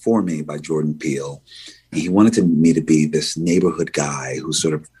written for me by Jordan Peele. He wanted me to be this neighborhood guy who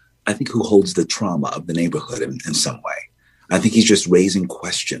who holds the trauma of the neighborhood in some way. I think he's just raising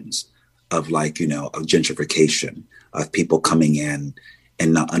questions of of gentrification, of people coming in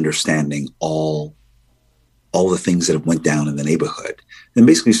and not understanding all the things that have went down in the neighborhood. And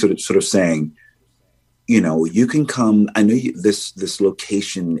basically sort of saying, you can come. I know this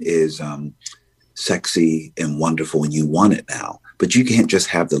location is sexy and wonderful and you want it now, but you can't just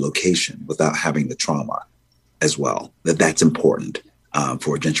have the location without having the trauma as well. That's important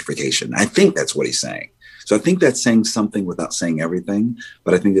for gentrification. I think that's what he's saying. So I think that's saying something without saying everything,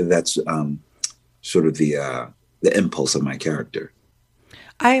 but I think that's sort of the impulse of my character.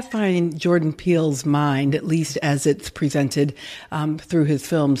 I find Jordan Peele's mind, at least as it's presented through his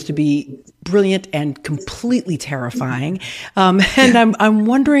films, to be brilliant and completely terrifying. I'm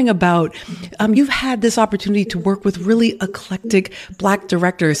wondering about, you've had this opportunity to work with really eclectic Black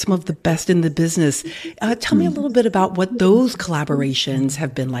directors, some of the best in the business. Tell me a little bit about what those collaborations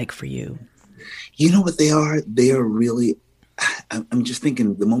have been like for you. You know what they are? They are really, I'm just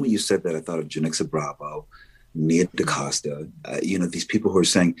thinking, the moment you said that, I thought of Janixa Bravo. Nia DaCosta, these people who are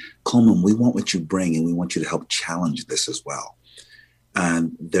saying, Coleman, we want what you bring and we want you to help challenge this as well.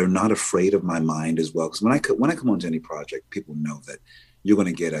 And they're not afraid of my mind as well. Because when I come onto any project, people know that you're going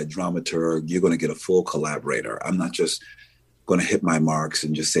to get a dramaturg, you're going to get a full collaborator. I'm not just going to hit my marks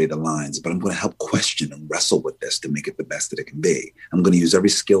and just say the lines, but I'm going to help question and wrestle with this to make it the best that it can be. I'm going to use every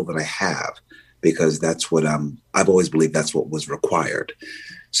skill that I have, because that's what I've always believed that's what was required.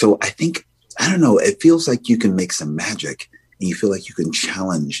 So I think, I don't know, it feels like you can make some magic and you feel like you can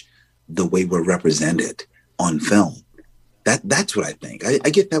challenge the way we're represented on film. That's what I think. I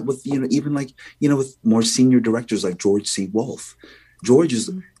get that with, even like, with more senior directors like George C. Wolfe. George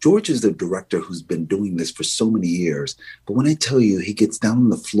is the director who's been doing this for so many years. But when I tell you, he gets down on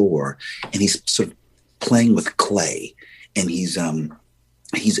the floor and he's sort of playing with clay, and he's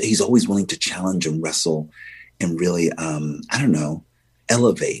always willing to challenge and wrestle and really,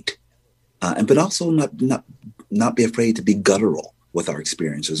 elevate, but also not be afraid to be guttural with our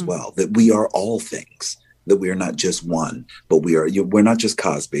experience as well. That we are all things. That we are not just one, but we're not just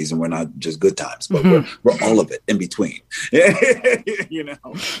Cosby's and we're not just Good Times, but we're all of it in between.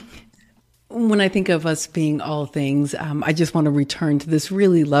 When I think of us being all things, I just want to return to this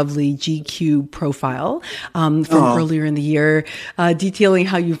really lovely GQ profile from earlier in the year, detailing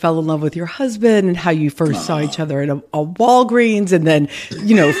how you fell in love with your husband and how you first saw each other at a Walgreens, and then,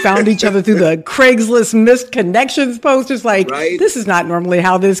 found each other through the Craigslist missed connections posters. This is not normally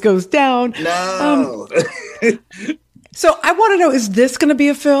how this goes down. No. So I want to know, is this going to be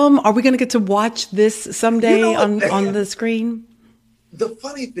a film? Are we going to get to watch this someday on the screen? The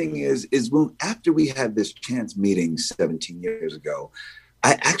funny thing is when after we had this chance meeting 17 years ago,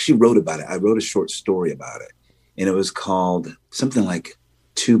 I actually wrote about it. I wrote a short story about it, and it was called something like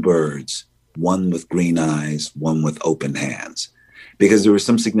Two Birds, One with Green Eyes, One with Open Hands, because there were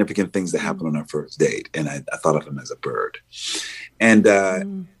some significant things that happened on our first date, and I thought of him as a bird, and a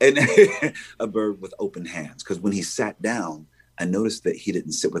bird with open hands. Because when he sat down, I noticed that he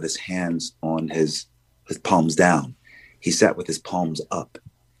didn't sit with his hands on his palms down. He sat with his palms up.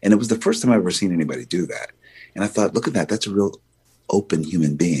 And it was the first time I've ever seen anybody do that. And I thought, look at that. That's a real open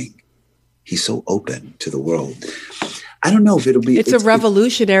human being. He's so open to the world. I don't know if it'll be... It's a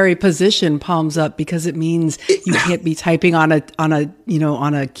revolutionary position, palms up, because it means you can't be typing on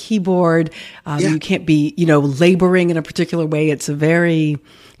a keyboard. You can't be, laboring in a particular way. It's a very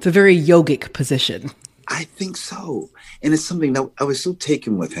yogic position. I think so. And it's something that I was so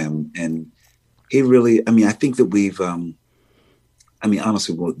taken with him, and he really, I think that we've,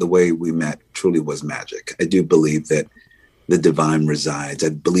 honestly, the way we met truly was magic. I do believe that the divine resides. I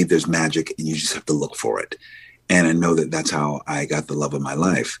believe there's magic and you just have to look for it. And I know that that's how I got the love of my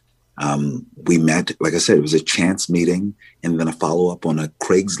life. We met, like I said, it was a chance meeting, and then a follow-up on a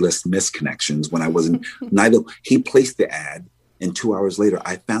Craigslist missed connections when I wasn't, he placed the ad, and 2 hours later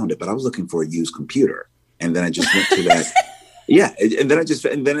I found it, but I was looking for a used computer. And then I just went to that. Yeah, and then I just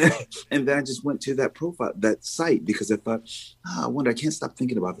went to that profile, that site, because I thought, I wonder, I can't stop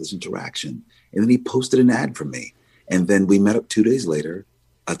thinking about this interaction. And then he posted an ad for me, and then we met up 2 days later.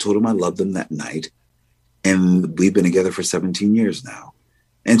 I told him I loved him that night, and we've been together for 17 years now.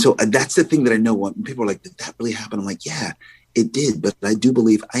 And so that's the thing that I know. When people are like, "Did that really happen?" I'm like, "Yeah, it did." But I do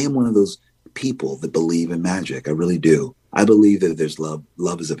believe I am one of those people that believe in magic. I really do. I believe that there's love.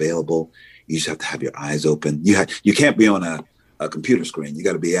 Love is available. You just have to have your eyes open. You can't be on a computer screen. You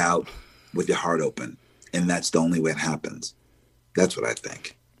got to be out with your heart open. And that's the only way it happens. That's what I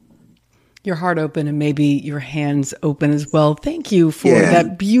think. Your heart open and maybe your hands open as well. Thank you for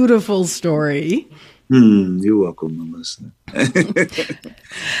that beautiful story. You're welcome, Melissa.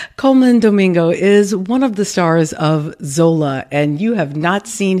 Colman Domingo is one of the stars of Zola, and you have not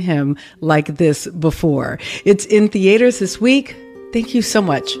seen him like this before. It's in theaters this week. Thank you so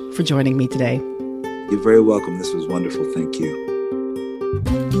much for joining me today. You're very welcome. This was wonderful. Thank you.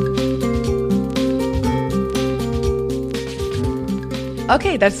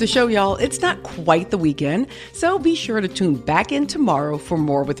 Okay, that's the show, y'all. It's not quite the weekend, so be sure to tune back in tomorrow for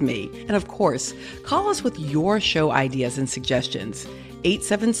more with me. And of course, call us with your show ideas and suggestions.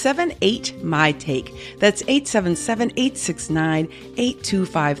 877-8-MY-TAKE. That's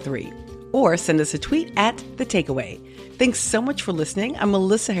 877-869-8253. Or send us a tweet at The Takeaway. Thanks so much for listening. I'm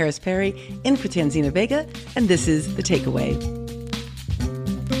Melissa Harris Perry, in for Tanzina Vega, and this is The Takeaway.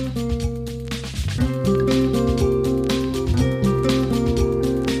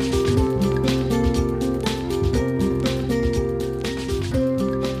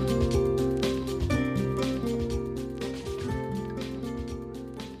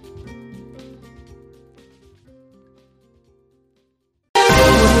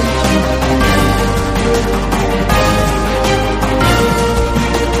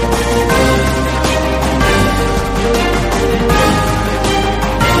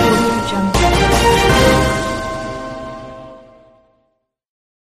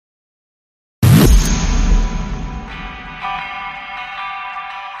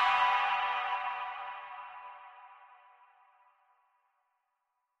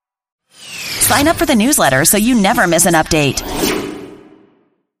 Sign up for the newsletter so you never miss an update.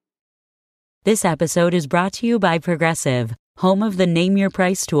 This episode is brought to you by Progressive, home of the Name Your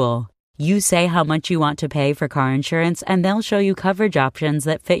Price tool. You say how much you want to pay for car insurance, and they'll show you coverage options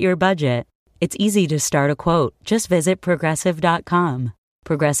that fit your budget. It's easy to start a quote. Just visit Progressive.com.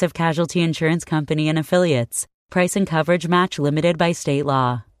 Progressive Casualty Insurance Company and Affiliates. Price and coverage match limited by state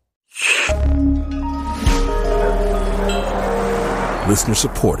law. Listener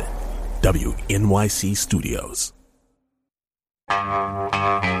supported. WNYC Studios.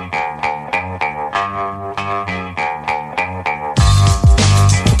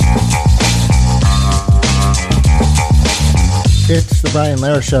 It's the Brian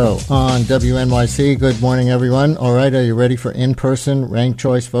Lehrer Show on WNYC. Good morning, everyone. All right, are you ready for in-person ranked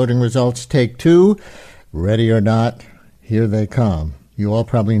choice voting results? Take two. Ready or not, here they come. You all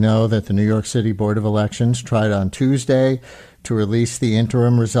probably know that the New York City Board of Elections tried on Tuesday to release the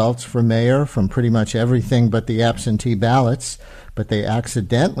interim results for mayor from pretty much everything but the absentee ballots, but they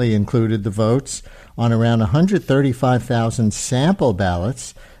accidentally included the votes on around 135,000 sample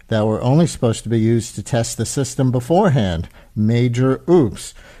ballots that were only supposed to be used to test the system beforehand. Major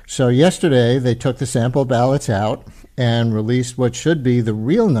oops. So yesterday they took the sample ballots out and released what should be the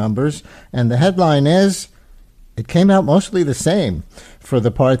real numbers, and the headline is, it came out mostly the same for the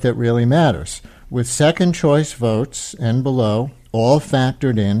part that really matters, with second choice votes and below all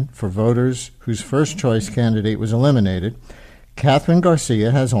factored in for voters whose first choice candidate was eliminated. Catherine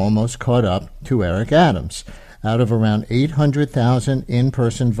Garcia has almost caught up to Eric Adams. Out of around 800,000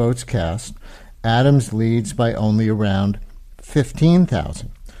 in-person votes cast, Adams leads by only around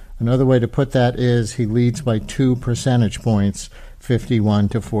 15,000. Another way to put that is he leads by 2 percentage points, 51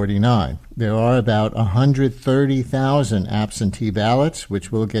 to 49. There are about 130,000 absentee ballots,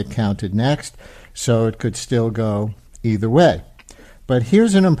 which will get counted next, so it could still go either way. But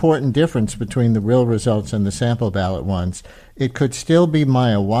here's an important difference between the real results and the sample ballot ones. It could still be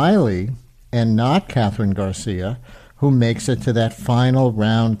Maya Wiley and not Catherine Garcia who makes it to that final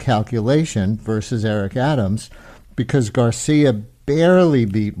round calculation versus Eric Adams, because Garcia barely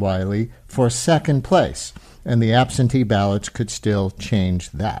beat Wiley for second place, and the absentee ballots could still change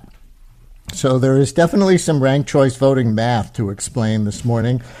that. So there is definitely some ranked choice voting math to explain this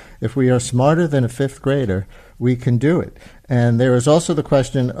morning. If we are smarter than a fifth grader, we can do it. And there is also the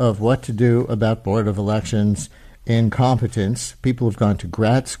question of what to do about Board of Elections incompetence. People who've gone to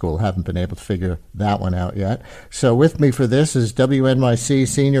grad school haven't been able to figure that one out yet. So with me for this is WNYC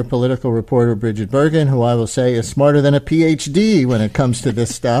senior political reporter Bridget Bergen, who I will say is smarter than a PhD when it comes to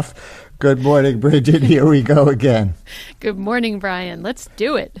this stuff. Good morning, Bridget. Here we go again. Good morning, Brian. Let's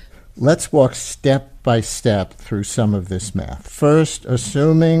do it. Let's walk step by step through some of this math. First,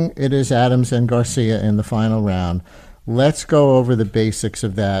 assuming it is Adams and Garcia in the final round, let's go over the basics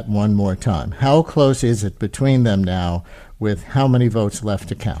of that one more time. How close is it between them now, with how many votes left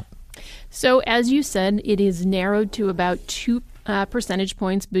to count? So, as you said, it is narrowed to about 2 percentage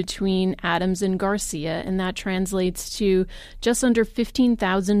points between Adams and Garcia, and that translates to just under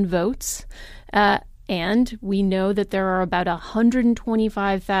 15,000 votes. And we know that there are about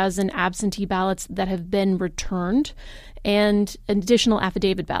 125,000 absentee ballots that have been returned and additional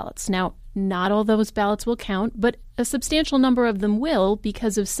affidavit ballots. Now, not all those ballots will count, but a substantial number of them will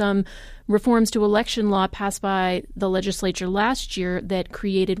because of some reforms to election law passed by the legislature last year that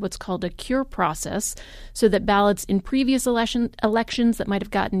created what's called a cure process, so that ballots in previous elections that might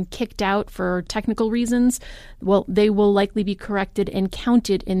have gotten kicked out for technical reasons, well, they will likely be corrected and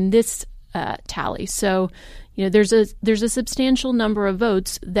counted in this tally. So, there's a substantial number of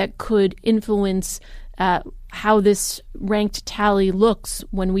votes that could influence how this ranked tally looks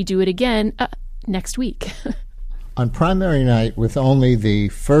when we do it again next week. On primary night, with only the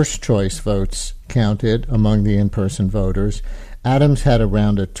first choice votes counted among the in-person voters, Adams had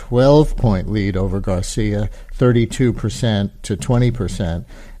around a 12-point lead over Garcia, 32% to 20%.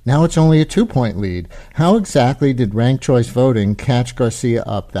 Now it's only a 2-point lead. How exactly did ranked choice voting catch Garcia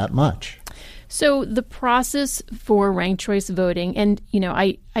up that much? So the process for ranked choice voting, and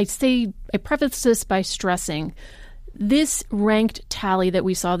I preface this by stressing, this ranked tally that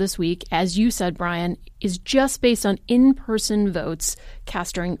we saw this week, as you said, Brian, is just based on in-person votes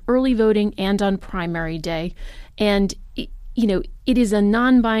cast during early voting and on primary day. And, it is a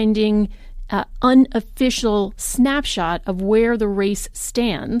non-binding, unofficial snapshot of where the race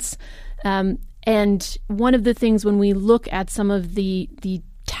stands. And one of the things when we look at some of the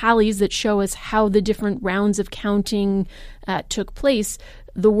tallies that show us how the different rounds of counting took place,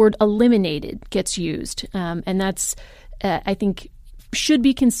 the word eliminated gets used. And that's, I think, should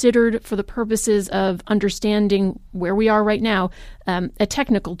be considered for the purposes of understanding where we are right now, a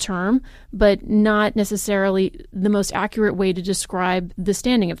technical term, but not necessarily the most accurate way to describe the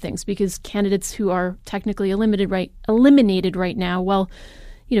standing of things, because candidates who are technically eliminated right now, well,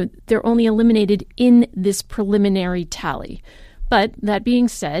 they're only eliminated in this preliminary tally. But that being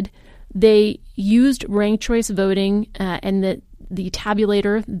said, they used ranked choice voting and the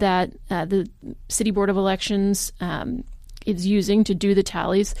tabulator that the City Board of Elections is using to do the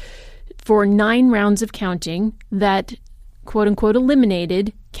tallies for 9 rounds of counting that, quote unquote,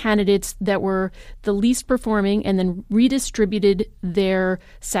 eliminated candidates that were the least performing, and then redistributed their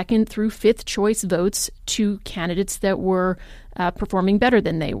second through fifth choice votes to candidates that were performing better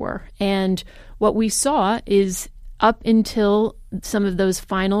than they were. And what we saw is up until some of those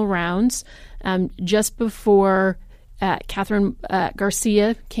final rounds, just before Catherine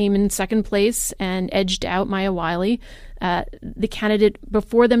Garcia came in second place and edged out Maya Wiley, the candidate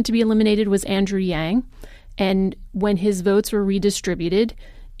before them to be eliminated was Andrew Yang. And when his votes were redistributed,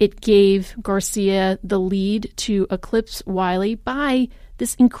 it gave Garcia the lead to eclipse Wiley by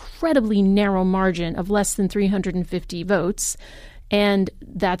this incredibly narrow margin of less than 350 votes. And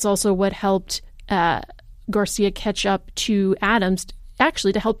that's also what helped Garcia catch up to Adams,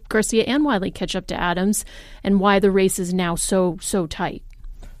 actually to help Garcia and Wiley catch up to Adams, and why the race is now so tight.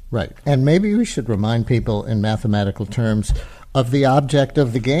 Right. And maybe we should remind people in mathematical terms of the object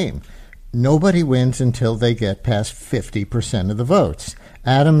of the game. Nobody wins until they get past 50% of the votes.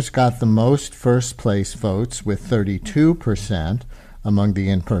 Adams got the most first-place votes with 32% among the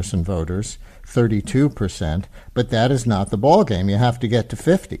in-person voters, 32%, but that is not the ball game. You have to get to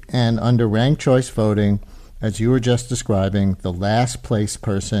 50. And under ranked choice voting, as you were just describing, the last-place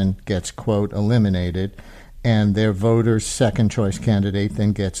person gets, quote, eliminated, and their voter's second-choice candidate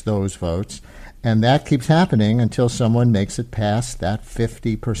then gets those votes. And that keeps happening until someone makes it past that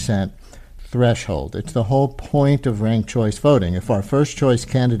 50% threshold. It's the whole point of ranked choice voting. If our first choice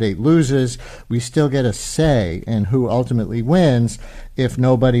candidate loses, we still get a say in who ultimately wins if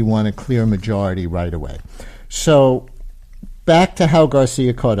nobody won a clear majority right away. So back to how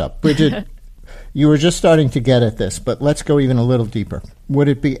Garcia caught up. Bridget, you were just starting to get at this, but let's go even a little deeper. Would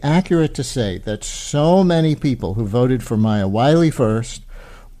it be accurate to say that so many people who voted for Maya Wiley first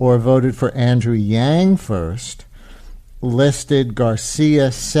or voted for Andrew Yang first listed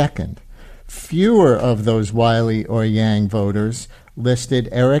Garcia second? Fewer of those Wiley or Yang voters listed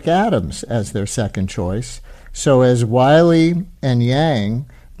Eric Adams as their second choice. So as Wiley and Yang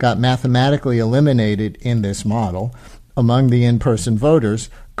got mathematically eliminated in this model among the in-person voters,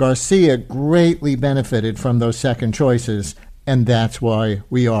 Garcia greatly benefited from those second choices, and that's why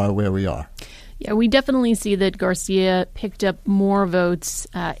we are where we are. Yeah, we definitely see that Garcia picked up more votes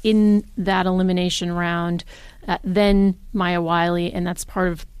in that elimination round than Maya Wiley, and that's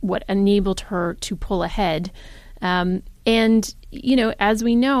part of what enabled her to pull ahead. And, as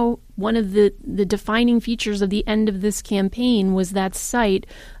we know, one of the defining features of the end of this campaign was that sight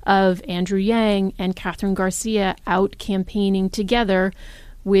of Andrew Yang and Catherine Garcia out campaigning together,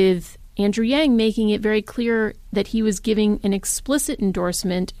 with Andrew Yang making it very clear that he was giving an explicit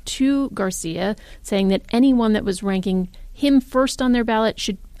endorsement to Garcia, saying that anyone that was ranking him first on their ballot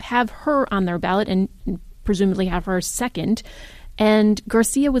should have her on their ballot and presumably have her second. And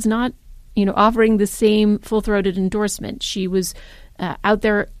Garcia was not, offering the same full-throated endorsement. She was out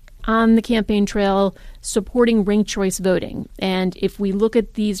there on the campaign trail supporting ranked choice voting. And if we look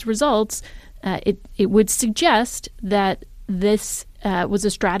at these results, it would suggest that this was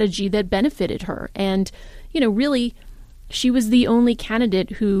a strategy that benefited her. And, really, she was the only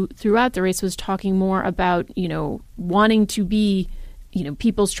candidate who, throughout the race, was talking more about, wanting to be,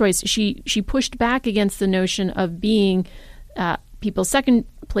 people's choice. She pushed back against the notion of being people's second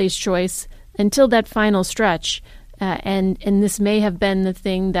place choice until that final stretch. And this may have been the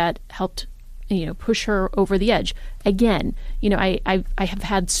thing that helped push her over the edge. Again, I have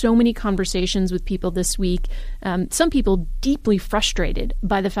had so many conversations with people this week, some people deeply frustrated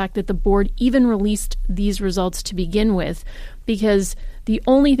by the fact that the board even released these results to begin with, because the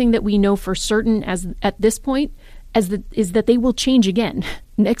only thing that we know for certain at this point is that they will change again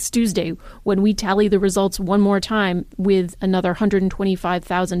next Tuesday when we tally the results one more time with another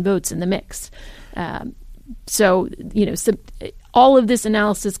 125,000 votes in the mix. So all of this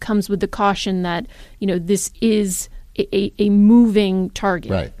analysis comes with the caution that, this is a moving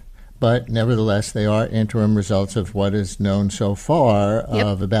target. Right. But nevertheless, they are interim results of what is known so far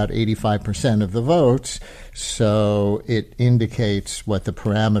of about 85% of the votes. So it indicates what the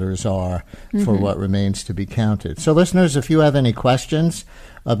parameters are for what remains to be counted. So listeners, if you have any questions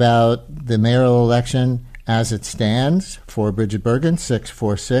about the mayoral election As it stands, for Bridget Bergen,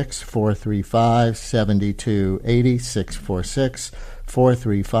 646-435-7280,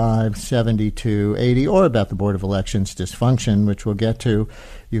 646-435-7280, or about the Board of Elections dysfunction, which we'll get to.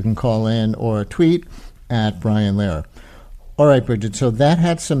 You can call in or tweet at Brian Lehrer. All right, Bridget, so that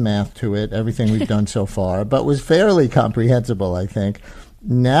had some math to it, everything we've done so far, but was fairly comprehensible, I think.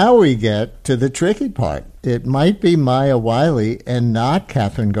 Now we get to the tricky part. It might be Maya Wiley and not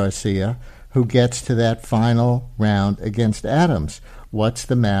Catherine Garcia who gets to that final round against Adams. What's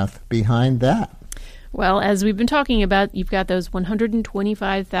the math behind that? Well, as we've been talking about, you've got those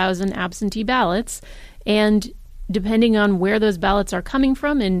 125,000 absentee ballots, and depending on where those ballots are coming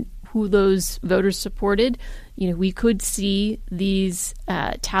from and who those voters supported, we could see these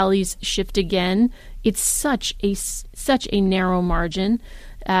tallies shift again. It's such a narrow margin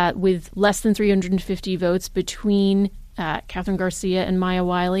with less than 350 votes between Catherine Garcia and Maya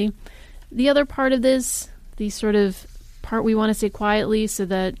Wiley. The other part of this, the sort of part we want to say quietly so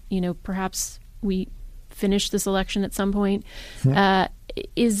that, perhaps we finish this election at some point,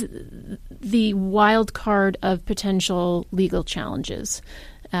 is the wild card of potential legal challenges.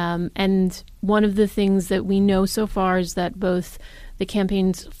 And one of the things that we know so far is that both the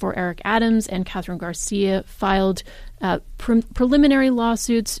campaigns for Eric Adams and Catherine Garcia filed preliminary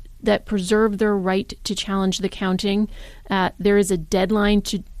lawsuits that preserve their right to challenge the counting. There is a deadline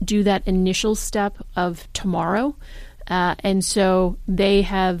to do that initial step of tomorrow. And so they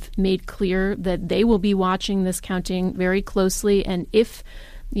have made clear that they will be watching this counting very closely. And if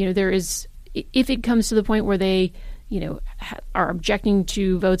if it comes to the point where they are objecting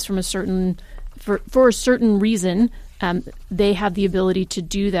to votes from for a certain reason, they have the ability to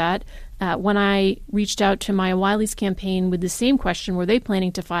do that. When I reached out to Maya Wiley's campaign with the same question, were they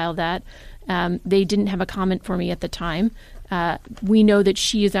planning to file that? They didn't have a comment for me at the time. We know that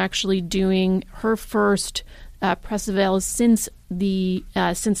she is actually doing her first press avails since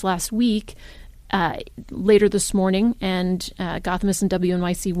last week. Later this morning, and Gothamist and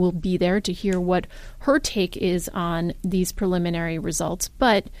WNYC will be there to hear what her take is on these preliminary results.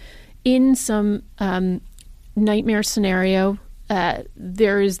 But in some nightmare scenario,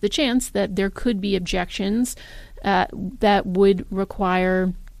 there is the chance that there could be objections that would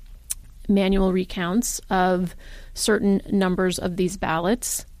require manual recounts of certain numbers of these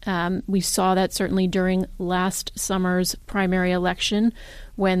ballots. We saw that certainly during last summer's primary election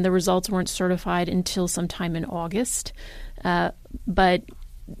when the results weren't certified until sometime in August. But,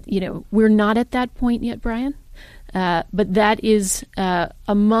 we're not at that point yet, Brian. But that is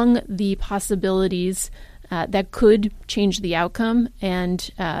among the possibilities that could change the outcome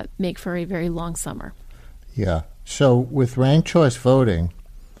and make for a very long summer. Yeah. So with ranked choice voting,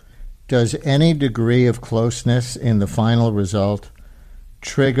 does any degree of closeness in the final result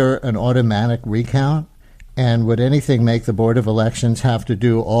trigger an automatic recount? And would anything make the Board of Elections have to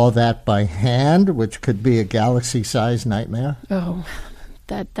do all that by hand, which could be a galaxy-sized nightmare? Oh,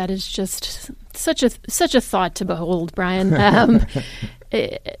 that is just such a thought to behold, Brian.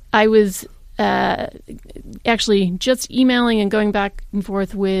 I was actually just emailing and going back and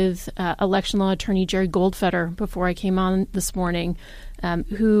forth with election law attorney Jerry Goldfeder before I came on this morning,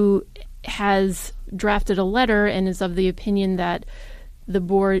 who has drafted a letter and is of the opinion that the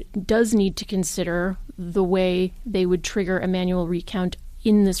board does need to consider the way they would trigger a manual recount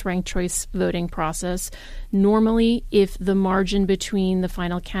in this ranked choice voting process. Normally, if the margin between the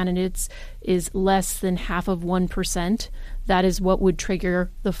final candidates is less than 0.5%, that is what would trigger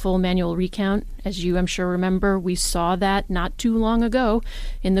the full manual recount. As you, I'm sure, remember, we saw that not too long ago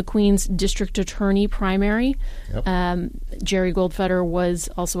in the Queens District Attorney primary. Yep. Jerry Goldfeder was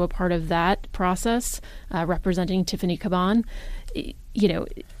also a part of that process, representing Tiffany Caban.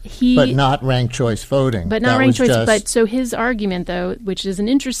 But not ranked choice voting. But not ranked choice. But so his argument, though, which is an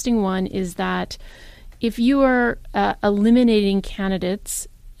interesting one, is that if you are eliminating candidates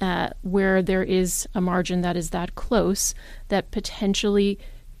where there is a margin that is that close, that potentially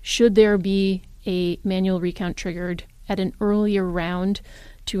should there be a manual recount triggered at an earlier round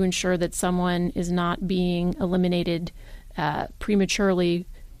to ensure that someone is not being eliminated prematurely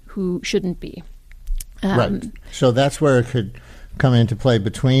who shouldn't be. Right. So that's where it could come into play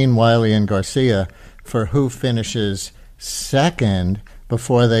between Wiley and Garcia for who finishes second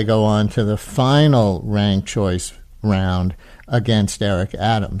before they go on to the final ranked choice round against Eric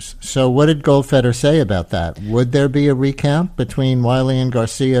Adams. So what did Goldfeder say about that? Would there be a recount between Wiley and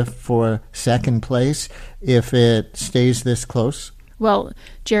Garcia for second place if it stays this close? Well,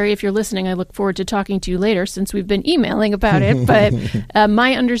 Jerry, if you're listening, I look forward to talking to you later since we've been emailing about it. But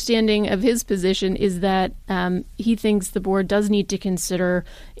my understanding of his position is that he thinks the board does need to consider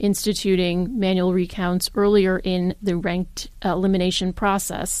instituting manual recounts earlier in the ranked elimination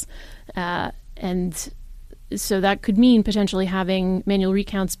process. And so that could mean potentially having manual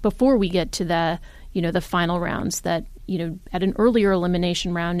recounts before we get to the final rounds, that, at an earlier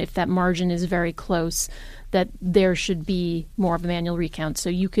elimination round, if that margin is very close, that there should be more of a manual recount. So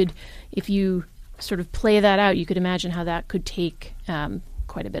you could, if you sort of play that out, you could imagine how that could take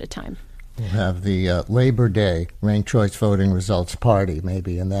quite a bit of time. We'll have the Labor Day ranked choice voting results party,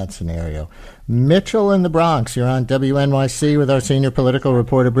 maybe, in that scenario. Mitchell in the Bronx, you're on WNYC with our senior political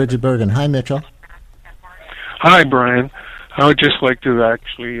reporter, Bridget Bergen. Hi, Mitchell. Hi, Brian. I would just like to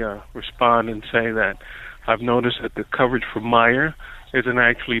actually respond and say that I've noticed that the coverage for Meyer isn't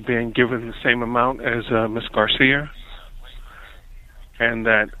actually being given the same amount as Ms. Garcia, and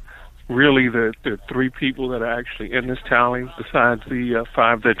that really the three people that are actually in this tally, besides the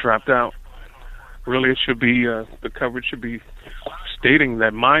 5 that dropped out, really it should be, the coverage should be stating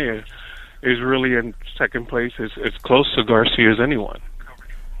that Meyer is really in second place, as close to Garcia as anyone.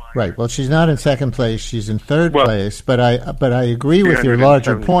 Right. Well, she's not in second place; she's in third place. But I agree with your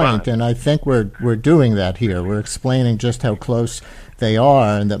larger point, and I think we're doing that here. We're explaining just how close they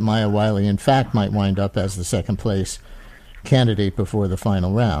are, and that Maya Wiley, in fact, might wind up as the second place candidate before the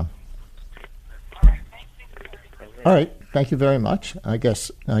final round. All right. Thank you very much. I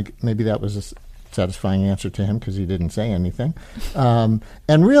guess maybe that was a satisfying answer to him because he didn't say anything. And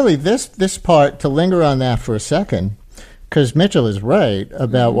really, this part, to linger on that for a second, because Mitchell is right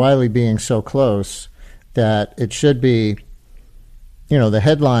about Wiley being so close that it should be, the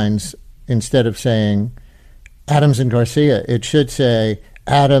headlines, instead of saying Adams and Garcia, it should say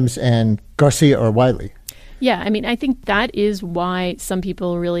Adams and Garcia or Wiley. Yeah, I mean, I think that is why some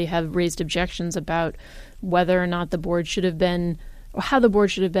people really have raised objections about whether or not the board should have been, or how the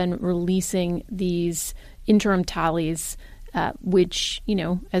board should have been releasing these interim tallies, which,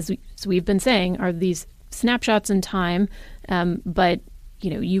 as we've been saying, are these snapshots in time, but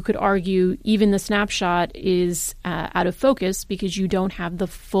you could argue even the snapshot is out of focus because you don't have the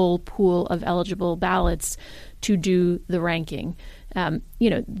full pool of eligible ballots to do the ranking.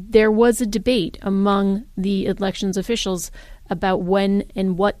 There was a debate among the elections officials about when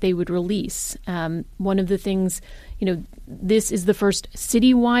and what they would release. One of the things, this is the first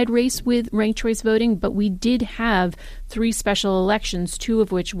citywide race with ranked choice voting, but we did have 3 special elections, 2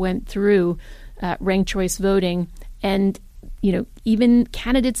 of which went through ranked choice voting. And, even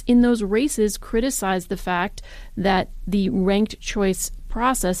candidates in those races criticized the fact that the ranked choice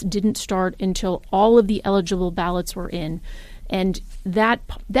process didn't start until all of the eligible ballots were in. And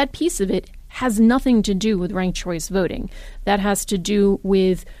that piece of it has nothing to do with ranked choice voting. That has to do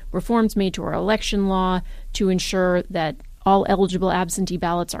with reforms made to our election law to ensure that all eligible absentee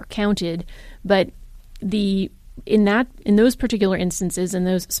ballots are counted. But in those particular instances, in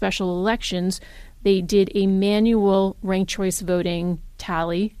those special elections, they did a manual ranked choice voting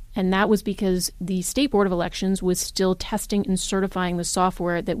tally, and that was because the State Board of Elections was still testing and certifying the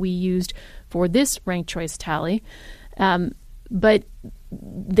software that we used for this ranked choice tally. But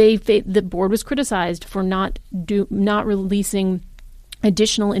the board was criticized for not releasing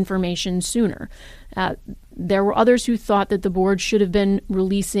additional information sooner. There were others who thought that the board should have been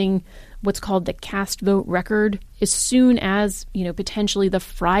releasing what's called the cast vote record as soon as, potentially the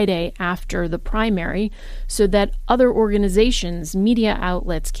Friday after the primary, so that other organizations, media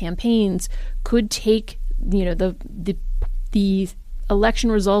outlets, campaigns could take, the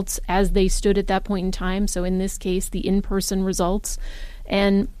election results as they stood at that point in time. So in this case, the in-person results,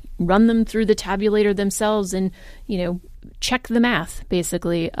 and run them through the tabulator themselves and, check the math,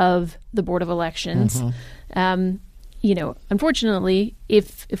 basically, of the Board of Elections. Unfortunately,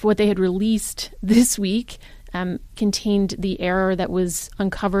 if what they had released this week contained the error that was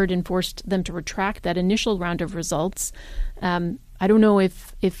uncovered and forced them to retract that initial round of results, I don't know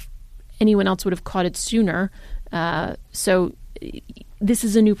if anyone else would have caught it sooner. So this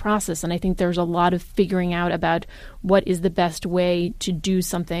is a new process, and I think there's a lot of figuring out about what is the best way to do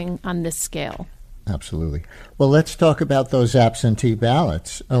something on this scale. Absolutely. Well, let's talk about those absentee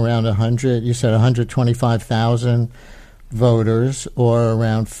ballots. Around 100, you said 125,000 voters, or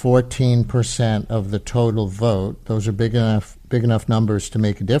around 14% of the total vote. Those are big enough numbers to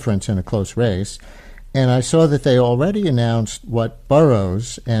make a difference in a close race. And I saw that they already announced what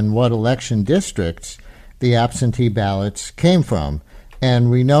boroughs and what election districts the absentee ballots came from. And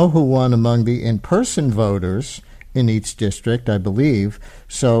we know who won among the in-person voters in each district, I believe.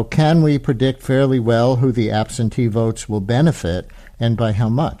 So can we predict fairly well who the absentee votes will benefit? and by how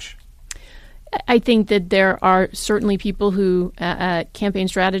much? I think that there are certainly people who, campaign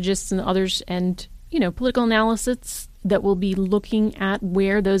strategists and others, and political analysts that will be looking at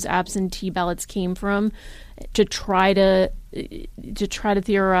where those absentee ballots came from to try to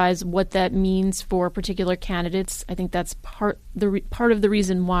theorize what that means for particular candidates. I think that's part of the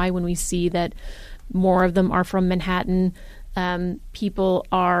reason why, when we see that more of them are from Manhattan, people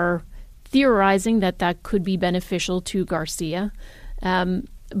are theorizing that could be beneficial to Garcia.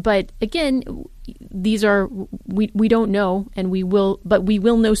 But again, these are we don't know, and we will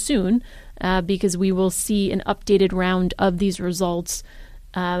know soon, because we will see an updated round of these results,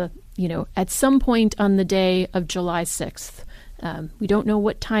 at some point on the day of July 6th. We don't know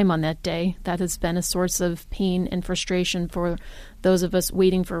what time on that day. That has been a source of pain and frustration for those of us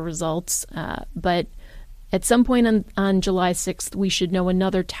waiting for results. But at some point on July 6th, we should know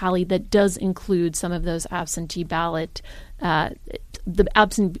another tally that does include some of those absentee ballots that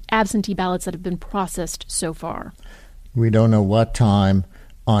have been processed so far. We don't know what time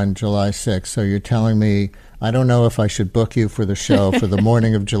on July 6th. So you're telling me, I don't know if I should book you for the show for the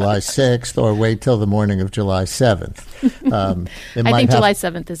morning of July 6th or wait till the morning of July 7th. I think July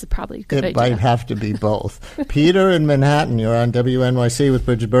 7th is probably a good idea. It might have to be both. Peter in Manhattan, you're on WNYC with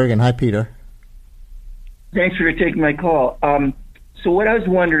Bridget Bergen. Hi, Peter. Thanks for taking my call. So what I was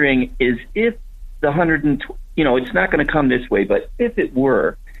wondering is if the 120, it's not going to come this way, but if the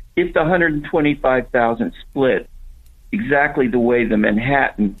 125,000 split exactly the way the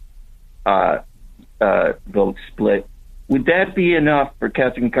Manhattan vote split, would that be enough for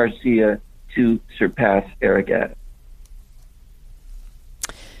Catherine Garcia to surpass Eric Adams?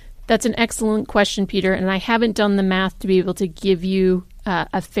 That's an excellent question, Peter, and I haven't done the math to be able to give you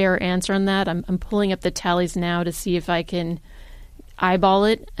a fair answer on that. I'm pulling up the tallies now to see if I can eyeball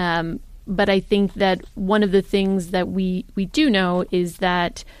it. But I think that one of the things that we do know is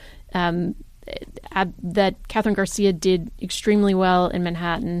that that Catherine Garcia did extremely well in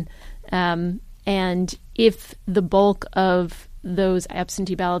Manhattan. And if the bulk of those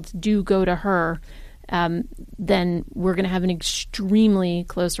absentee ballots do go to her, then we're going to have an extremely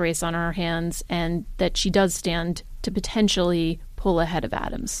close race on our hands, and that she does stand to potentially pull ahead of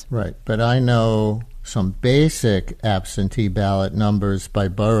Adams. Right. But I know some basic absentee ballot numbers by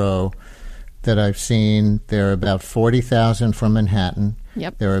borough that I've seen. There are about 40,000 from Manhattan.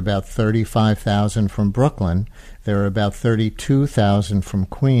 Yep. There are about 35,000 from Brooklyn. There are about 32,000 from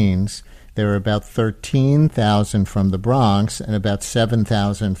Queens. There are about 13,000 from the Bronx and about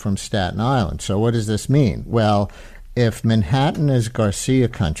 7,000 from Staten Island. So what does this mean? Well, if Manhattan is Garcia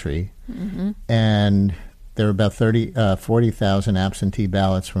country, and there are about 40,000 absentee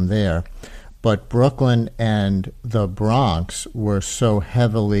ballots from there, but Brooklyn and the Bronx were so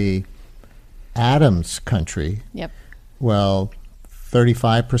heavily Adams country, well,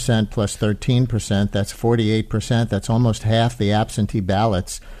 35% plus 13%, that's 48%. That's almost half the absentee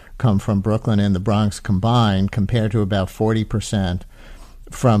ballots come from Brooklyn and the Bronx combined, compared to about 40%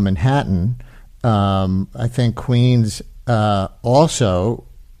 from Manhattan. I think Queens also,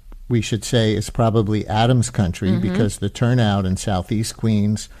 we should say, is probably Adams country, because the turnout in Southeast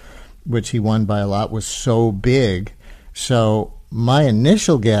Queens, which he won by a lot, was so big. So my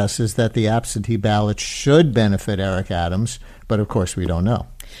initial guess is that the absentee ballot should benefit Eric Adams, but of course we don't know.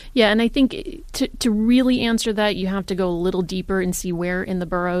 Yeah, and I think to really answer that, you have to go a little deeper and see where in the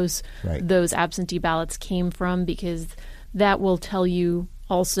boroughs those absentee ballots came from, because that will tell you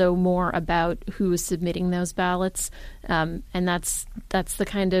also more about who is submitting those ballots. And that's the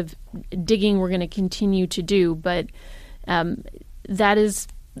kind of digging we're going to continue to do. But that is,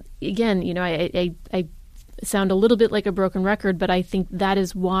 again, I sound a little bit like a broken record, but I think that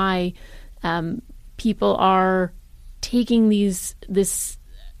is why people are taking this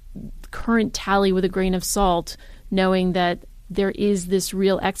current tally with a grain of salt, knowing that there is this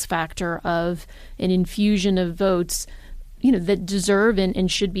real X factor of an infusion of votes, that deserve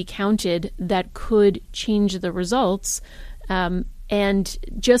and should be counted, that could change the results. And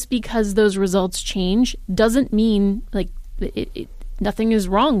just because those results change doesn't mean nothing is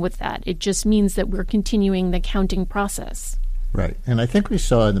wrong with that. It just means that we're continuing the counting process. Right. And I think we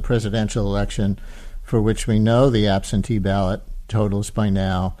saw in the presidential election, for which we know the absentee ballot totals by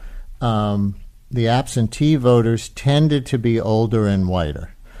now, the absentee voters tended to be older and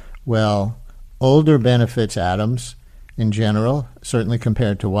whiter. Well, older benefits Adams in general, certainly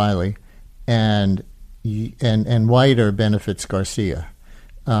compared to Wiley, and whiter benefits Garcia.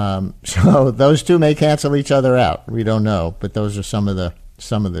 So those two may cancel each other out. We don't know, but those are some of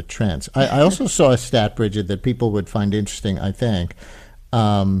the trends. I also saw a stat, Bridget, that people would find interesting, I think,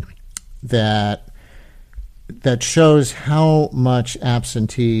 that that shows how much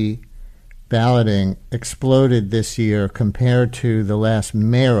absentee balloting exploded this year compared to the last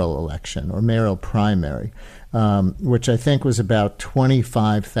mayoral election or mayoral primary, which I think was about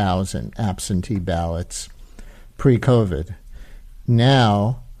 25,000 absentee ballots pre-COVID.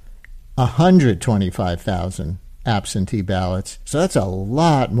 Now, 125,000 absentee ballots. So that's a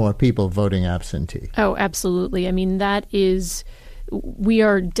lot more people voting absentee. Oh, absolutely. I mean, we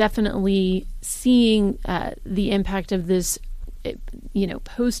are definitely seeing the impact of this,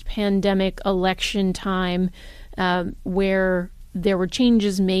 post-pandemic election time where there were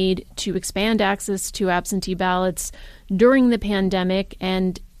changes made to expand access to absentee ballots during the pandemic,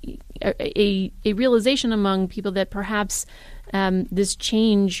 and a realization among people that perhaps this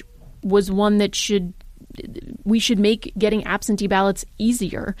change was one that we should make getting absentee ballots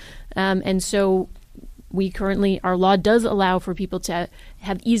easier. And so our law does allow for people to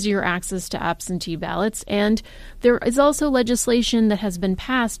have easier access to absentee ballots. And there is also legislation that has been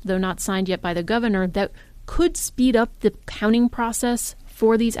passed, though not signed yet by the governor, that could speed up the counting process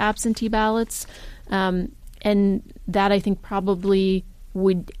for these absentee ballots. And that, I think, probably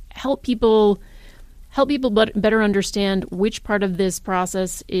would help people better understand which part of this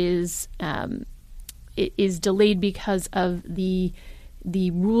process is delayed because of the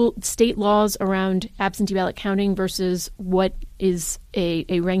state laws around absentee ballot counting versus what is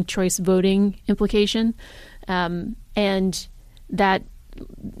a ranked choice voting implication, and that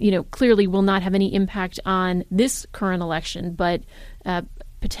clearly will not have any impact on this current election, but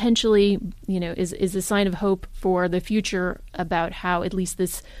potentially is a sign of hope for the future about how at least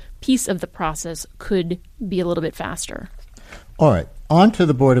this piece of the process could be a little bit faster. All right, on to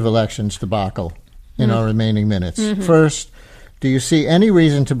the Board of Elections debacle in our remaining minutes. Mm-hmm. First, do you see any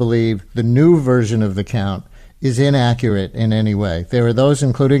reason to believe the new version of the count is inaccurate in any way? There are those,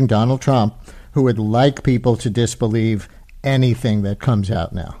 including Donald Trump, who would like people to disbelieve anything that comes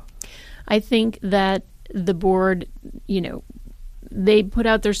out now. I think that the board, they put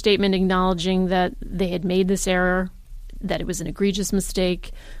out their statement acknowledging that they had made this error, that it was an egregious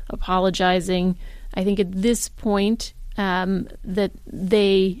mistake, apologizing. I think at this point that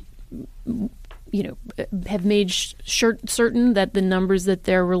they have made certain that the numbers that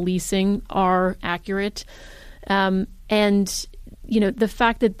they're releasing are accurate. And, the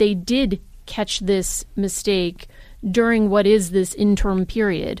fact that they did catch this mistake during what is this interim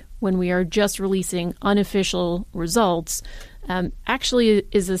period when we are just releasing unofficial results actually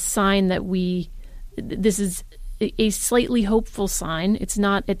is a sign that this is a slightly hopeful sign. It's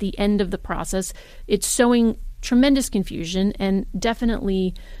not at the end of the process. It's showing tremendous confusion and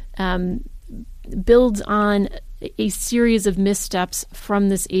definitely builds on a series of missteps from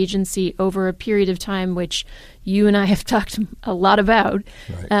this agency over a period of time, which you and I have talked a lot about.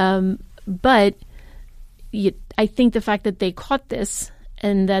 Right. But I think the fact that they caught this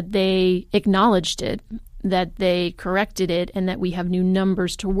and that they acknowledged it, that they corrected it, and that we have new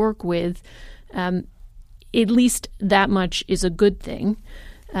numbers to work with, at least that much is a good thing.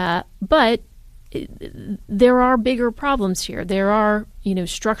 But there are bigger problems here. There are,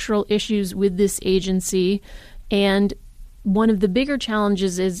 structural issues with this agency. And one of the bigger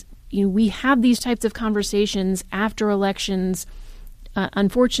challenges is, we have these types of conversations after elections,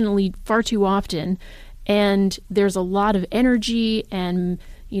 unfortunately, far too often. And there's a lot of energy and,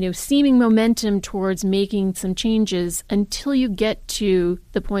 seeming momentum towards making some changes until you get to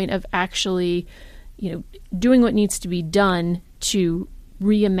the point of actually, doing what needs to be done to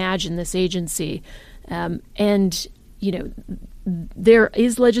reimagine this agency. There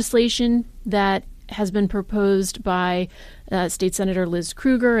is legislation that has been proposed by State Senator Liz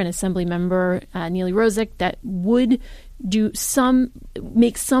Krueger and Assembly Member Neely Rozek that would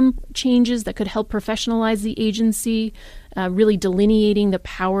make some changes that could help professionalize the agency, really delineating the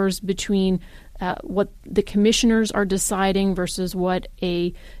powers between what the commissioners are deciding versus what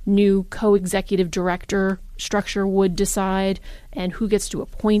a new co-executive director structure would decide, and who gets to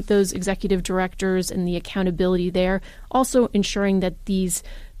appoint those executive directors and the accountability there. Also ensuring that these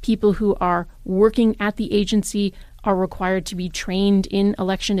people who are working at the agency are required to be trained in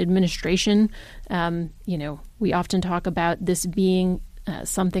election administration. We often talk about this being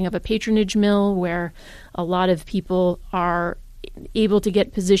something of a patronage mill where a lot of people are able to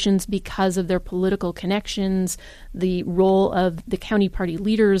get positions because of their political connections, the role of the county party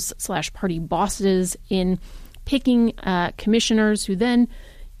leaders / party bosses in picking commissioners who then,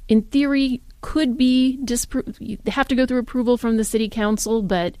 in theory, could be they have to go through approval from the city council,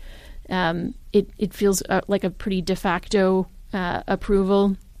 but it feels like a pretty de facto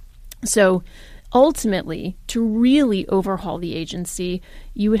approval. So ultimately, to really overhaul the agency,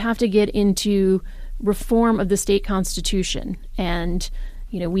 you would have to get into reform of the state constitution. And,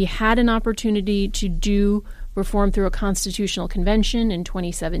 we had an opportunity to do reform through a constitutional convention in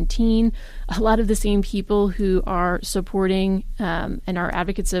 2017. A lot of the same people who are supporting and are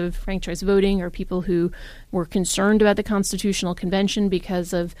advocates of ranked choice voting are people who were concerned about the constitutional convention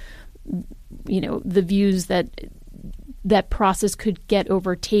because of, the views that that process could get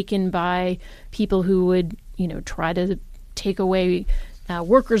overtaken by people who would, try to take away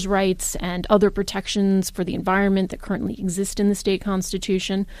workers' rights and other protections for the environment that currently exist in the state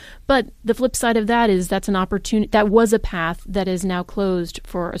constitution. But the flip side of that is that's an opportunity, that was a path that is now closed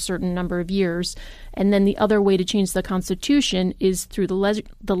for a certain number of years. And then the other way to change the Constitution is through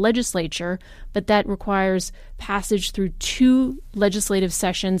the legislature, but that requires passage through 2 legislative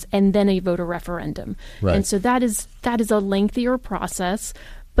sessions and then a voter referendum. Right. And so that is a lengthier process,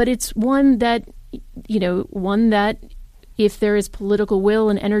 but it's one that if there is political will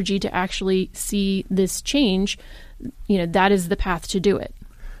and energy to actually see this change, that is the path to do it.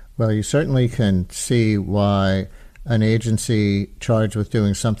 Well, you certainly can see why an agency charged with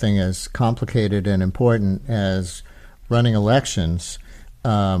doing something as complicated and important as running elections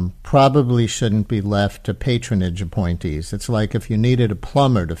probably shouldn't be left to patronage appointees. It's like if you needed a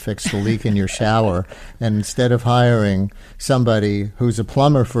plumber to fix the leak in your shower, and instead of hiring somebody who's a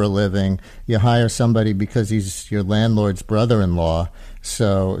plumber for a living, you hire somebody because he's your landlord's brother-in-law,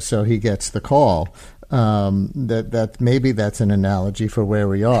 so he gets the call. That maybe that's an analogy for where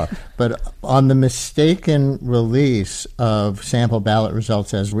we are. But on the mistaken release of sample ballot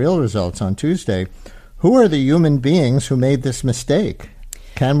results as real results on Tuesday, who are the human beings who made this mistake?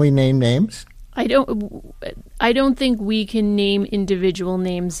 Can we name names? I don't think we can name individual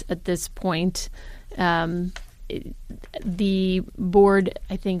names at this point. The board,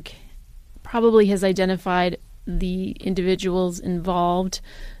 I think, probably has identified the individuals involved,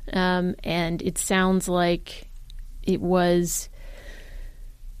 and it sounds like it was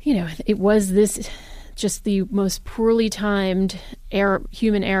this just the most poorly timed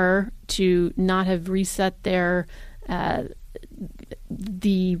human error to not have reset their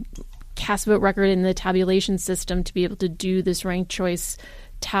the cast vote record in the tabulation system to be able to do this ranked choice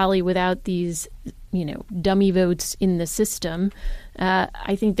tally without these, dummy votes in the system.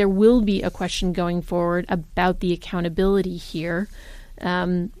 I think there will be a question going forward about the accountability here.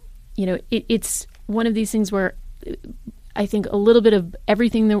 It's one of these things where I think a little bit of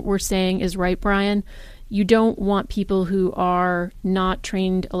everything that we're saying is right, Brian. You don't want people who are not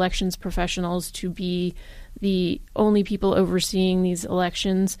trained elections professionals to be the only people overseeing these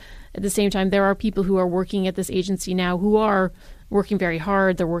elections. At the same time, there are people who are working at this agency now who are working very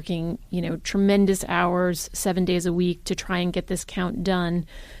hard. They're working, tremendous hours, 7 days a week to try and get this count done.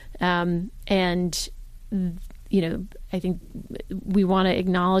 I think we want to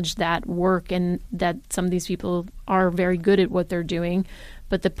acknowledge that work and that some of these people are very good at what they're doing.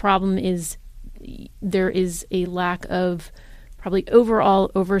 But the problem is there is a lack of probably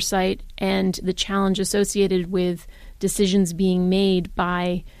overall oversight and the challenge associated with decisions being made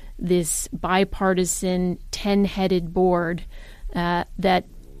by this bipartisan 10-headed board that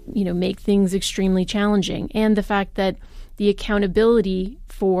make things extremely challenging, and the fact that the accountability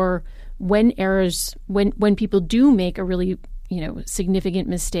for when people do make a really significant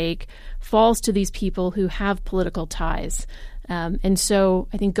mistake falls to these people who have political ties. And so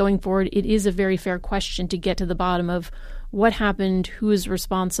I think going forward, it is a very fair question to get to the bottom of what happened, who is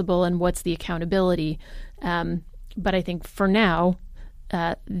responsible, and what's the accountability. But I think for now,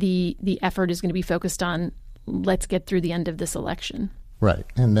 the effort is going to be focused on let's get through the end of this election. Right.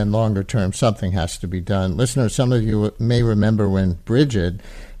 And then longer term, something has to be done. Listeners, some of you may remember when Bridget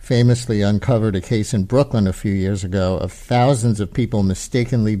famously uncovered a case in Brooklyn a few years ago of thousands of people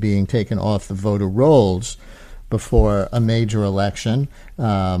mistakenly being taken off the voter rolls before a major election.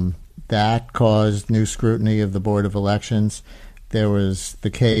 That caused new scrutiny of the Board of Elections. There was the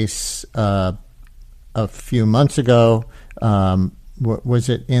case a few months ago. Was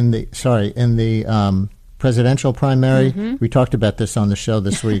it in the presidential primary? Mm-hmm. We talked about this on the show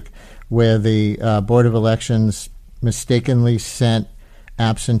this week, where the Board of Elections mistakenly sent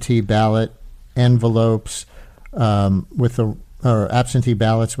absentee ballot envelopes absentee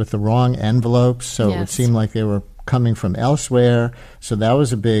ballots with the wrong envelopes, so yes. It would seem like they were coming from elsewhere. So that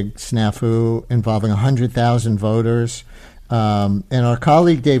was a big snafu involving 100,000 voters. And our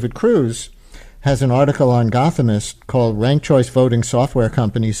colleague David Cruz has an article on Gothamist called Ranked Choice Voting Software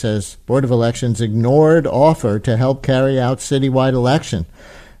Company Says Board of Elections Ignored Offer to Help Carry Out Citywide Election.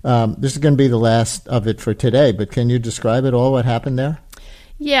 This is going to be the last of it for today, but can you describe it all, what happened there?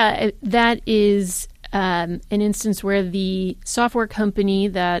 Yeah, that is an instance where the software company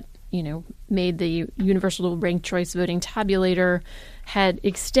that made the universal ranked choice voting tabulator, had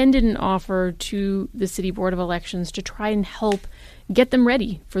extended an offer to the City Board of Elections to try and help get them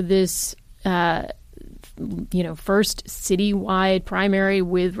ready for this, first citywide primary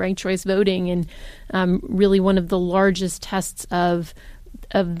with ranked choice voting, and really one of the largest tests of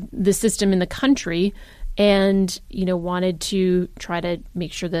the system in the country. And, wanted to try to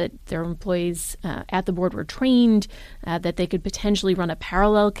make sure that their employees at the board were trained, that they could potentially run a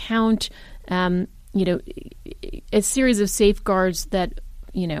parallel count, a series of safeguards that,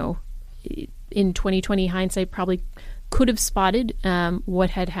 in 2020 hindsight probably could have spotted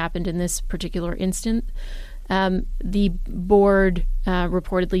what had happened in this particular instant. The board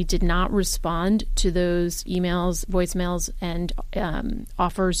reportedly did not respond to those emails, voicemails, and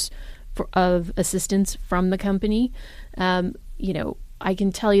offers of assistance from the company. I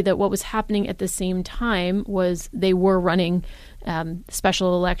can tell you that what was happening at the same time was they were running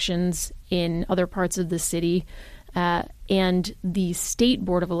special elections in other parts of the city, and the State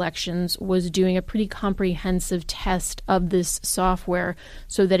Board of Elections was doing a pretty comprehensive test of this software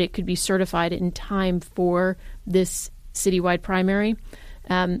so that it could be certified in time for this citywide primary.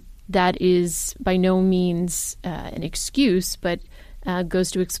 That is by no means an excuse, but goes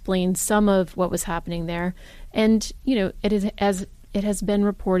to explain some of what was happening there. And, it has been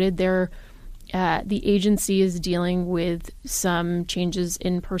reported the agency is dealing with some changes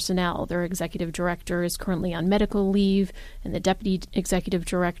in personnel. Their executive director is currently on medical leave, and the deputy executive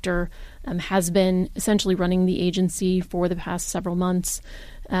director has been essentially running the agency for the past several months.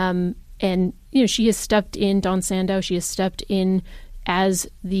 And, she has stepped in, Dawn Sandow, she has stepped in as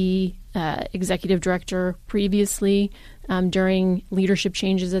the executive director previously during leadership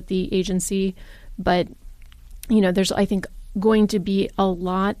changes at the agency. But, there's, I think, going to be a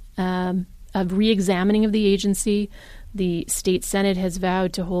lot of re-examining of the agency. The state Senate has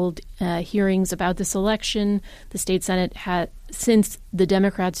vowed to hold hearings about this election. The state Senate, since the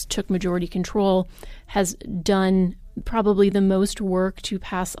Democrats took majority control, has done probably the most work to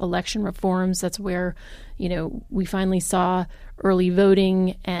pass election reforms. That's where, we finally saw early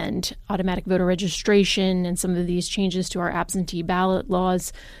voting and automatic voter registration and some of these changes to our absentee ballot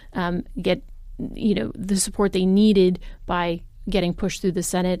laws get, the support they needed by getting pushed through the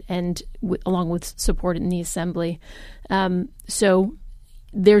Senate and along with support in the Assembly. So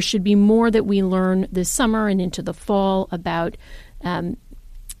there should be more that we learn this summer and into the fall about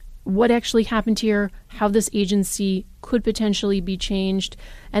what actually happened here, how this agency could potentially be changed,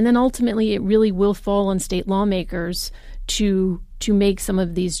 and then ultimately it really will fall on state lawmakers to make some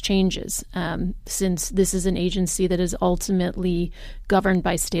of these changes, since this is an agency that is ultimately governed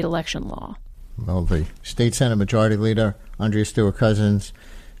by state election law. Well, the State Senate Majority Leader, Andrea Stewart-Cousins,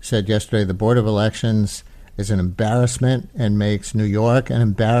 said yesterday the Board of Elections is an embarrassment and makes New York an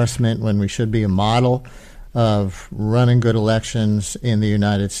embarrassment when we should be a model of running good elections in the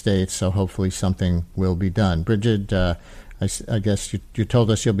United States. So hopefully something will be done. Bridget, I guess you told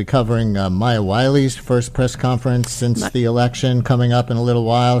us you'll be covering Maya Wiley's first press conference since the election coming up in a little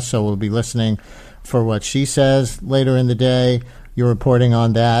while. So we'll be listening for what she says later in the day. You're reporting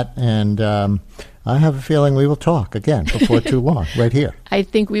on that, and I have a feeling we will talk again before too long, right here. I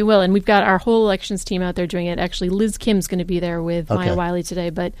think we will, and we've got our whole elections team out there doing it. Actually, Liz Kim's going to be there with Maya Wiley today,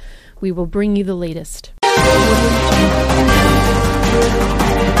 but we will bring you the latest.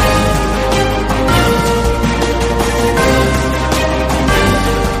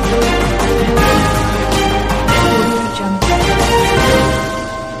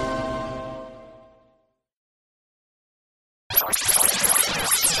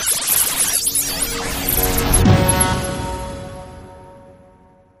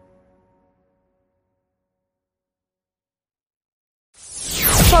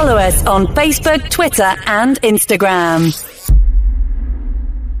 Follow us on Facebook, Twitter, and Instagram.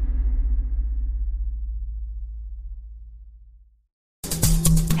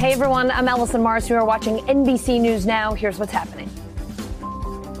 Hey everyone, I'm Ellison Mars. You are watching NBC News Now. Here's what's happening.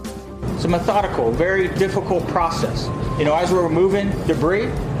 It's a methodical, very difficult process. As we're removing debris,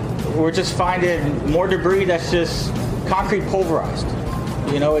 we're just finding more debris that's just concrete pulverized.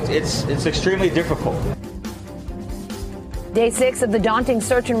 It's extremely difficult. Day 6 of the daunting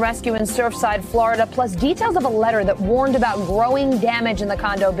search and rescue in Surfside, Florida, plus details of a letter that warned about growing damage in the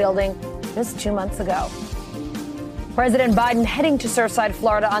condo building just 2 months ago. President Biden heading to Surfside,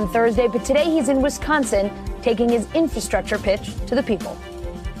 Florida on Thursday, but today he's in Wisconsin taking his infrastructure pitch to the people.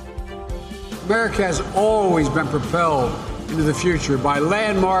 America has always been propelled into the future by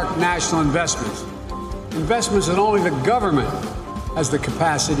landmark national investments. Investments that only the government has the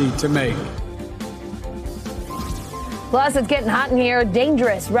capacity to make. Plus, it's getting hot in here.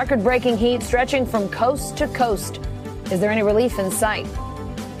 Dangerous, record-breaking heat stretching from coast to coast. Is there any relief in sight?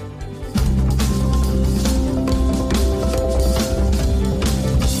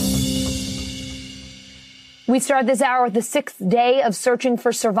 We start this hour with the 6th day of searching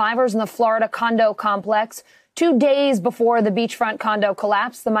for survivors in the Florida condo complex. 2 days before the beachfront condo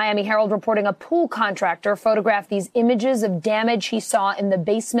collapsed, the Miami Herald reporting a pool contractor photographed these images of damage he saw in the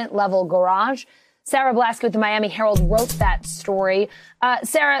basement-level garage. Sarah Blasky with the Miami Herald wrote that story.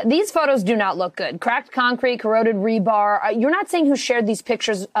 Sarah, these photos do not look good. Cracked concrete, corroded rebar. You're not saying who shared these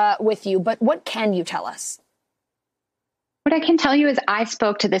pictures with you, but what can you tell us? What I can tell you is I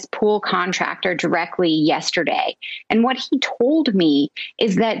spoke to this pool contractor directly yesterday. And what he told me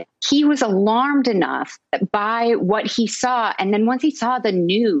is that he was alarmed enough by what he saw. And then once he saw the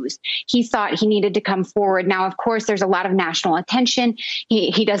news, he thought he needed to come forward. Now, of course, there's a lot of national attention.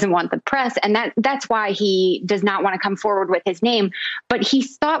 He doesn't want the press. And that's why he does not want to come forward with his name. But he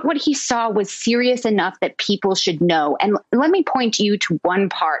thought what he saw was serious enough that people should know. And let me point you to one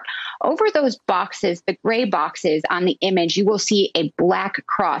part. Over those boxes, the gray boxes on the image, you will see a black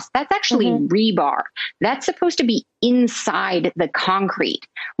cross. That's actually rebar. That's supposed to be inside the concrete.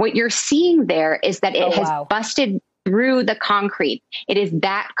 What you're seeing there is that it has busted through the concrete. It is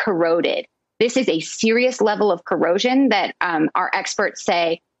that corroded. This is a serious level of corrosion that our experts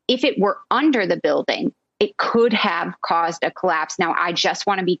say if it were under the building, it could have caused a collapse. Now, I just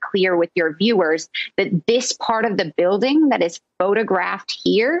want to be clear with your viewers that this part of the building that is photographed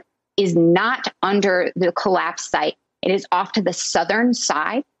here is not under the collapse site. It is off to the southern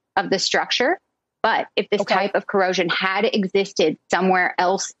side of the structure. But if this type of corrosion had existed somewhere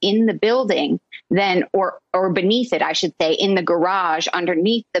else in the building, then or beneath it, I should say, in the garage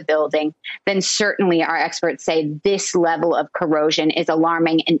underneath the building, then certainly our experts say this level of corrosion is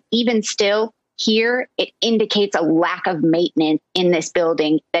alarming. And even still, here, it indicates a lack of maintenance in this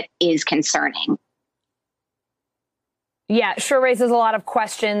building that is concerning. Yeah, sure raises a lot of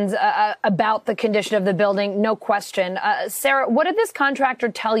questions about the condition of the building, no question. Sarah, what did this contractor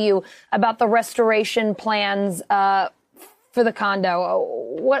tell you about the restoration plans for the condo?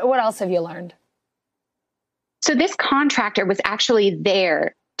 What else have you learned? So this contractor was actually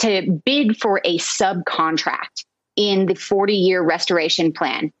there to bid for a subcontract in the 40-year restoration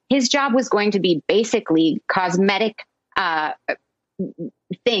plan. His job was going to be basically cosmetic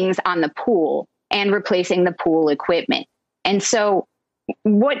things on the pool and replacing the pool equipment. And so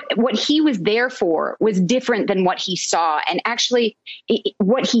what he was there for was different than what he saw. And actually,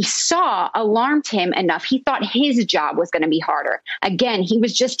 what he saw alarmed him enough. He thought his job was going to be harder. Again, he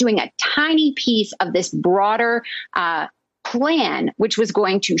was just doing a tiny piece of this broader plan, which was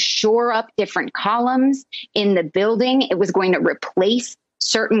going to shore up different columns in the building. It was going to replace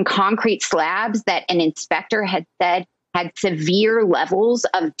certain concrete slabs that an inspector had said had severe levels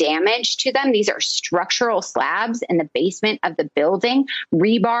of damage to them. These are structural slabs in the basement of the building,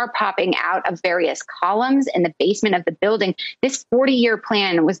 rebar popping out of various columns in the basement of the building. This 40-year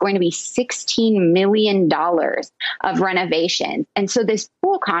plan was going to be $16 million of renovations. And so this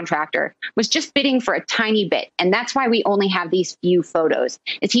pool contractor was just bidding for a tiny bit. And that's why we only have these few photos,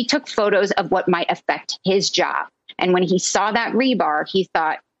 is he took photos of what might affect his job. And when he saw that rebar, he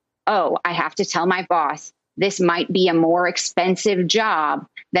thought, oh, I have to tell my boss, this might be a more expensive job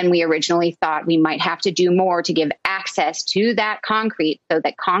than we originally thought. We might have to do more to give access to that concrete so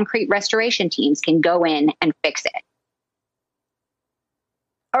that concrete restoration teams can go in and fix it.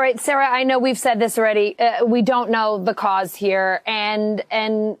 All right, Sarah, I know we've said this already. We don't know the cause here, and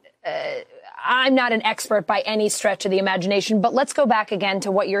I'm not an expert by any stretch of the imagination, but let's go back again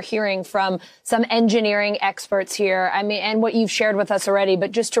to what you're hearing from some engineering experts here. I mean, and what you've shared with us already,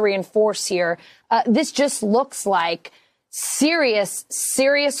 but just to reinforce here, this just looks like serious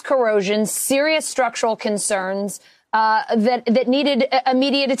corrosion, serious structural concerns that needed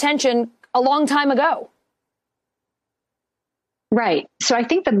immediate attention a long time ago. Right. So I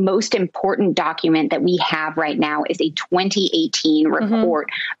think the most important document that we have right now is a 2018 report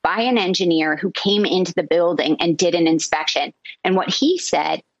by an engineer who came into the building and did an inspection. And what he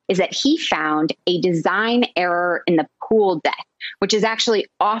said is that he found a design error in the pool deck, which is actually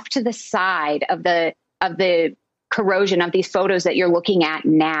off to the side of the corrosion of these photos that you're looking at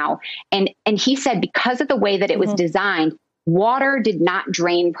now. And he said because of the way that it was designed, water did not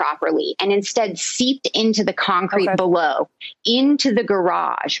drain properly and instead seeped into the concrete below, into the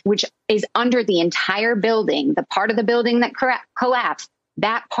garage, which is under the entire building. The part of the building that collapsed,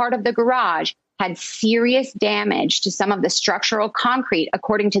 that part of the garage had serious damage to some of the structural concrete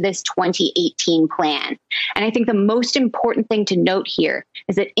according to this 2018 plan. And I think the most important thing to note here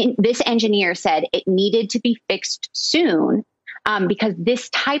is that this engineer said it needed to be fixed soon because this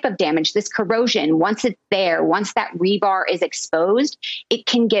type of damage, this corrosion, once it's there, once that rebar is exposed, it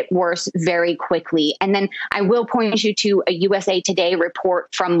can get worse very quickly. And then I will point you to a USA Today report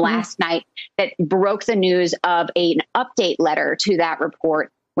from last night that broke the news of an update letter to that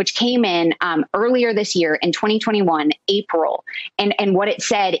report, which came in earlier this year in 2021, April. And what it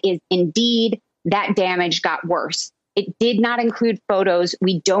said is, indeed, that damage got worse. It did not include photos.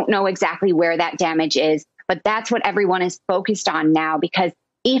 We don't know exactly where that damage is, but that's what everyone is focused on now, because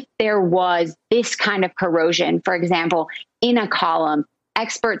if there was this kind of corrosion, for example, in a column,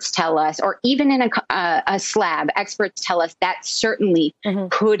 experts tell us, or even in a slab, experts tell us that certainly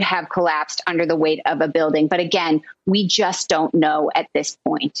could have collapsed under the weight of a building. But again, we just don't know at this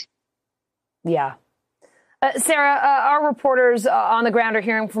point. Yeah. Sarah, our reporters on the ground are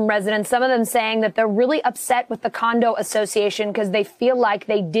hearing from residents, some of them saying that they're really upset with the condo association because they feel like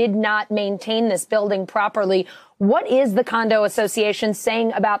they did not maintain this building properly. What is the condo association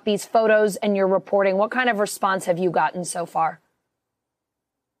saying about these photos and your reporting? What kind of response have you gotten so far?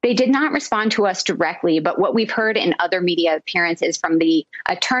 They did not respond to us directly, but what we've heard in other media appearances from the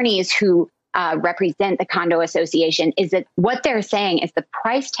attorneys who represent the condo association is that what they're saying is the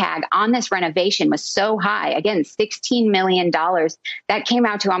price tag on this renovation was so high. Again, $16 million. That came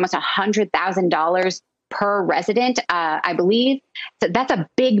out to almost $100,000 per resident, I believe. So that's a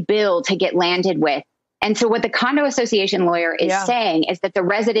big bill to get landed with. And so what the condo association lawyer is saying is that the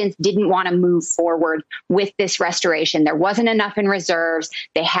residents didn't want to move forward with this restoration. There wasn't enough in reserves.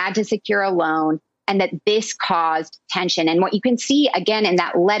 They had to secure a loan, and that this caused tension. And what you can see, again, in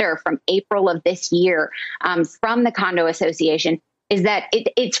that letter from April of this year from the condo association is that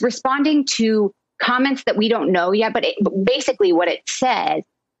it's responding to comments that we don't know yet. But basically what it says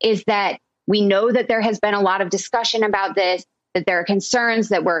is that we know that there has been a lot of discussion about this, that there are concerns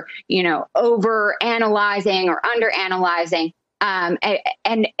that we're, over analyzing or under analyzing.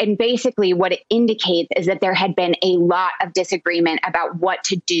 And basically what it indicates is that there had been a lot of disagreement about what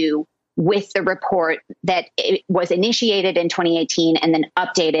to do with the report that it was initiated in 2018 and then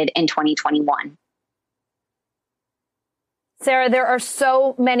updated in 2021. Sarah, there are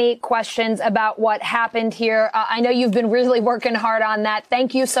so many questions about what happened here. I know you've been really working hard on that.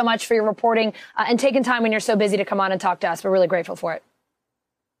 Thank you so much for your reporting and taking time when you're so busy to come on and talk to us. We're really grateful for it.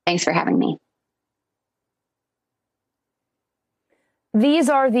 Thanks for having me. These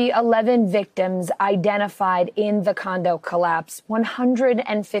are the 11 victims identified in the condo collapse.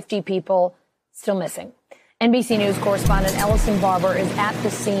 150 people still missing. NBC News correspondent Ellison Barber is at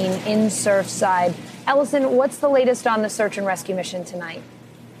the scene in Surfside. Ellison, what's the latest on the search and rescue mission tonight?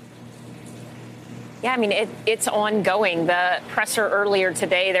 Yeah, I mean, it's ongoing. The presser earlier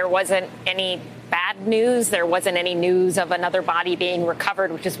today, there wasn't any bad news. There wasn't any news of another body being recovered,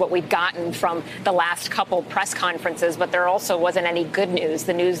 which is what we've gotten from the last couple press conferences. But there also wasn't any good news,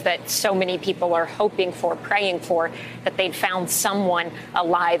 the news that so many people are hoping for, praying for, that they'd found someone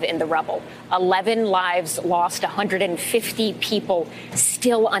alive in the rubble. 11 lives lost, 150 people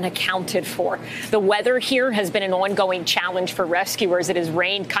still unaccounted for. The weather here has been an ongoing challenge for rescuers. It has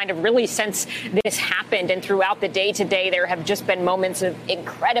rained kind of really since this happened. And throughout the day today, there have just been moments of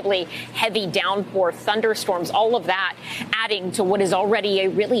incredibly heavy downpour, thunderstorms, all of that adding to what is already a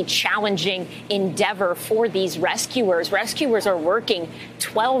really challenging endeavor for these rescuers. Rescuers are working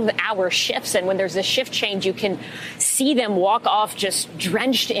 12-hour shifts. And when there's a shift change, you can see them walk off just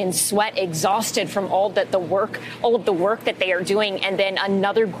drenched in sweat, exhausted from all of the work that they are doing. And then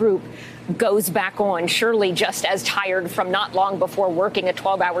another group goes back on, surely just as tired from not long before working a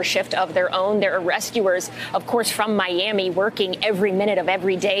 12-hour shift of their own. There are rescuers, of course, from Miami working every minute of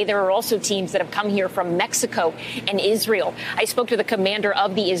every day. There are also teams that have come here from Mexico and Israel. I spoke to the commander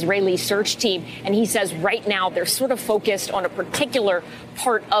of the Israeli search team, and he says right now they're sort of focused on a particular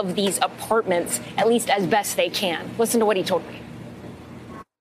part of these apartments, at least as best they can. Listen to what he told me.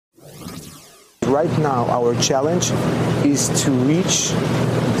 Right now, our challenge is to reach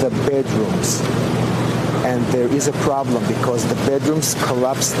the bedrooms. And there is a problem because the bedrooms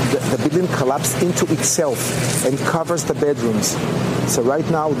collapse, the building collapsed into itself and covers the bedrooms. So right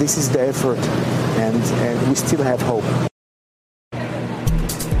now, this is the effort, and we still have hope.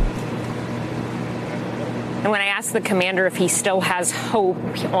 And when I asked the commander if he still has hope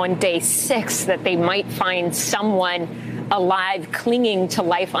on day 6 that they might find someone alive, clinging to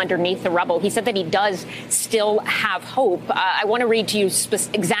life underneath the rubble. He said that he does still have hope. I want to read to you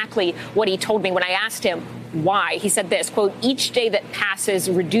exactly what he told me when I asked him why. He said this, quote, each day that passes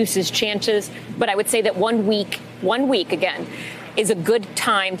reduces chances, but I would say that 1 week again, is a good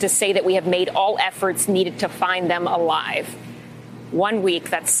time to say that we have made all efforts needed to find them alive. 1 week,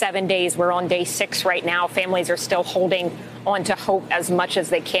 that's 7 days. We're on day 6 right now. Families are still holding on to hope as much as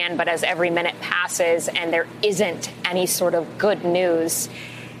they can. But as every minute passes and there isn't any sort of good news,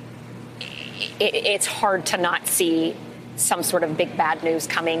 it's hard to not see some sort of big bad news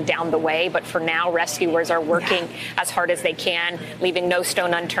coming down the way. But for now, rescuers are working as hard as they can, leaving no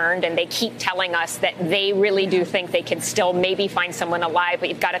stone unturned. And they keep telling us that they really do think they can still maybe find someone alive. But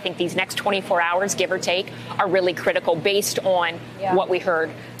you've got to think these next 24 hours, give or take, are really critical based on what we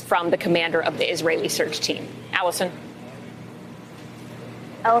heard from the commander of the Israeli search team. Allison,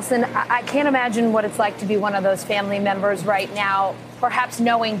 I can't imagine what it's like to be one of those family members right now, perhaps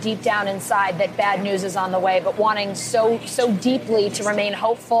knowing deep down inside that bad news is on the way, but wanting so deeply to remain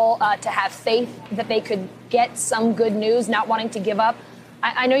hopeful, to have faith that they could get some good news, not wanting to give up.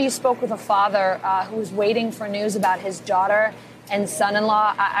 I know you spoke with a father who was waiting for news about his daughter and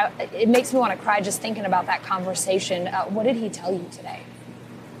son-in-law. It makes me want to cry just thinking about that conversation. What did he tell you today?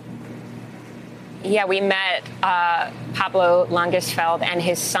 Yeah, we met Pablo Langesfeld and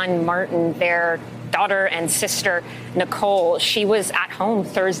his son, Martin, their daughter and sister, Nicole. She was at home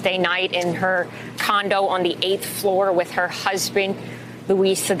Thursday night in her condo on the 8th floor with her husband,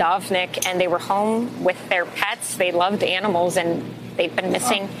 Luis Sadovnik, and they were home with their pets. They loved animals, and they've been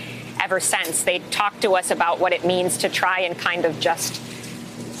missing ever since. They talked to us about what it means to try and kind of just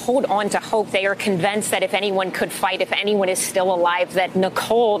hold on to hope. They are convinced that if anyone could fight, if anyone is still alive, that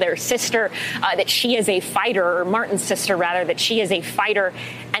Nicole, their sister, that she is a fighter, or Martin's sister, rather, that she is a fighter,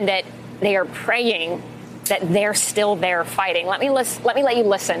 and that they are praying that they're still there fighting. Let me let you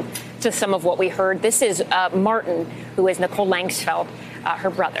listen to some of what we heard. This is Martin, who is Nicole Langsfeld, her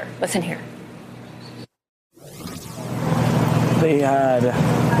brother. Listen here. They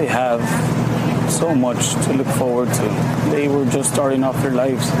have so much to look forward to. They were just starting off their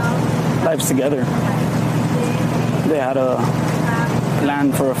lives together. They had a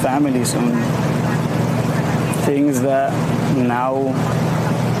plan for a family soon. Things that now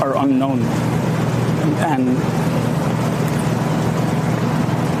are unknown. And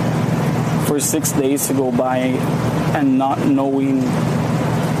for 6 days to go by and not knowing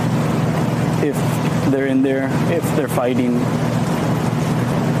if they're in there, if they're fighting,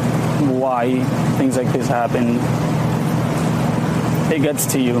 why things like this happen, it gets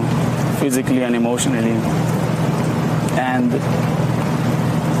to you physically and emotionally. And do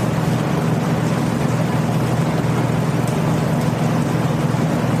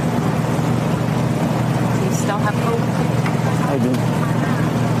you still have hope? I do.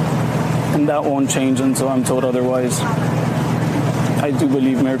 And that won't change until I'm told otherwise. I do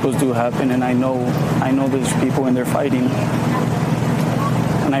believe miracles do happen, and I know there's people in there fighting.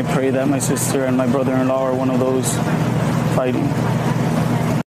 And I pray that my sister and my brother-in-law are one of those fighting.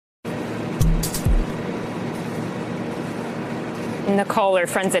 Nicole, her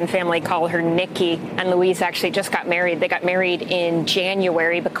friends and family call her Nikki, and Luis actually just got married. They got married in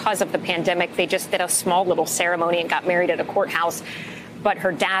January. Because of the pandemic, they just did a small little ceremony and got married at a courthouse. But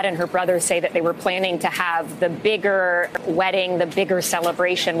her dad and her brother say that they were planning to have the bigger wedding, the bigger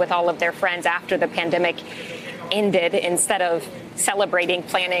celebration with all of their friends after the pandemic ended. Instead of celebrating,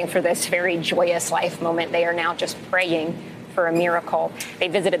 planning for this very joyous life moment, they are now just praying for a miracle. They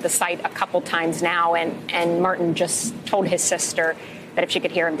visited the site a couple times now, and Martin just told his sister that if she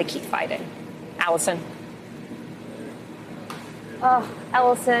could hear him, to keep fighting. Allison. Oh,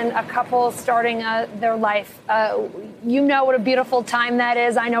 Ellison, a couple starting their life. You know what a beautiful time that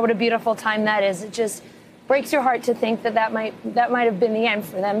is. I know what a beautiful time that is. It just breaks your heart to think that might have been the end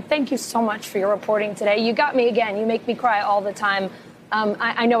for them. Thank you so much for your reporting today. You got me again. You make me cry all the time.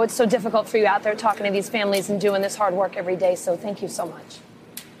 I know it's so difficult for you out there talking to these families and doing this hard work every day. So thank you so much.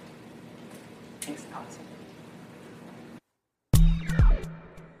 Thanks, Allison.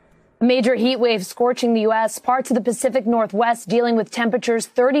 A major heat wave scorching the U.S., parts of the Pacific Northwest dealing with temperatures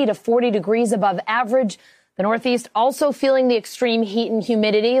 30 to 40 degrees above average. The Northeast also feeling the extreme heat and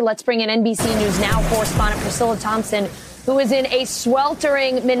humidity. Let's bring in NBC News Now correspondent Priscilla Thompson, who is in a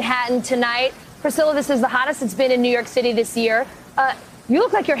sweltering Manhattan tonight. Priscilla, this is the hottest it's been in New York City this year. You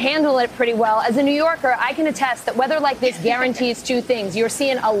look like you're handling it pretty well. As a New Yorker, I can attest that weather like this guarantees two things. You're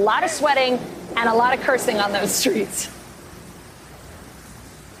seeing a lot of sweating and a lot of cursing on those streets.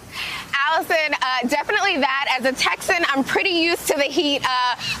 Allison, definitely that. As a Texan, I'm pretty used to the heat,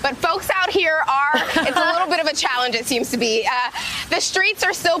 but folks out here it's a little bit of a challenge, it seems to be. The streets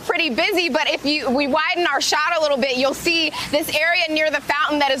are still pretty busy, but if we widen our shot a little bit, you'll see this area near the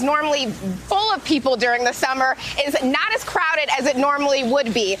fountain that is normally full of people during the summer is not as crowded as it normally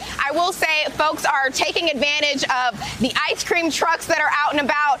would be. I will say folks are taking advantage of the ice cream trucks that are out and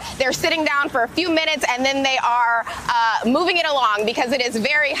about. They're sitting down for a few minutes and then they are moving it along because it is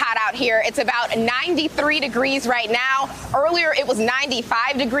very hot out here. It's about 93 degrees right now. Earlier it was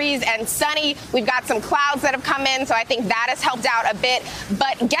 95 degrees and sunny. We've got some clouds that have come in, so I think that has helped out a bit.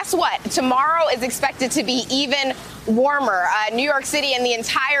 But guess what? Tomorrow is expected to be even warmer. New York City and the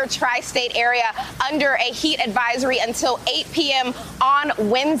entire tri-state area under a heat advisory until 8 p.m. on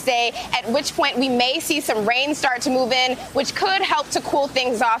Wednesday, at which point we may see some rain start to move in, which could help to cool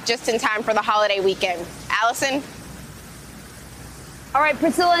things off just in time for the holiday weekend. Allison? All right,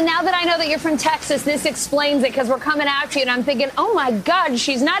 Priscilla, now that I know that you're from Texas, this explains it, because we're coming after you, and I'm thinking, oh, my God,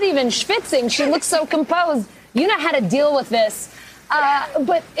 she's not even schwitzing. She looks so composed. You know how to deal with this.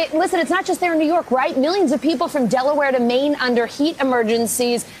 Listen, it's not just there in New York, right? Millions of people from Delaware to Maine under heat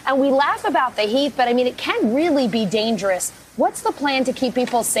emergencies. And we laugh about the heat, but, I mean, it can really be dangerous. What's the plan to keep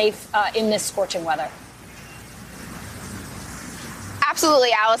people safe in this scorching weather? Absolutely,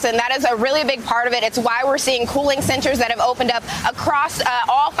 Allison. That is a really big part of it. It's why we're seeing cooling centers that have opened up across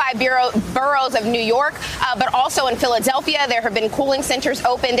all 5 boroughs of New York, but also in Philadelphia. There have been cooling centers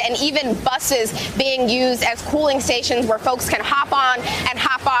opened and even buses being used as cooling stations where folks can hop on and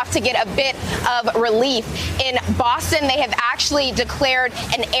hop off to get a bit of relief. In Boston, they have actually declared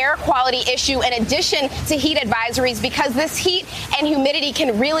an air quality issue in addition to heat advisories because this heat and humidity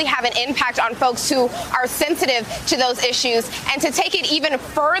can really have an impact on folks who are sensitive to those issues. And to take it even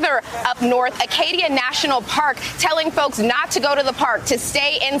further up north, Acadia National Park telling folks not to go to the park, to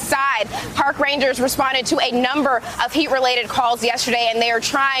stay inside. Park rangers responded to a number of heat-related calls yesterday, and they are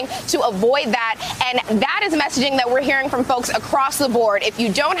trying to avoid that. And that is messaging that we're hearing from folks across the board. If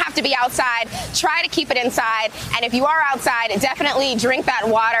you don't have to be outside, try to keep it inside. And if you are outside, definitely drink that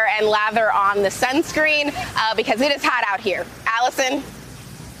water and lather on the sunscreen because it is hot out here. Allison?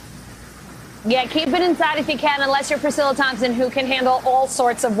 Yeah, keep it inside if you can, unless you're Priscilla Thompson, who can handle all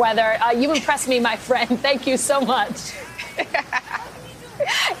sorts of weather. You impressed me, my friend. Thank you so much.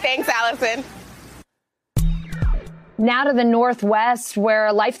 Thanks, Allison. Now to the Northwest, where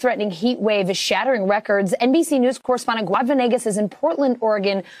a life-threatening heat wave is shattering records. NBC News correspondent Guad Venegas is in Portland,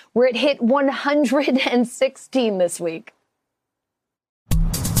 Oregon, where it hit 116 this week.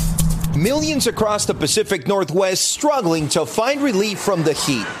 Millions across the Pacific Northwest struggling to find relief from the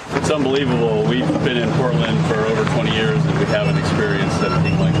heat. It's unbelievable. We've been in Portland for over 20 years and we haven't experienced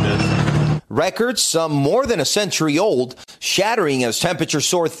anything like this. Records, some more than a century old, shattering as temperatures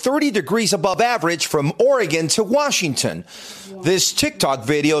soar 30 degrees above average from Oregon to Washington. This TikTok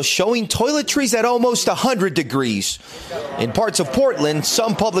video showing toiletries at almost 100 degrees. In parts of Portland,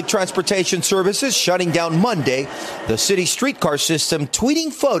 some public transportation services shutting down Monday. The city streetcar system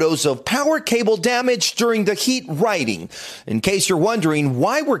tweeting photos of power cable damage during the heat riding. In case you're wondering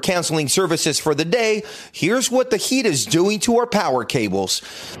why we're canceling services for the day, here's what the heat is doing to our power cables.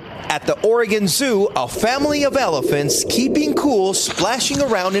 At the Oregon Zoo, a family of elephants keeping cool, splashing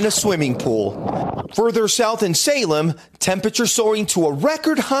around in a swimming pool. Further south in Salem, temperatures soaring to a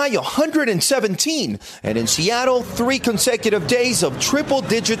record high 117. And in Seattle, 3 consecutive days of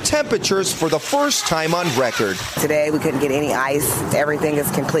triple-digit temperatures for the first time on record. Today, we couldn't get any ice. Everything is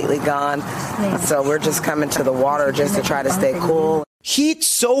completely gone. So we're just coming to the water just to try to stay cool. Heat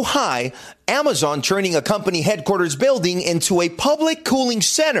so high, Amazon turning a company headquarters building into a public cooling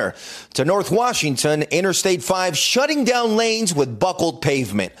center. To North Washington, Interstate 5 shutting down lanes with buckled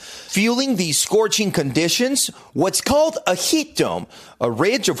pavement. Fueling these scorching conditions, what's called a heat dome, a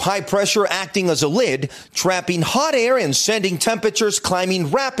ridge of high pressure acting as a lid, trapping hot air and sending temperatures climbing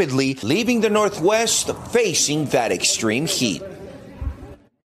rapidly, leaving the Northwest facing that extreme heat.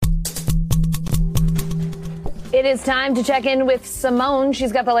 It is time to check in with Simone.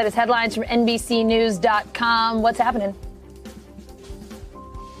 She's got the latest headlines from NBCnews.com. What's happening?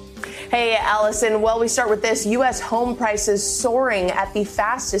 Hey, Allison. Well, we start with this. U.S. home prices soaring at the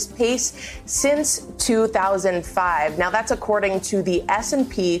fastest pace since 2005. Now, that's according to the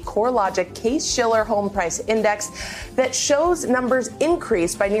S&P CoreLogic Case-Shiller Home Price Index that shows numbers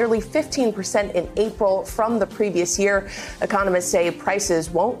increased by nearly 15% in April from the previous year. Economists say prices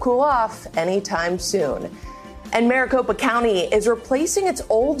won't cool off anytime soon. And Maricopa County is replacing its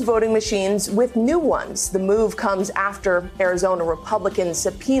old voting machines with new ones. The move comes after Arizona Republicans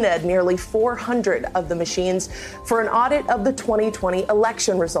subpoenaed nearly 400 of the machines for an audit of the 2020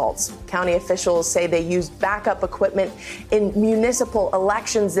 election results. County officials say they used backup equipment in municipal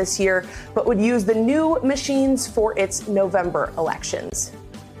elections this year, but would use the new machines for its November elections.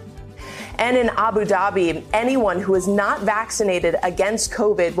 And in Abu Dhabi, anyone who is not vaccinated against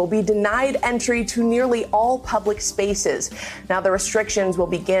COVID will be denied entry to nearly all public spaces. Now, the restrictions will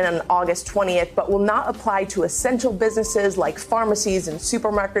begin on August 20th, but will not apply to essential businesses like pharmacies and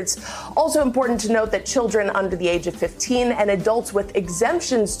supermarkets. Also important to note that children under the age of 15 and adults with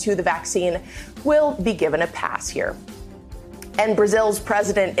exemptions to the vaccine will be given a pass here. And Brazil's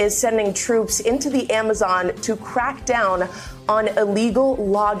president is sending troops into the Amazon to crack down on illegal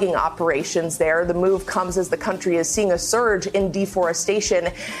logging operations there. The move comes as the country is seeing a surge in deforestation,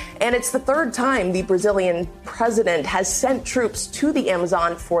 and it's the third time the Brazilian president has sent troops to the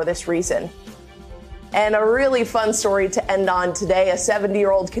Amazon for this reason. And a really fun story to end on today. A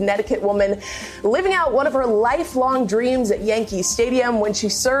 70-year-old Connecticut woman living out one of her lifelong dreams at Yankee Stadium when she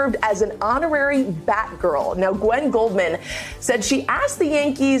served as an honorary Batgirl. Now, Gwen Goldman said she asked the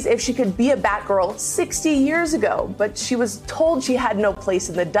Yankees if she could be a Batgirl 60 years ago, but she was told she had no place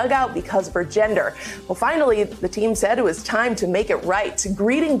in the dugout because of her gender. Well, finally, the team said it was time to make it right,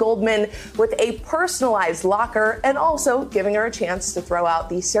 greeting Goldman with a personalized locker and also giving her a chance to throw out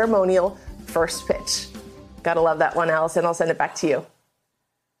the ceremonial first pitch. Gotta love that one, Allison. I'll send it back to you.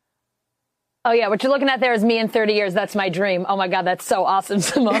 Oh, yeah. What you're looking at there is me in 30 years. That's my dream. Oh, my God. That's so awesome,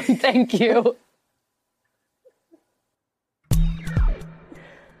 Simone. Thank you.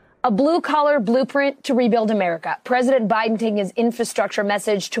 A blue-collar blueprint to rebuild America. President Biden taking his infrastructure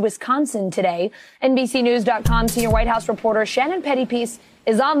message to Wisconsin today. NBCNews.com senior White House reporter Shannon Pettypiece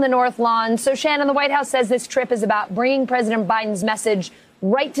is on the North Lawn. So, Shannon, the White House says this trip is about bringing President Biden's message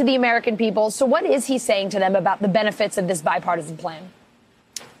right to the American people. So what is he saying to them about the benefits of this bipartisan plan?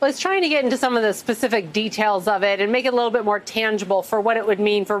 Well, he's trying to get into some of the specific details of it and make it a little bit more tangible for what it would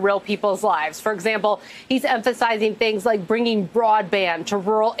mean for real people's lives. For example, he's emphasizing things like bringing broadband to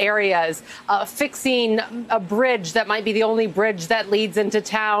rural areas, fixing a bridge that might be the only bridge that leads into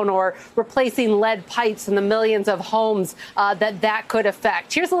town, or replacing lead pipes in the millions of homes that could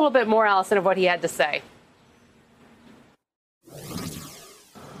affect. Here's a little bit more, Allison, of what he had to say.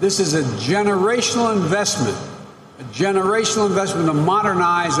 This is a generational investment to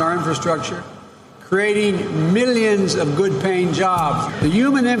modernize our infrastructure, creating millions of good-paying jobs. The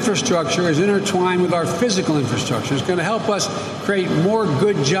human infrastructure is intertwined with our physical infrastructure. It's going to help us create more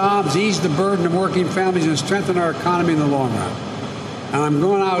good jobs, ease the burden of working families, and strengthen our economy in the long run. And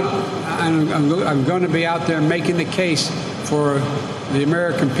I'm going to be out there making the case for the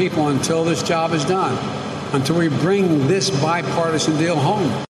American people until this job is done, until we bring this bipartisan deal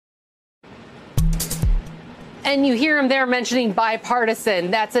home. And you hear him there mentioning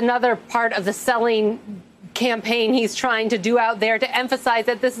bipartisan. That's another part of the selling campaign he's trying to do out there, to emphasize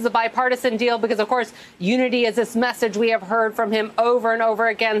that this is a bipartisan deal because, of course, unity is this message we have heard from him over and over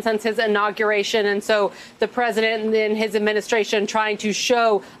again since his inauguration. And so the president and his administration trying to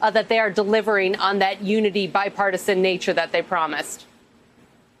show that they are delivering on that unity, bipartisan nature that they promised.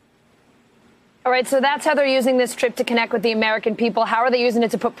 All right, so that's how they're using this trip to connect with the American people. How are they using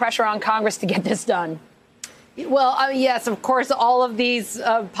it to put pressure on Congress to get this done? Well, yes, of course, all of these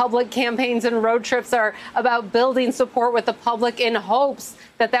public campaigns and road trips are about building support with the public in hopes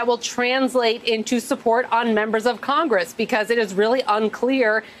that that will translate into support on members of Congress, because it is really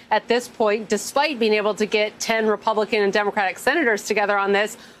unclear at this point, despite being able to get 10 Republican and Democratic senators together on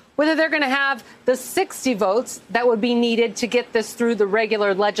this, whether they're going to have the 60 votes that would be needed to get this through the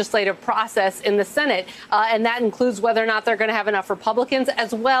regular legislative process in the Senate. And that includes whether or not they're going to have enough Republicans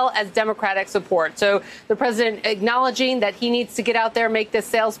as well as Democratic support. So the president acknowledging that he needs to get out there, make this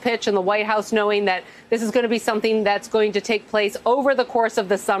sales pitch, and the White House knowing that this is going to be something that's going to take place over the course of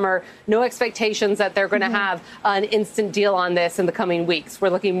the summer. No expectations that they're going to have an instant deal on this in the coming weeks. We're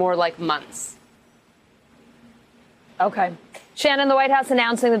looking more like months. Okay. Shannon, the White House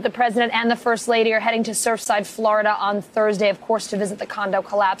announcing that the president and the first lady are heading to Surfside, Florida on Thursday, of course, to visit the condo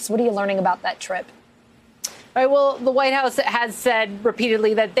collapse. What are you learning about that trip? All right, well, the White House has said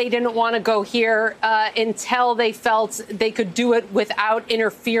repeatedly that they didn't want to go here until they felt they could do it without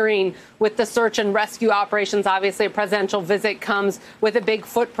interfering with the search and rescue operations. Obviously, a presidential visit comes with a big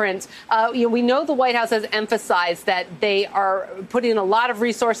footprint. We know the White House has emphasized that they are putting a lot of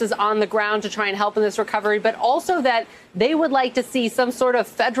resources on the ground to try and help in this recovery, but also that they would like to see some sort of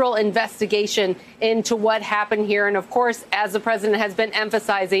federal investigation into what happened here. And of course, as the president has been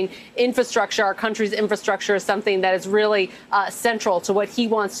emphasizing, infrastructure, our country's infrastructure, is something that is really central to what he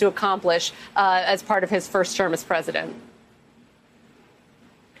wants to accomplish as part of his first term as president.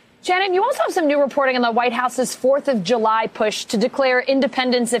 Shannon, you also have some new reporting on the White House's 4th of July push to declare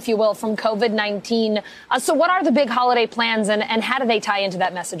independence, if you will, from COVID-19. So what are the big holiday plans and how do they tie into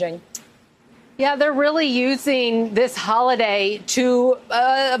that messaging? Yeah, they're really using this holiday to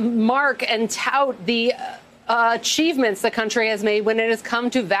mark and tout the achievements the country has made when it has come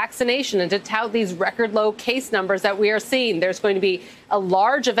to vaccination and to tout these record low case numbers that we are seeing. There's going to be a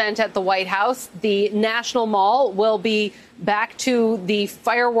large event at the White House. The National Mall will be back to the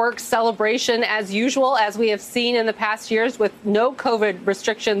fireworks celebration as usual, as we have seen in the past years, with no COVID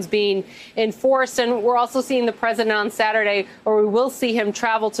restrictions being enforced. And we're also seeing the president on Saturday, or we will see him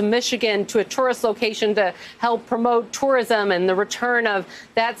travel to Michigan to a tourist location to help promote tourism and the return of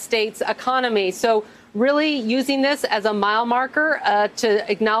that state's economy. So really using this as a mile marker to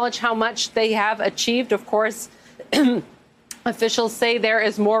acknowledge how much they have achieved. Of course, officials say there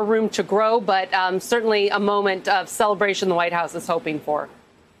is more room to grow, but certainly a moment of celebration the White House is hoping for.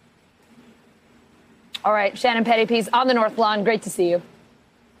 All right, Shannon Pettypiece on the North Lawn. Great to see you.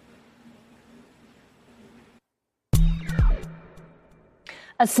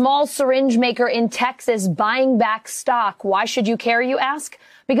 A small syringe maker in Texas buying back stock. Why should you care, you ask?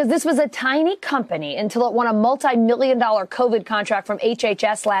 Because this was a tiny company until it won a multi-million-dollar COVID contract from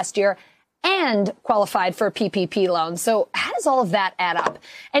HHS last year and qualified for a PPP loan. So how does all of that add up?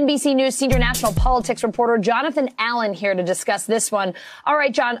 NBC News senior national politics reporter Jonathan Allen here to discuss this one. All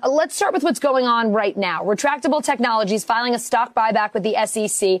right, John, let's start with what's going on right now. Retractable Technologies filing a stock buyback with the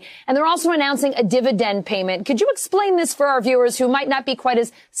SEC, and they're also announcing a dividend payment. Could you explain this for our viewers who might not be quite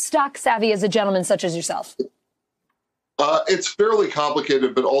as stock savvy as a gentleman such as yourself? It's fairly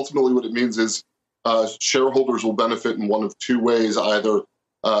complicated, but ultimately what it means is shareholders will benefit in one of two ways. Either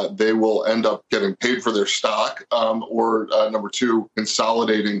they will end up getting paid for their stock, or number two,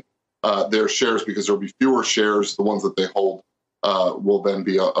 consolidating their shares, because there will be fewer shares. The ones that they hold will then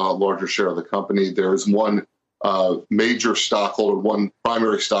be a larger share of the company. There's one major stockholder, one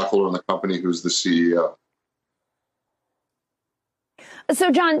primary stockholder in the company, who's the CEO. So,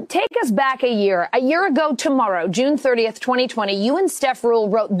 John, take us back a year. A year ago tomorrow, June 30th, 2020, you and Steph Rule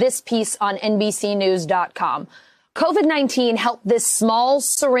wrote this piece on NBCnews.com. COVID-19 helped this small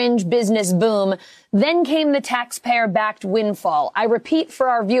syringe business boom. Then came the taxpayer-backed windfall. I repeat for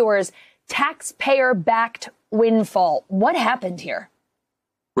our viewers, taxpayer-backed windfall. What happened here?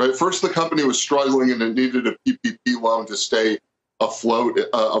 Right. First, the company was struggling and it needed a PPP loan to stay afloat.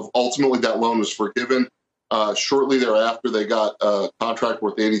 Ultimately, that loan was forgiven. Shortly thereafter, they got a contract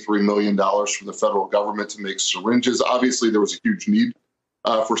worth $83 million from the federal government to make syringes. Obviously, there was a huge need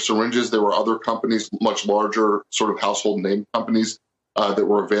for syringes. There were other companies, much larger sort of household name companies that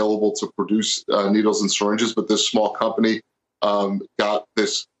were available to produce needles and syringes. But this small company got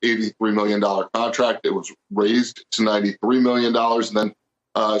this $83 million contract. It was raised to $93 million. And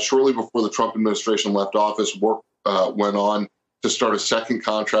then shortly before the Trump administration left office, work went on to start a second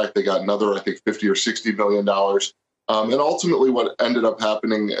contract. They got another, I think, $50 or $60 million. And ultimately what ended up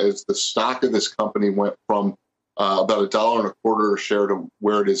happening is the stock of this company went from about $1.25 a share to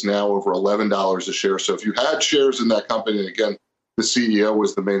where it is now over $11 a share. So if you had shares in that company, and again, the CEO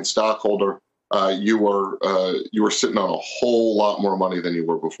was the main stockholder, you were sitting on a whole lot more money than you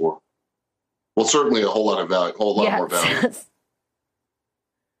were before. Well, certainly a whole lot of value, more value.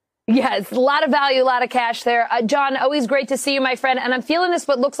 Yes, a lot of value, a lot of cash there. John, always great to see you, my friend. And I'm feeling this,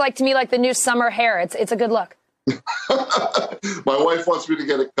 what looks like to me like the new summer hair. It's a good look. My wife wants me to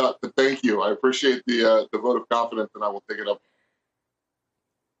get it cut, but thank you. I appreciate the vote of confidence, and I will take it up.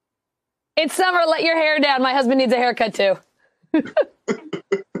 It's summer. Let your hair down. My husband needs a haircut, too.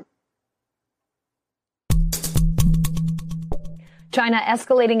 China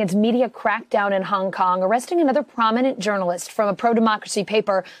escalating its media crackdown in Hong Kong, arresting another prominent journalist from a pro-democracy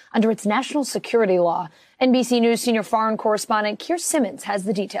paper under its national security law. NBC News senior foreign correspondent Keir Simmons has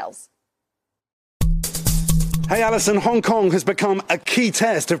the details. Hey, Alison, Hong Kong has become a key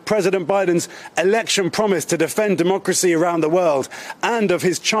test of President Biden's election promise to defend democracy around the world and of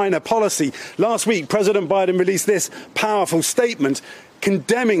his China policy. Last week, President Biden released this powerful statement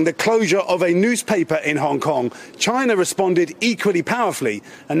condemning the closure of a newspaper in Hong Kong. China responded equally powerfully,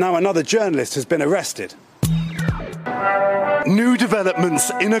 and now another journalist has been arrested. New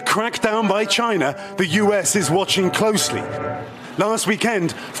developments in a crackdown by China the US is watching closely. Last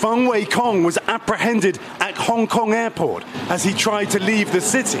weekend, Feng Wei-kong was apprehended at Hong Kong airport as he tried to leave the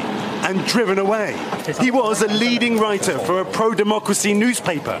city and driven away. He was a leading writer for a pro-democracy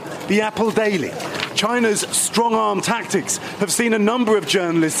newspaper, the Apple Daily. China's strong-arm tactics have seen a number of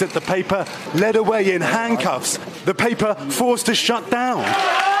journalists at the paper led away in handcuffs, the paper forced to shut down.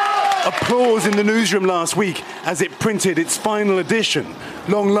 Applause in the newsroom last week as it printed its final edition.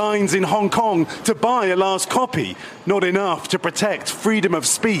 Long lines in Hong Kong to buy a last copy, not enough to protect freedom of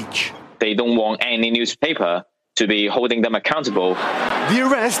speech. They don't want any newspaper to be holding them accountable. The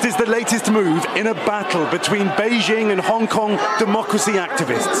arrest is the latest move in a battle between Beijing and Hong Kong democracy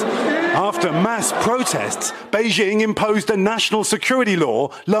activists. After mass protests, Beijing imposed a national security law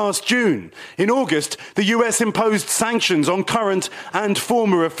last June. In August, the US imposed sanctions on current and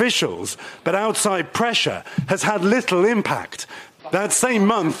former officials, but outside pressure has had little impact. That same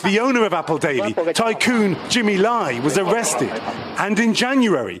month, the owner of Apple Daily, tycoon Jimmy Lai, was arrested. And in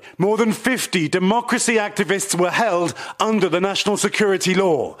January, more than 50 democracy activists were held under the national security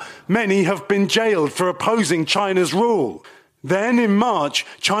law. Many have been jailed for opposing China's rule. Then, in March,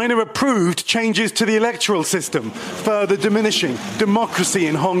 China approved changes to the electoral system, further diminishing democracy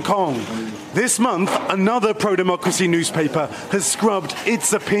in Hong Kong. This month, another pro-democracy newspaper has scrubbed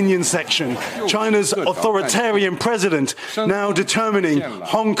its opinion section. China's authoritarian president now determining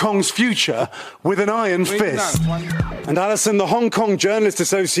Hong Kong's future with an iron fist. And Alison, the Hong Kong Journalists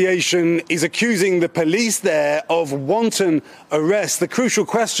Association is accusing the police there of wanton arrest. The crucial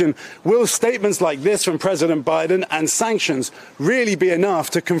question, will statements like this from President Biden and sanctions really be enough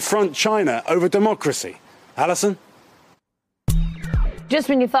to confront China over democracy? Alison? Just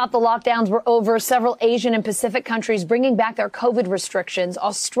when you thought the lockdowns were over, several Asian and Pacific countries bringing back their COVID restrictions.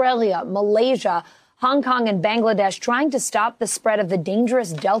 Australia, Malaysia, Hong Kong and Bangladesh trying to stop the spread of the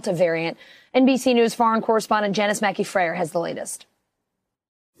dangerous Delta variant. NBC News foreign correspondent Janice Mackey-Freyer has the latest.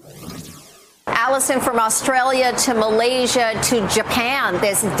 Alison, from Australia to Malaysia to Japan,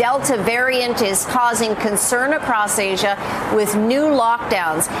 this Delta variant is causing concern across Asia with new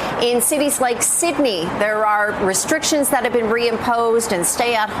lockdowns. In cities like Sydney, there are restrictions that have been reimposed and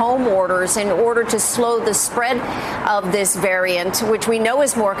stay-at-home orders in order to slow the spread of this variant, which we know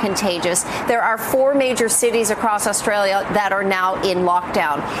is more contagious. There are 4 major cities across Australia that are now in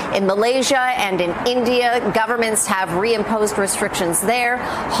lockdown. In Malaysia and in India, governments have reimposed restrictions there.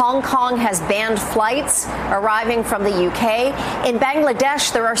 Hong Kong has banned flights arriving from the UK. In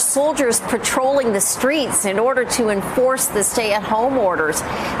Bangladesh, there are soldiers patrolling the streets in order to enforce the stay-at-home orders.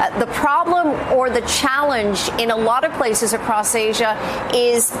 The problem or the challenge in a lot of places across Asia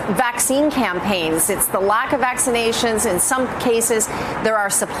is vaccine campaigns. It's the lack of vaccinations. In some cases, there are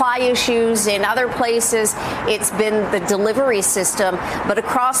supply issues. In other places, it's been the delivery system. But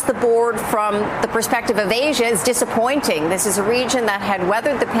across the board, from the perspective of Asia, it's disappointing. This is a region that had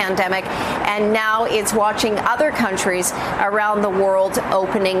weathered the pandemic, and now it's watching other countries around the world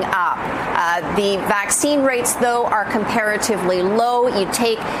opening up. The vaccine rates, though, are comparatively low. You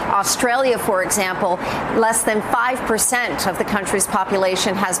take Australia, for example, less than 5% of the country's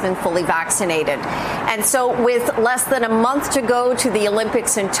population has been fully vaccinated. And so with less than a month to go to the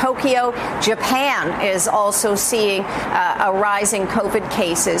Olympics in Tokyo, Japan is also seeing a rise in COVID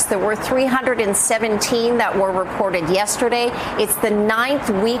cases. There were 317 that were reported yesterday. It's the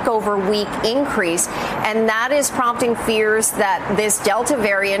 9th week-over-week increase, and that is prompting fears that this Delta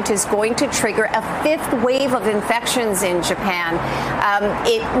variant is going to trigger a 5th wave of infections in Japan.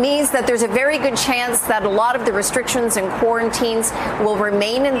 It means that there's a very good chance that a lot of the restrictions and quarantines will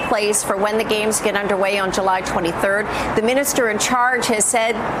remain in place for when the games get underway on July 23rd. The minister in charge has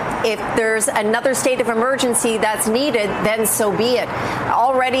said if there's another state of emergency that's needed, then so be it.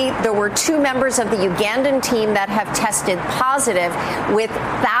 Already, there were 2 members of the Ugandan team that have tested positive, with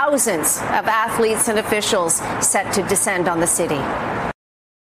thousands of athletes and officials set to descend on the city.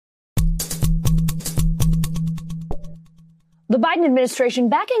 The Biden administration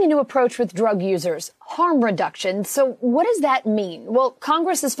backing a new approach with drug users, harm reduction. So what does that mean? Well,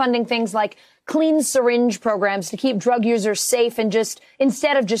 Congress is funding things like clean syringe programs to keep drug users safe and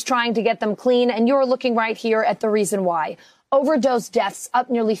instead of just trying to get them clean. And you're looking right here at the reason why. Overdose deaths up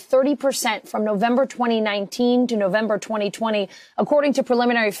nearly 30% from November 2019 to November 2020, according to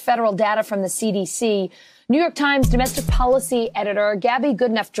preliminary federal data from the CDC. New York Times domestic policy editor Gabby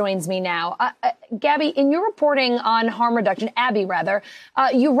Goodenough joins me now. Gabby, in your reporting on harm reduction, Abby rather,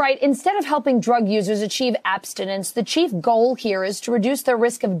 you write, instead of helping drug users achieve abstinence, the chief goal here is to reduce their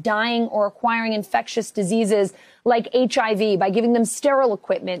risk of dying or acquiring infectious diseases like HIV by giving them sterile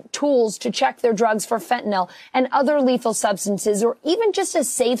equipment, tools to check their drugs for fentanyl and other lethal substances, or even just a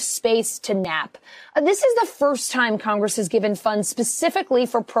safe space to nap. This is the first time Congress has given funds specifically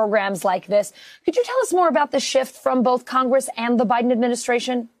for programs like this. Could you tell us more about the shift from both Congress and the Biden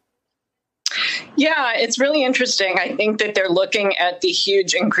administration? Yeah, it's really interesting. I think that they're looking at the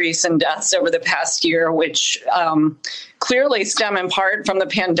huge increase in deaths over the past year, which clearly stem in part from the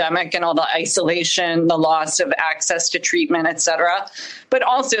pandemic and all the isolation, the loss of access to treatment, et cetera. But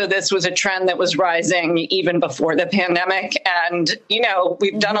also this was a trend that was rising even before the pandemic. And, you know,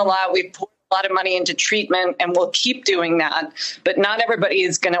 we've done a lot. We've poured a lot of money into treatment, and we'll keep doing that. But not everybody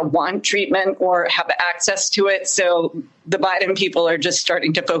is going to want treatment or have access to it. So the Biden people are just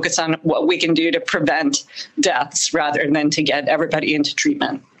starting to focus on what we can do to prevent deaths rather than to get everybody into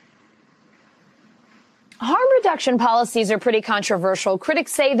treatment. Harm reduction policies are pretty controversial.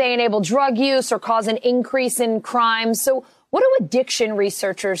 Critics say they enable drug use or cause an increase in crime. So what do addiction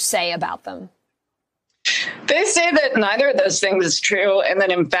researchers say about them? They say that neither of those things is true, and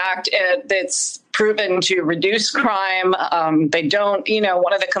that, in fact, it's proven to reduce crime. They don't, you know,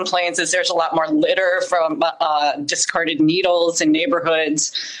 one of the complaints is there's a lot more litter from discarded needles in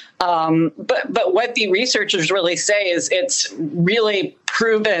neighborhoods. But what the researchers really say is it's really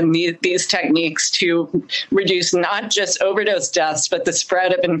proven these techniques to reduce not just overdose deaths, but the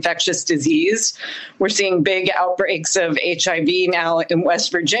spread of infectious disease. We're seeing big outbreaks of HIV now in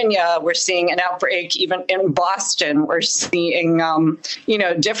West Virginia. We're seeing an outbreak even in Boston. We're seeing,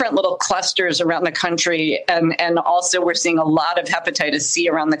 different little clusters around the country. And also we're seeing a lot of hepatitis C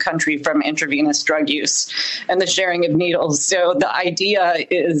around the country from intravenous drug use and the sharing of needles. So the idea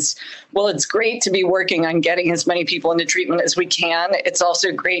is, well, it's great to be working on getting as many people into treatment as we can. It's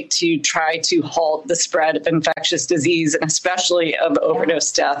also great to try to halt the spread of infectious disease and especially of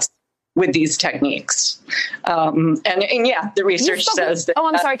overdose deaths with these techniques. The research says that. Oh,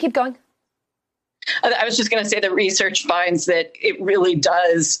 I'm sorry. Keep going. I was just going to say the research finds that it really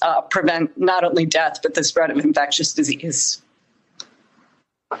does prevent not only death, but the spread of infectious disease.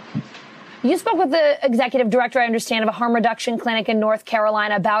 You spoke with the executive director, I understand, of a harm reduction clinic in North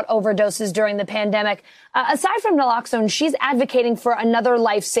Carolina about overdoses during the pandemic. Aside from naloxone, she's advocating for another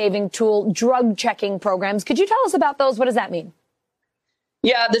life-saving tool, drug checking programs. Could you tell us about those? What does that mean?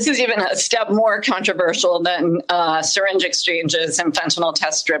 Yeah, this is even a step more controversial than syringe exchanges and fentanyl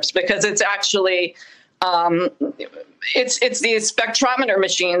test strips, because it's actually it's these spectrometer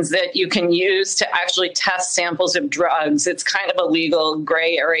machines that you can use to actually test samples of drugs. It's kind of a legal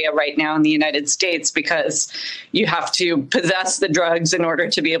gray area right now in the United States because you have to possess the drugs in order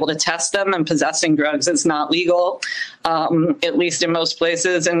to be able to test them, and possessing drugs is not legal, at least in most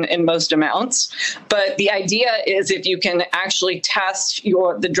places and in most amounts. But the idea is if you can actually test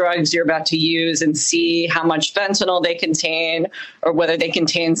the drugs you're about to use and see how much fentanyl they contain or whether they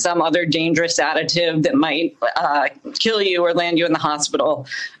contain some other dangerous additive that might kill you or land you in the hospital,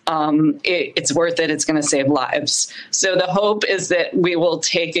 it's worth it. It's going to save lives. So the hope is that we will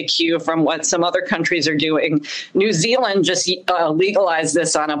take a cue from what some other countries are doing. New Zealand just legalized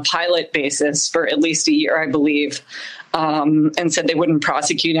this on a pilot basis for at least a year, I believe, and said they wouldn't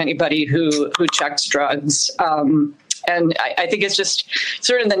prosecute anybody who checks drugs. And I think it's just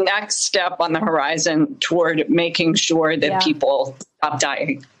sort of the next step on the horizon toward making sure that people stop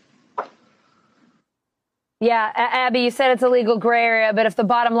dying. Yeah, Abby, you said it's a legal gray area, but if the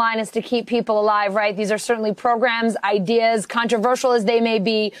bottom line is to keep people alive, right, these are certainly programs, ideas, controversial as they may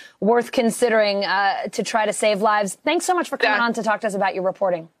be, worth considering to try to save lives. Thanks so much for coming on to talk to us about your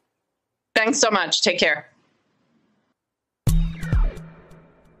reporting. Thanks so much. Take care.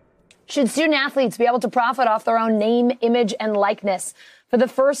 Should student athletes be able to profit off their own name, image, and likeness? For the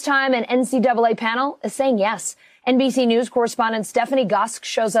first time, an NCAA panel is saying yes. NBC News correspondent Stephanie Gosk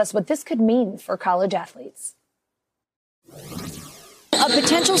shows us what this could mean for college athletes. A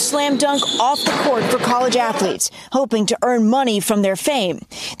potential slam dunk off the court for college athletes, hoping to earn money from their fame.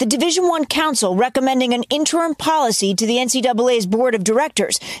 The Division I Council recommending an interim policy to the NCAA's board of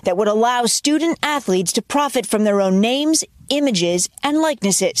directors that would allow student athletes to profit from their own names, images, and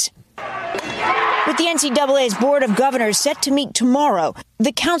likenesses. With the NCAA's Board of Governors set to meet tomorrow,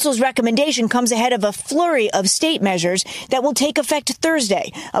 the council's recommendation comes ahead of a flurry of state measures that will take effect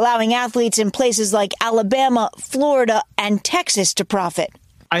Thursday, allowing athletes in places like Alabama, Florida, and Texas to profit.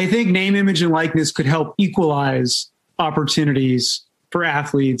 I think name, image, and likeness could help equalize opportunities for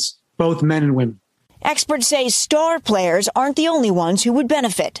athletes, both men and women. Experts say star players aren't the only ones who would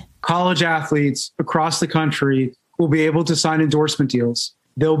benefit. College athletes across the country will be able to sign endorsement deals.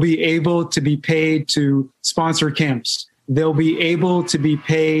 They'll be able to be paid to sponsor camps. They'll be able to be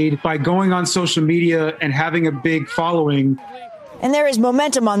paid by going on social media and having a big following. And there is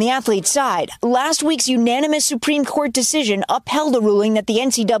momentum on the athlete's side. Last week's unanimous Supreme Court decision upheld a ruling that the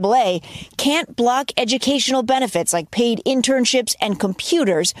NCAA can't block educational benefits like paid internships and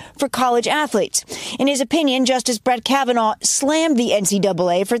computers for college athletes. In his opinion, Justice Brett Kavanaugh slammed the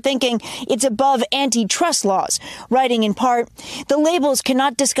NCAA for thinking it's above antitrust laws, writing in part, "The labels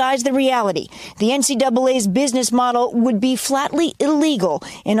cannot disguise the reality. The NCAA's business model would be flatly illegal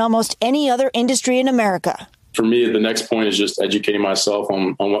in almost any other industry in America." For me, the next point is just educating myself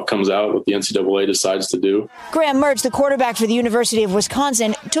on what comes out, what the NCAA decides to do. Graham Mertz, the quarterback for the University of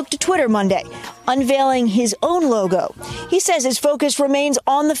Wisconsin, took to Twitter Monday, unveiling his own logo. He says his focus remains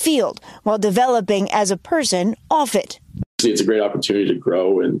on the field while developing as a person off it. It's a great opportunity to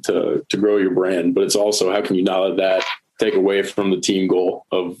grow and to grow your brand, but it's also how can you not let that take away from the team goal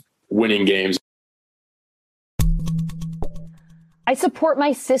of winning games. I support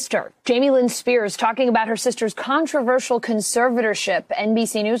my sister. Jamie Lynn Spears talking about her sister's controversial conservatorship.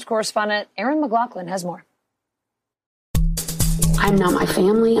 NBC News correspondent Erin McLaughlin has more. I'm not my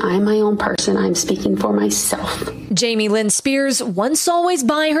family. I'm my own person. I'm speaking for myself. Jamie Lynn Spears, once always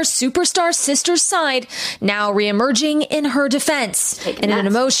by her superstar sister's side, now reemerging in her defense in an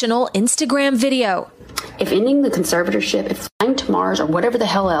emotional Instagram video. If ending the conservatorship, if flying to Mars or whatever the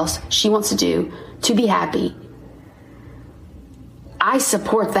hell else she wants to do to be happy, I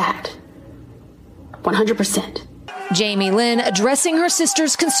support that 100%. Jamie Lynn addressing her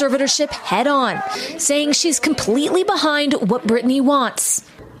sister's conservatorship head on, saying she's completely behind what Britney wants.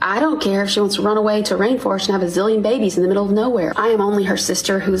 I don't care if she wants to run away to a rainforest and have a zillion babies in the middle of nowhere. I am only her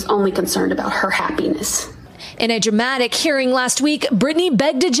sister who's only concerned about her happiness. In a dramatic hearing last week, Britney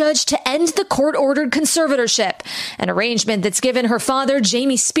begged a judge to end the court-ordered conservatorship, an arrangement that's given her father,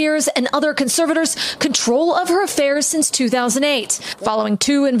 Jamie Spears, and other conservators control of her affairs since 2008, following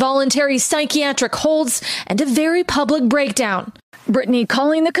 2 involuntary psychiatric holds and a very public breakdown. Britney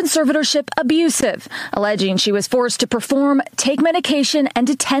calling the conservatorship abusive, alleging she was forced to perform, take medication, and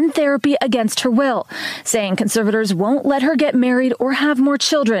attend therapy against her will, saying conservators won't let her get married or have more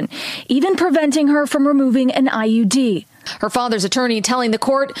children, even preventing her from removing an IUD. Her father's attorney telling the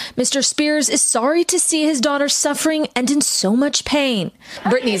court Mr. Spears is sorry to see his daughter suffering and in so much pain.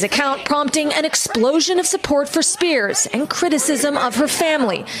 Britney's account prompting an explosion of support for Spears and criticism of her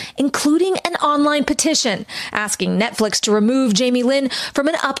family, including an online petition asking Netflix to remove Jamie Lynn from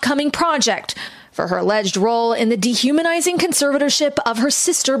an upcoming project for her alleged role in the dehumanizing conservatorship of her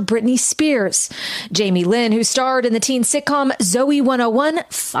sister, Britney Spears. Jamie Lynn, who starred in the teen sitcom Zoe 101,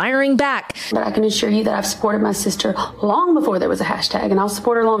 firing back. But I can assure you that I've supported my sister long before there was a hashtag, and I'll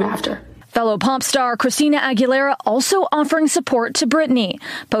support her long after. Fellow pop star Christina Aguilera also offering support to Britney,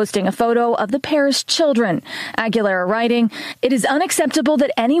 posting a photo of the pair's children. Aguilera writing, "It is unacceptable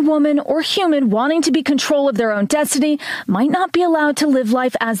that any woman or human wanting to be in control of their own destiny might not be allowed to live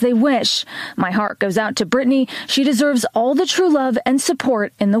life as they wish. My heart goes out to Britney. She deserves all the true love and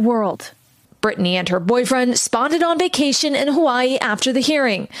support in the world." Britney and her boyfriend spotted on vacation in Hawaii after the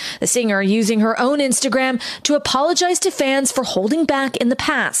hearing, the singer using her own Instagram to apologize to fans for holding back in the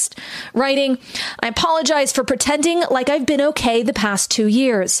past, writing, "I apologize for pretending like I've been okay the past 2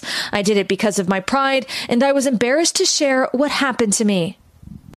 years. I did it because of my pride, and I was embarrassed to share what happened to me."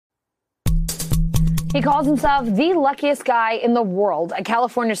 He calls himself the luckiest guy in the world, a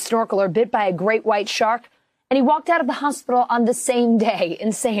California snorkeler bit by a great white shark. And he walked out of the hospital on the same day.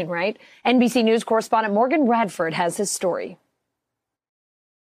 Insane, right? NBC News correspondent Morgan Radford has his story.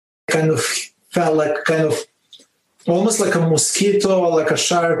 Kind of felt like almost like a mosquito, like a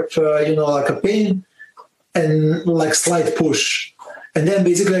sharp, like a pain, and like slight push. And then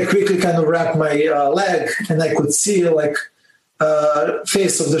basically I quickly kind of wrapped my leg, and I could see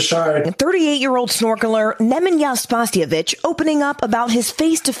face of the shark. 38-year-old snorkeler Nemanja Spasijevic opening up about his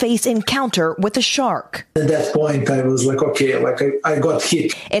face-to-face encounter with a shark. At that point, I was like, okay, I got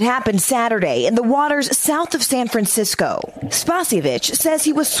hit. It happened Saturday in the waters south of San Francisco. Spasijevic says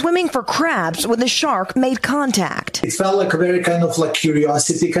he was swimming for crabs when the shark made contact. It felt like a very kind of like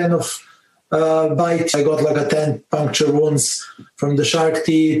curiosity kind of bite. I got like a 10 puncture wounds from the shark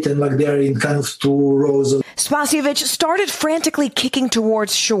teeth, and like they're in kind of 2 rows of. Spasijevic started frantically kicking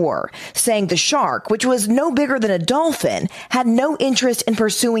towards shore, saying the shark, which was no bigger than a dolphin, had no interest in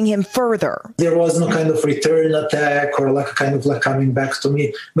pursuing him further. There was no kind of return attack or like kind of like coming back to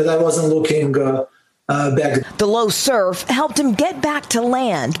me, but I wasn't looking back. The low surf helped him get back to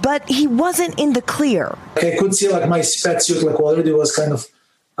land, but he wasn't in the clear. I could see like my sweatsuit like already was kind of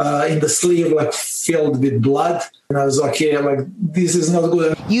in the sleeve, like filled with blood. And I was like, yeah, like this is not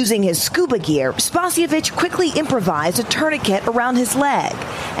good. Using his scuba gear, Spasiewicz quickly improvised a tourniquet around his leg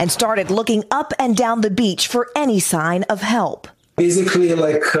and started looking up and down the beach for any sign of help. Basically,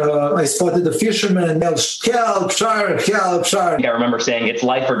 like I spotted a fisherman and yelled, "Help, shark! Help, shark!" I remember saying, "It's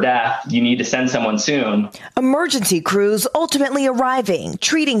life or death. You need to send someone soon." Emergency crews ultimately arriving,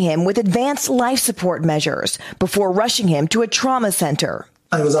 treating him with advanced life support measures before rushing him to a trauma center.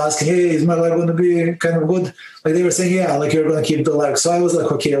 I was asking, "Hey, is my leg going to be kind of good?" Like they were saying, "Yeah, like you're going to keep the leg." So I was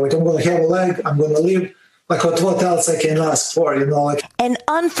like, "Okay, like I'm going to have a leg. I'm going to live. Like what else I can ask for, you know?" Like an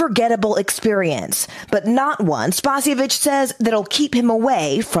unforgettable experience, but not one Spasiewicz says that'll keep him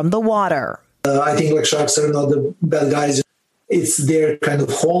away from the water. I think like sharks are not the bad guys. It's their kind of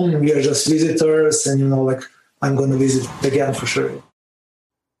home. We are just visitors, and you know, like I'm going to visit again for sure.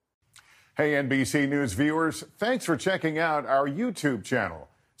 Hey, NBC News viewers, thanks for checking out our YouTube channel.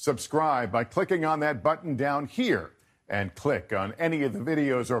 Subscribe by clicking on that button down here and click on any of the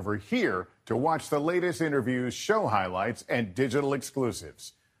videos over here to watch the latest interviews, show highlights, and digital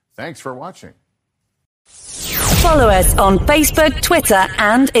exclusives. Thanks for watching. Follow us on Facebook, Twitter,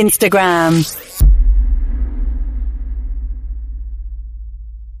 and Instagram.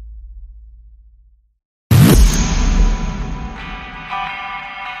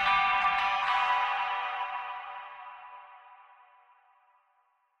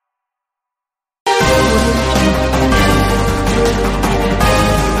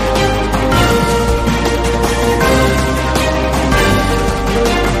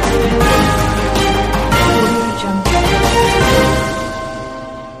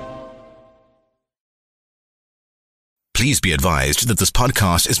 Please be advised that this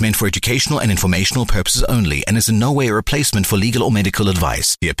podcast is meant for educational and informational purposes only and is in no way a replacement for legal or medical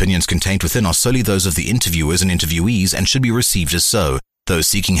advice. The opinions contained within are solely those of the interviewers and interviewees and should be received as so. Those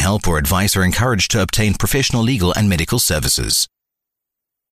seeking help or advice are encouraged to obtain professional legal and medical services.